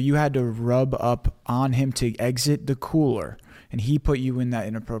 So you had to rub up on him to exit the cooler, and he put you in that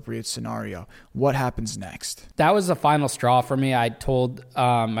inappropriate scenario. What happens next? That was the final straw for me. I told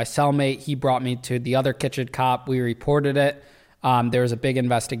my cellmate, he brought me to the other kitchen cop. We reported it. There was a big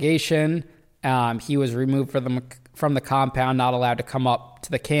investigation. He was removed from the compound, not allowed to come up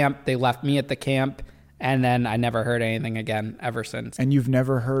to the camp. They left me at the camp, and then I never heard anything again ever since. And you've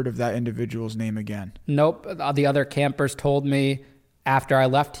never heard of that individual's name again? Nope. The other campers told me after I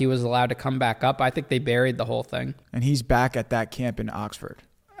left, he was allowed to come back up. I think they buried the whole thing. And he's back at that camp in Oxford?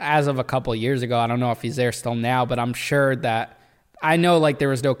 As of a couple of years ago. I don't know if he's there still now, but I'm sure that I know like there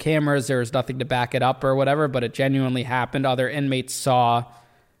was no cameras, there was nothing to back it up or whatever, but it genuinely happened. Other inmates saw,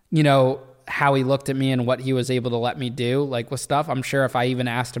 how he looked at me and what he was able to let me do, like with stuff. I'm sure if I even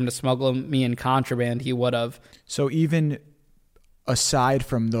asked him to smuggle me in contraband, he would have. So even aside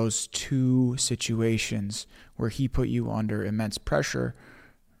from those two situations where he put you under immense pressure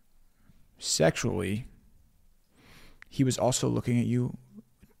sexually, he was also looking at you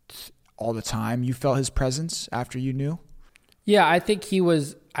all the time. You felt his presence after you knew? Yeah, I think he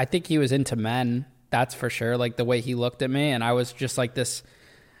was into men. That's for sure. Like the way he looked at me, and I was just like this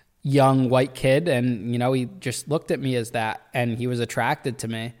young white kid, and he just looked at me as that, and he was attracted to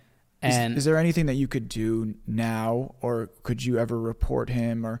me. And is there anything that you could do now, or could you ever report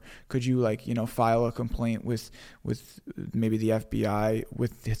him, or could you file a complaint with maybe the FBI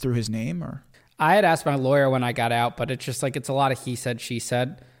through his name? Or I had asked my lawyer when I got out, but it's just like it's a lot of he said, she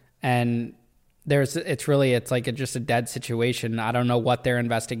said, and it's just a dead situation. I don't know what their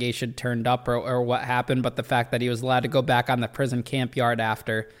investigation turned up or what happened, but the fact that he was allowed to go back on the prison camp yard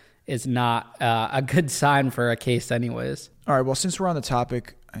after is not a good sign for a case anyways. All right, well, since we're on the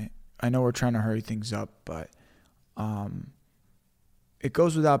topic, I know we're trying to hurry things up, but it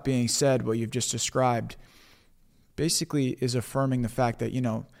goes without being said what you've just described basically is affirming the fact that,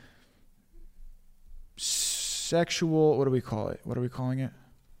 sexual, what do we call it? What are we calling it?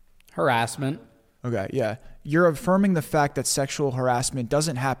 Harassment. Okay, yeah. You're affirming the fact that sexual harassment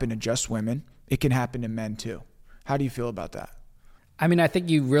doesn't happen to just women. It can happen to men too. How do you feel about that? I mean, I think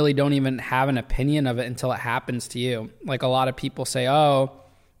you really don't even have an opinion of it until it happens to you. Like a lot of people say,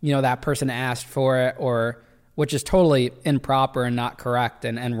 that person asked for it, or which is totally improper and not correct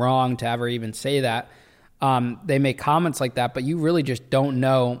and wrong to ever even say that. They make comments like that, but you really just don't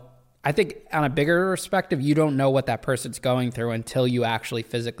know. I think on a bigger perspective, you don't know what that person's going through until you actually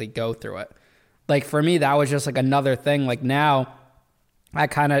physically go through it. Like for me, that was just like another thing. Like now I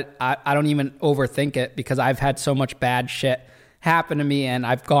don't even overthink it because I've had so much bad shit happen to me and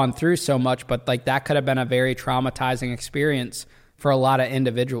I've gone through so much, but like that could have been a very traumatizing experience for a lot of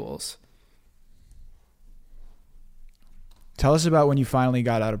individuals. Tell us about when you finally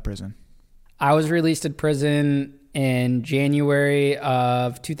got out of prison. I was released in prison in January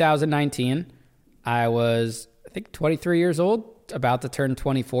of 2019. I was, 23 years old, about to turn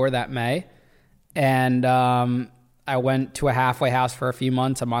 24 that May. And I went to a halfway house for a few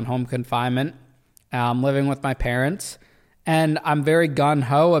months. I'm on home confinement. I'm living with my parents. And I'm very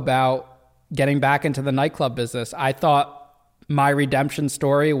gun-ho about getting back into the nightclub business. I thought my redemption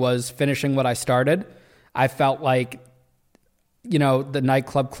story was finishing what I started. I felt like, the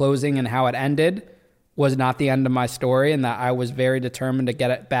nightclub closing and how it ended was not the end of my story, and that I was very determined to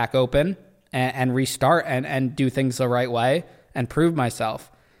get it back open and restart and do things the right way and prove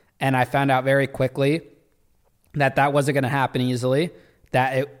myself. And I found out very quickly that wasn't going to happen easily,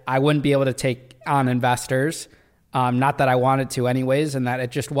 that I wouldn't be able to take on investors, not that I wanted to anyways, and that it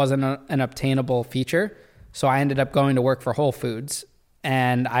just wasn't an obtainable feature. So I ended up going to work for Whole Foods.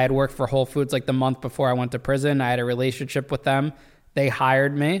 And I had worked for Whole Foods like the month before I went to prison. I had a relationship with them. They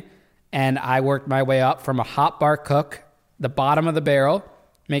hired me. And I worked my way up from a hot bar cook, the bottom of the barrel,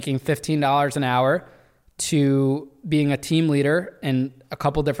 making $15 an hour, to being a team leader in a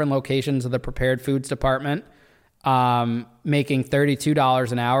couple different locations of the prepared foods department, making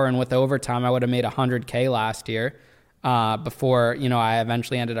 $32 an hour. And with overtime, I would have made $100K last year before, I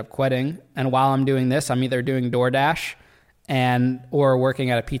eventually ended up quitting. And while I'm doing this, I'm either doing DoorDash or working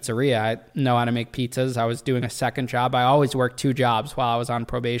at a pizzeria. I know how to make pizzas. I was doing a second job. I always worked two jobs while I was on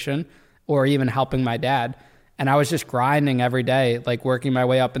probation, or even helping my dad. And I was just grinding every day, like working my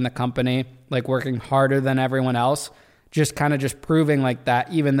way up in the company, like working harder than everyone else, just proving like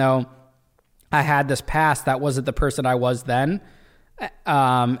that, even though I had this past, that wasn't the person I was then.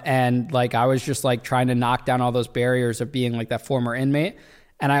 And like, I was just like trying to knock down all those barriers of being like that former inmate.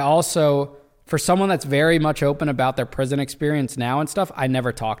 And I also, for someone that's very much open about their prison experience now and stuff, I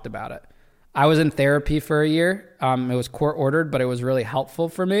never talked about it. I was in therapy for a year. It was court ordered, but it was really helpful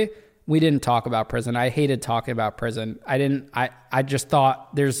for me. We didn't talk about prison. I hated talking about prison. I just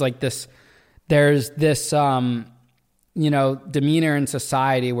thought there's this demeanor in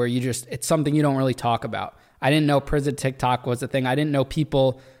society where it's something you don't really talk about. I didn't know prison TikTok was a thing. I didn't know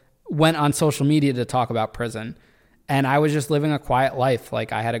people went on social media to talk about prison. And I was just living a quiet life.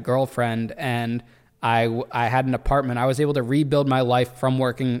 Like I had a girlfriend and I had an apartment. I was able to rebuild my life from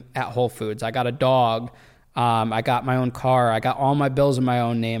working at Whole Foods. I got a dog. I got my own car. I got all my bills in my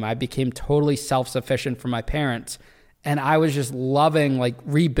own name. I became totally self-sufficient for my parents. And I was just loving like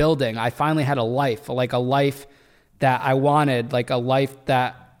rebuilding. I finally had a life, like a life that I wanted, like a life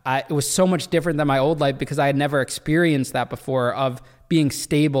that it was so much different than my old life because I had never experienced that before of being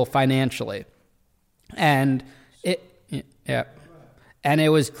stable financially. And and it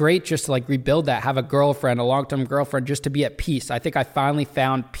was great just to like rebuild that, have a girlfriend, a long-term girlfriend, just to be at peace. I think I finally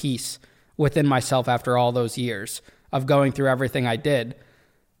found peace within myself after all those years of going through everything I did.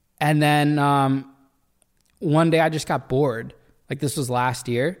 And then one day I just got bored. Like this was last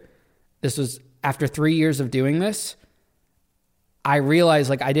year. This was after 3 years of doing this. I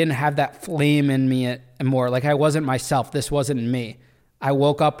realized like I didn't have that flame in me anymore. Like I wasn't myself. This wasn't me. I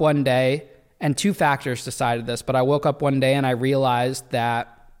woke up one day, and two factors decided this, but I woke up one day and I realized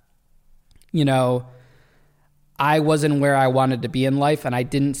that, you know, I wasn't where I wanted to be in life, and I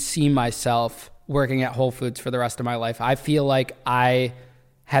didn't see myself working at Whole Foods for the rest of my life. I feel like I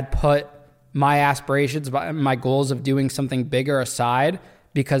had put my aspirations, my goals of doing something bigger aside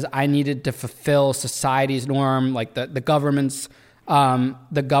because I needed to fulfill society's norm, like the government's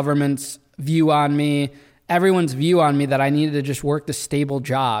view on me, everyone's view on me, that I needed to just work the stable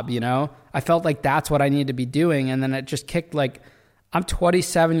job, you know? I felt like that's what I needed to be doing. And then it just kicked, like, I'm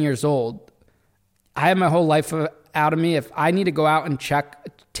 27 years old. I have my whole life out of me. If I need to go out and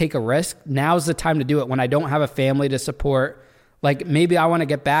take a risk, now's the time to do it when I don't have a family to support. Like maybe I want to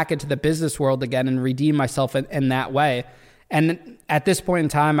get back into the business world again and redeem myself in that way. And at this point in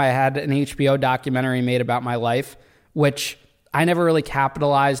time, I had an HBO documentary made about my life, which I never really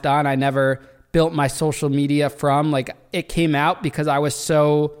capitalized on. I never built my social media from. Like it came out because I was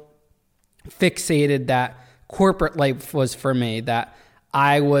so fixated that corporate life was for me, that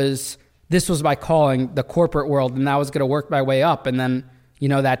this was my calling, the corporate world, and I was going to work my way up. And then, you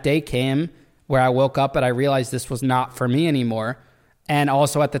know, that day came where I woke up and I realized this was not for me anymore. And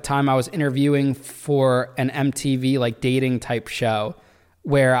also at the time I was interviewing for an MTV like dating type show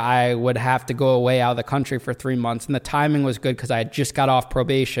where I would have to go away out of the country for 3 months. And the timing was good because I had just got off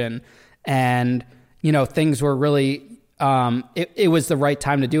probation and, you know, things were really, it was the right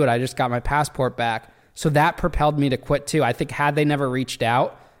time to do it. I just got my passport back. So that propelled me to quit too. I think had they never reached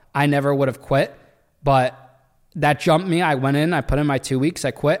out, I never would have quit, but that jumped me. I went in, I put in my 2 weeks,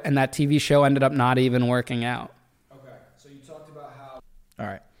 I quit, and that TV show ended up not even working out. Okay. So you talked about how... All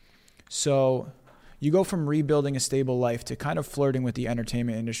right. So you go from rebuilding a stable life to kind of flirting with the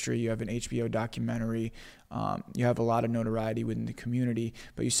entertainment industry. You have an HBO documentary. You have a lot of notoriety within the community,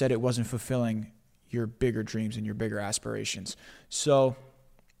 but you said it wasn't fulfilling your bigger dreams and your bigger aspirations. So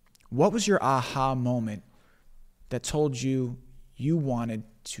what was your aha moment that told you you wanted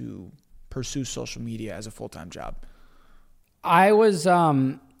to pursue social media as a full-time job? I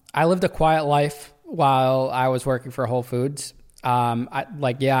lived a quiet life while I was working for Whole Foods. I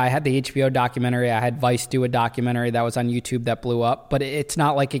had the HBO documentary. I had Vice do a documentary that was on YouTube that blew up, but it's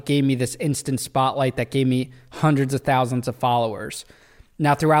not like it gave me this instant spotlight that gave me hundreds of thousands of followers.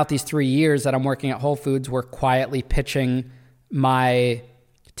 Now, throughout these 3 years that I'm working at Whole Foods, we're quietly pitching my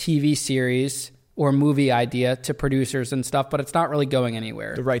TV series or movie idea to producers and stuff, but it's not really going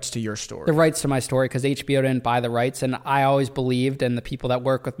anywhere. The rights to your story. The rights to my story, because HBO didn't buy the rights, and I always believed, and the people that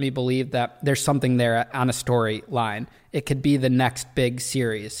work with me believe, that there's something there on a storyline. It could be the next big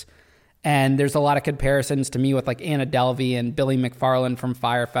series. And there's a lot of comparisons to me with like Anna Delvey and Billy McFarland from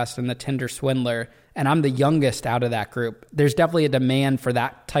Firefest and the Tinder Swindler, and I'm the youngest out of that group. There's definitely a demand for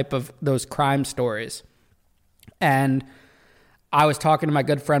that type of those crime stories. And I was talking to my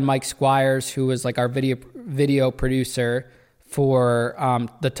good friend Mike Squires, who was like our video producer for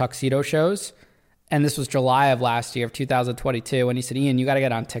the Tuxedo shows. And this was July of last year, of 2022. And he said, Ian, you got to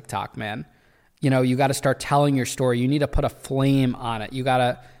get on TikTok, man. You know, you got to start telling your story. You need to put a flame on it. You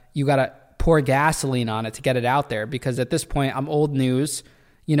got to pour gasoline on it to get it out there. Because at this point, I'm old news.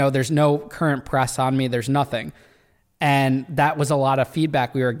 You know, there's no current press on me. There's nothing. And that was a lot of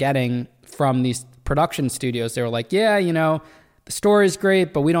feedback we were getting from these production studios. They were like, yeah, you know, the story's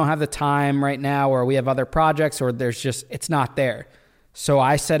great, but we don't have the time right now, or we have other projects, or it's not there. So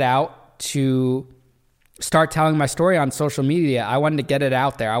I set out to start telling my story on social media. I wanted to get it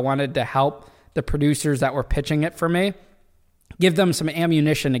out there. I wanted to help the producers that were pitching it for me, give them some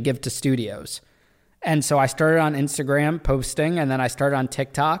ammunition to give to studios. And so I started on Instagram posting, and then I started on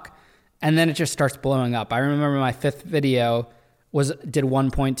TikTok, and then it just starts blowing up. I remember my 5th video did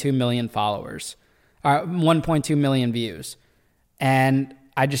 1.2 million followers, 1.2 million views. And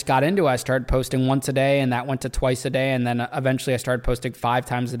I just got into it. I started posting once a day, and that went to twice a day. And then eventually I started posting 5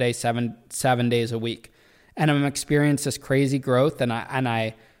 times a day, seven days a week. And I'm experiencing this crazy growth. And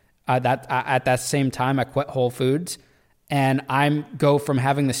at that same time, I quit Whole Foods, and go from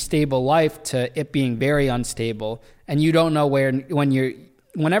having the stable life to it being very unstable. And you don't know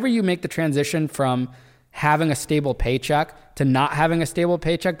whenever you make the transition from having a stable paycheck to not having a stable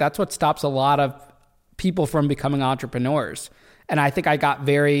paycheck, that's what stops a lot of people from becoming entrepreneurs. And I think I got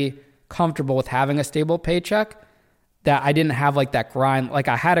very comfortable with having a stable paycheck, that I didn't have like that grind. Like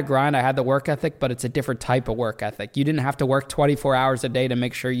I had a grind, I had the work ethic, but it's a different type of work ethic. You didn't have to work 24 hours a day to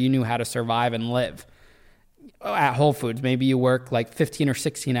make sure you knew how to survive and live. At Whole Foods, maybe you work like 15 or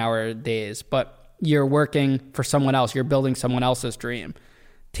 16 hour days, but you're working for someone else. You're building someone else's dream.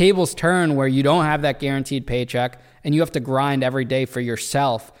 Tables turn where you don't have that guaranteed paycheck, and you have to grind every day for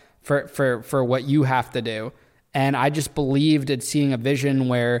yourself, for what you have to do. And I just believed in seeing a vision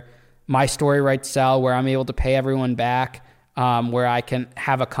where my story rights sell, where I'm able to pay everyone back, where I can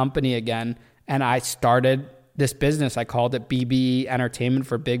have a company again. And I started this business. I called it BBE Entertainment,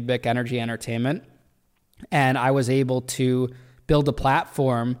 for Big Bick Energy Entertainment. And I was able to build a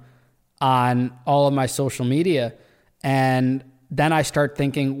platform on all of my social media. And then I start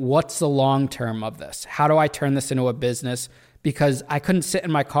thinking, what's the long term of this? How do I turn this into a business? Because I couldn't sit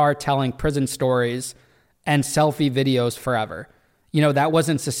in my car telling prison stories and selfie videos forever. That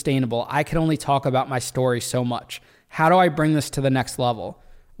wasn't sustainable. I could only talk about my story so much. How do I bring this to the next level?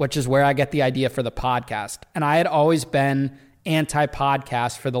 Which is where I get the idea for the podcast. And I had always been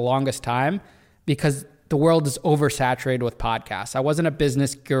anti-podcast for the longest time, because the world is oversaturated with podcasts. I wasn't a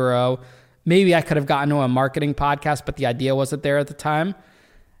business guru. Maybe I could have gotten to a marketing podcast, but the idea wasn't there at the time.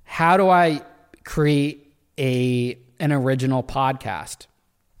 How do I create an original podcast?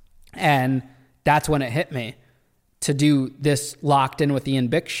 And that's when it hit me to do this Locked In with Ian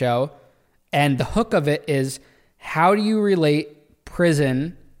Bick show. And the hook of it is, how do you relate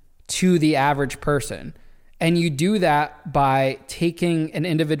prison to the average person? And you do that by taking an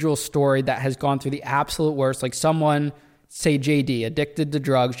individual story that has gone through the absolute worst, like someone, say JD, addicted to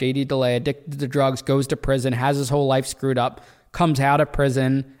drugs, JD DeLay, addicted to drugs, goes to prison, has his whole life screwed up, comes out of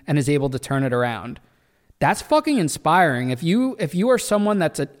prison and is able to turn it around. That's fucking inspiring. If you are someone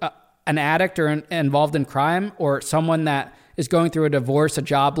that's an addict or involved in crime, or someone that is going through a divorce, a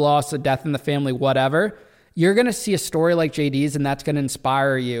job loss, a death in the family, whatever, you're going to see a story like JD's, and that's going to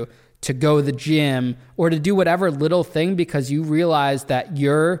inspire you to go to the gym or to do whatever little thing, because you realize that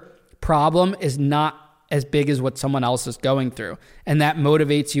your problem is not as big as what someone else is going through. And that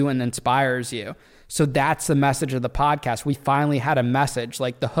motivates you and inspires you. So that's the message of the podcast. We finally had a message.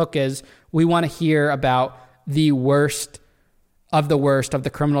 Like, the hook is, we want to hear about the worst of the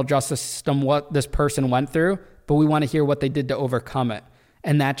criminal justice system, what this person went through, but we want to hear what they did to overcome it.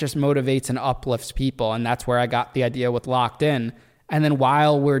 And that just motivates and uplifts people. And that's where I got the idea with Locked In. And then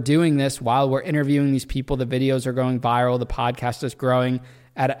while we're doing this, while we're interviewing these people, the videos are going viral, the podcast is growing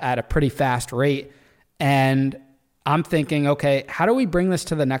at a pretty fast rate. And I'm thinking, okay, how do we bring this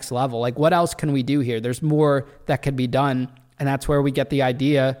to the next level? Like, what else can we do here? There's more that could be done. And that's where we get the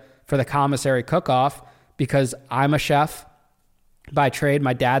idea for the commissary cook-off, because I'm a chef by trade.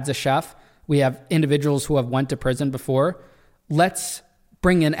 My dad's a chef. We have individuals who have went to prison before. Let's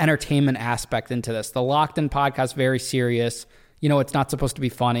bring an entertainment aspect into this. The Locked In podcast, very serious. It's not supposed to be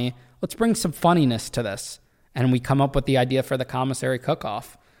funny. Let's bring some funniness to this. And we come up with the idea for the commissary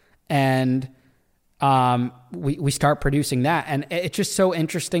cook-off. And we start producing that. And it's just so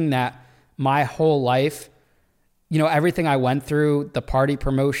interesting that my whole life, everything I went through, the party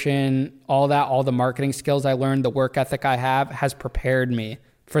promotion, all that, all the marketing skills I learned, the work ethic I have, has prepared me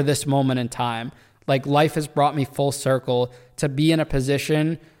for this moment in time. Like, life has brought me full circle to be in a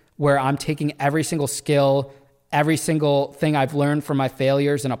position where I'm taking every single skill, every single thing I've learned from my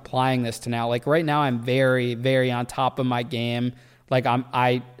failures, and applying this to now. Like, right now, I'm very, very on top of my game. Like, I'm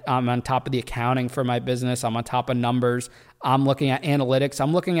on top of the accounting for my business. I'm on top of numbers. I'm looking at analytics.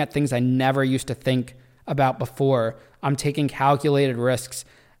 I'm looking at things I never used to think about before. I'm taking calculated risks.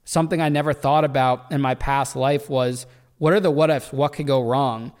 Something I never thought about in my past life was, what are the what ifs? What could go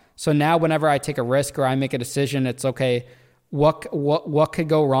wrong? So now whenever I take a risk or I make a decision, it's okay, what could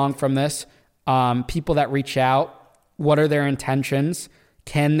go wrong from this? People that reach out, what are their intentions?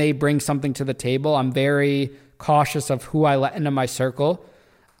 Can they bring something to the table? I'm very cautious of who I let into my circle.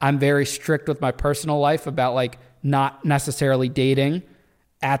 I'm very strict with my personal life about, like, not necessarily dating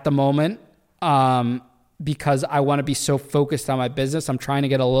at the moment, because I want to be so focused on my business. I'm trying to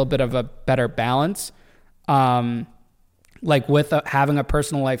get a little bit of a better balance, like with having a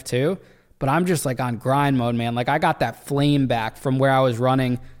personal life too. but I'm just like on grind mode, man. Like I got that flame back from where I was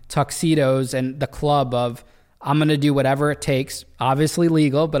running tuxedos and the club of I'm going to do whatever it takes, obviously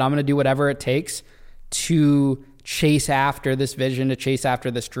legal, but I'm going to do whatever it takes to chase after this vision, to chase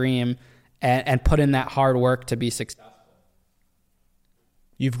after this dream, and put in that hard work to be successful.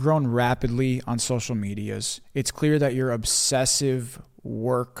 You've grown rapidly on social medias. It's clear that your obsessive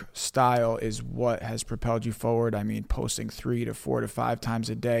work style is what has propelled you forward. I mean, posting 3 to 4 to 5 times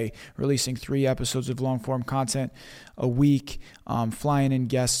a day, releasing 3 episodes of long form content a week, flying in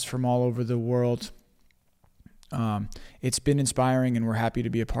guests from all over the world. It's been inspiring, and we're happy to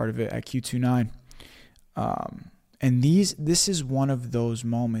be a part of it at Q29. And this is one of those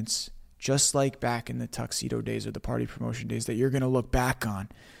moments, just like back in the tuxedo days or the party promotion days, that you're going to look back on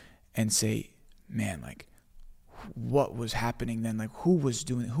and say, man, like, what was happening then? Like, who was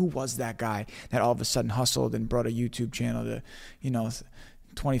that guy that all of a sudden hustled and brought a YouTube channel to,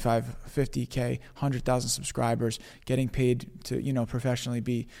 25, 50K, 100,000 subscribers, getting paid to, professionally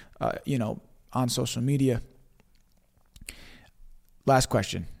be, on social media. Last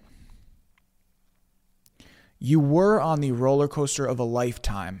question. You were on the roller coaster of a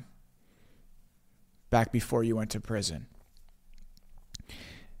lifetime back before you went to prison.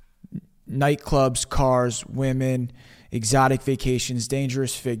 Nightclubs, cars, women, exotic vacations,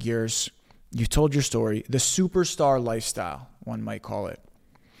 dangerous figures. You told your story. The superstar lifestyle, one might call it.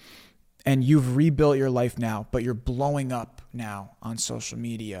 And you've rebuilt your life now, but you're blowing up now on social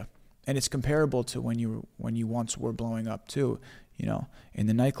media. And it's comparable to when you once were blowing up too, in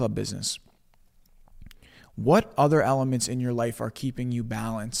the nightclub business. What other elements in your life are keeping you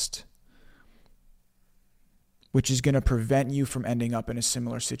balanced, which is going to prevent you from ending up in a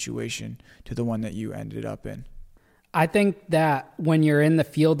similar situation to the one that you ended up in? I think that when you're in the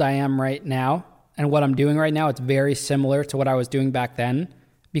field I am right now and what I'm doing right now, it's very similar to what I was doing back then,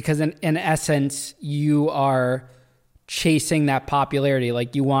 because in essence, you are chasing that popularity.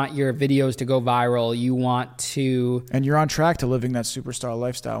 Like you want your videos to go viral. You want to... And you're on track to living that superstar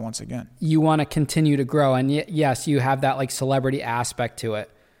lifestyle once again. You want to continue to grow. And yes, you have that like celebrity aspect to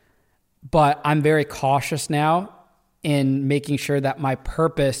it. But I'm very cautious now in making sure that my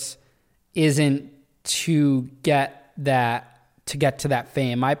purpose isn't to get to that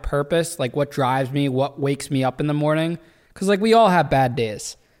fame. My purpose, like what drives me, what wakes me up in the morning, because like we all have bad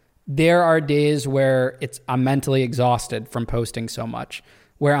days. There are days where I'm mentally exhausted from posting so much,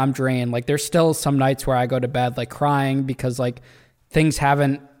 where I'm drained. Like there's still some nights where I go to bed like crying because like things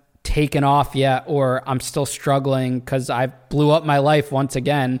haven't taken off yet, or I'm still struggling because I blew up my life once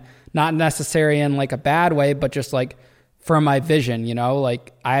again. Not necessarily in like a bad way, but just like for my vision,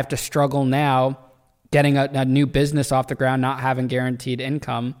 like I have to struggle now getting a new business off the ground, not having guaranteed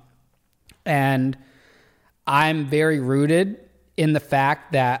income. And I'm very rooted in the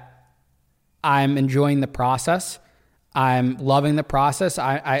fact that I'm enjoying the process. I'm loving the process.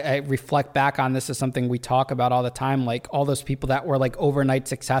 I reflect back on this as something we talk about all the time. Like all those people that were like overnight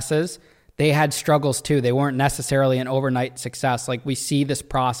successes, they had struggles too. They weren't necessarily an overnight success. Like we see this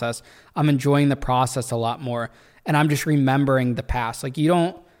process. I'm enjoying the process a lot more. And I'm just remembering the past. Like you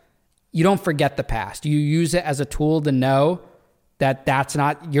don't forget the past. You use it as a tool to know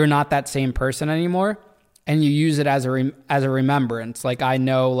that you're not that same person anymore. And you use it as a remembrance. Like I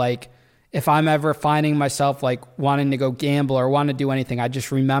know, like if I'm ever finding myself like wanting to go gamble or want to do anything, I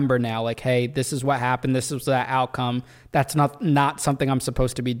just remember now, like, hey, this is what happened. This was that outcome. That's not something I'm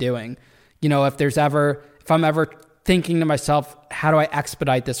supposed to be doing. If I'm ever thinking to myself, how do I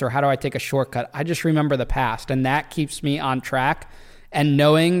expedite this or how do I take a shortcut? I just remember the past, and that keeps me on track. And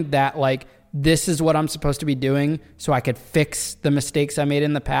knowing that like this is what I'm supposed to be doing so I could fix the mistakes I made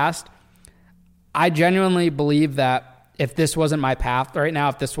in the past. I genuinely believe that if this wasn't my path right now,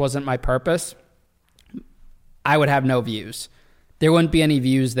 if this wasn't my purpose, I would have no views. There wouldn't be any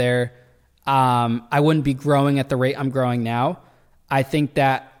views there. I wouldn't be growing at the rate I'm growing now. I think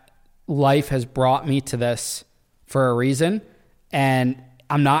that life has brought me to this for a reason, and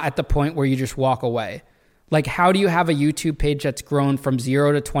I'm not at the point where you just walk away. Like, how do you have a YouTube page that's grown from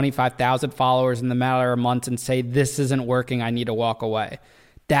 0 to 25,000 followers in the matter of months and say, this isn't working, I need to walk away?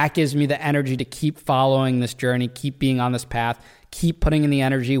 That gives me the energy to keep following this journey, keep being on this path, keep putting in the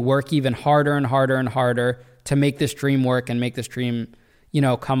energy, work even harder and harder and harder to make this dream work and make this dream,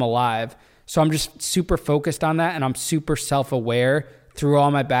 come alive. So I'm just super focused on that, and I'm super self-aware through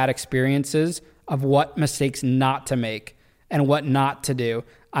all my bad experiences of what mistakes not to make and what not to do.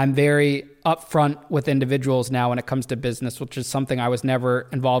 I'm very upfront with individuals now when it comes to business, which is something I was never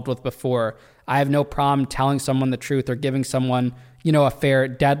involved with before. I have no problem telling someone the truth or giving someone, a fair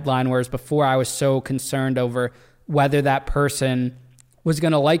deadline, whereas before I was so concerned over whether that person was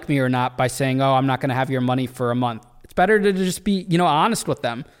going to like me or not by saying, oh, I'm not going to have your money for a month. It's better to just be, honest with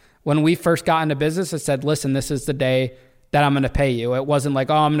them. When we first got into business, I said, listen, this is the day that I'm going to pay you. It wasn't like,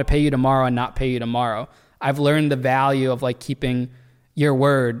 oh, I'm going to pay you tomorrow and not pay you tomorrow. I've learned the value of like keeping your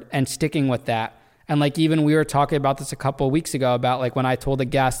word and sticking with that. And like, even we were talking about this a couple of weeks ago about like when I told a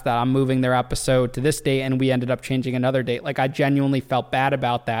guest that I'm moving their episode to this date and we ended up changing another date. Like I genuinely felt bad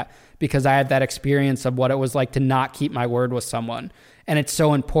about that because I had that experience of what it was like to not keep my word with someone. And it's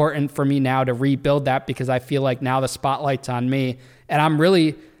so important for me now to rebuild that because I feel like now the spotlight's on me. And I'm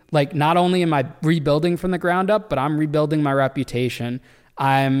really like, not only am I rebuilding from the ground up, but I'm rebuilding my reputation.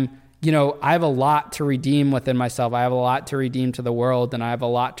 I have a lot to redeem within myself. I have a lot to redeem to the world, and I have a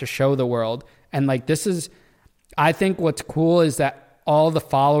lot to show the world. And like, I think what's cool is that all the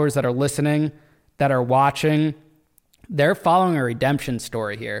followers that are listening, that are watching, they're following a redemption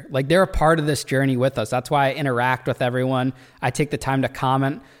story here. Like they're a part of this journey with us. That's why I interact with everyone. I take the time to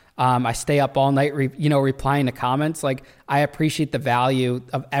comment. I stay up all night, replying to comments. Like I appreciate the value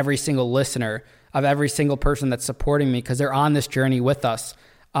of every single listener, of every single person that's supporting me because they're on this journey with us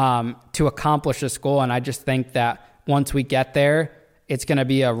to accomplish this goal. And I just think that once we get there, it's going to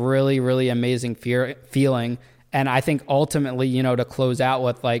be a really, really amazing feeling. And I think ultimately, to close out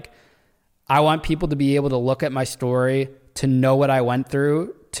with like, I want people to be able to look at my story, to know what I went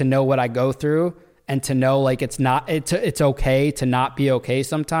through, to know what I go through, and to know like it's okay to not be okay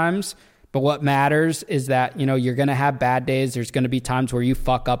sometimes. But what matters is that, you're going to have bad days. There's going to be times where you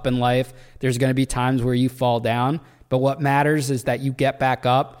fuck up in life. There's going to be times where you fall down. But what matters is that you get back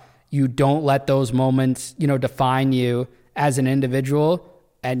up. You don't let those moments, define you as an individual.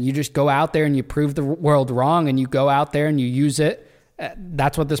 And you just go out there and you prove the world wrong, and you go out there and you use it.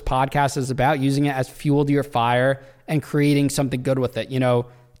 That's what this podcast is about, using it as fuel to your fire and creating something good with it.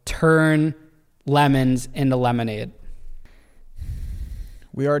 Turn lemons into lemonade.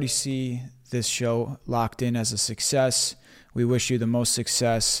 We already see this show locked in as a success. We wish you the most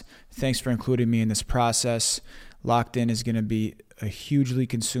success. Thanks for including me in this process. Locked In is going to be a hugely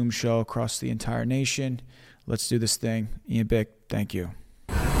consumed show across the entire nation. Let's do this thing. Ian Bick, thank you.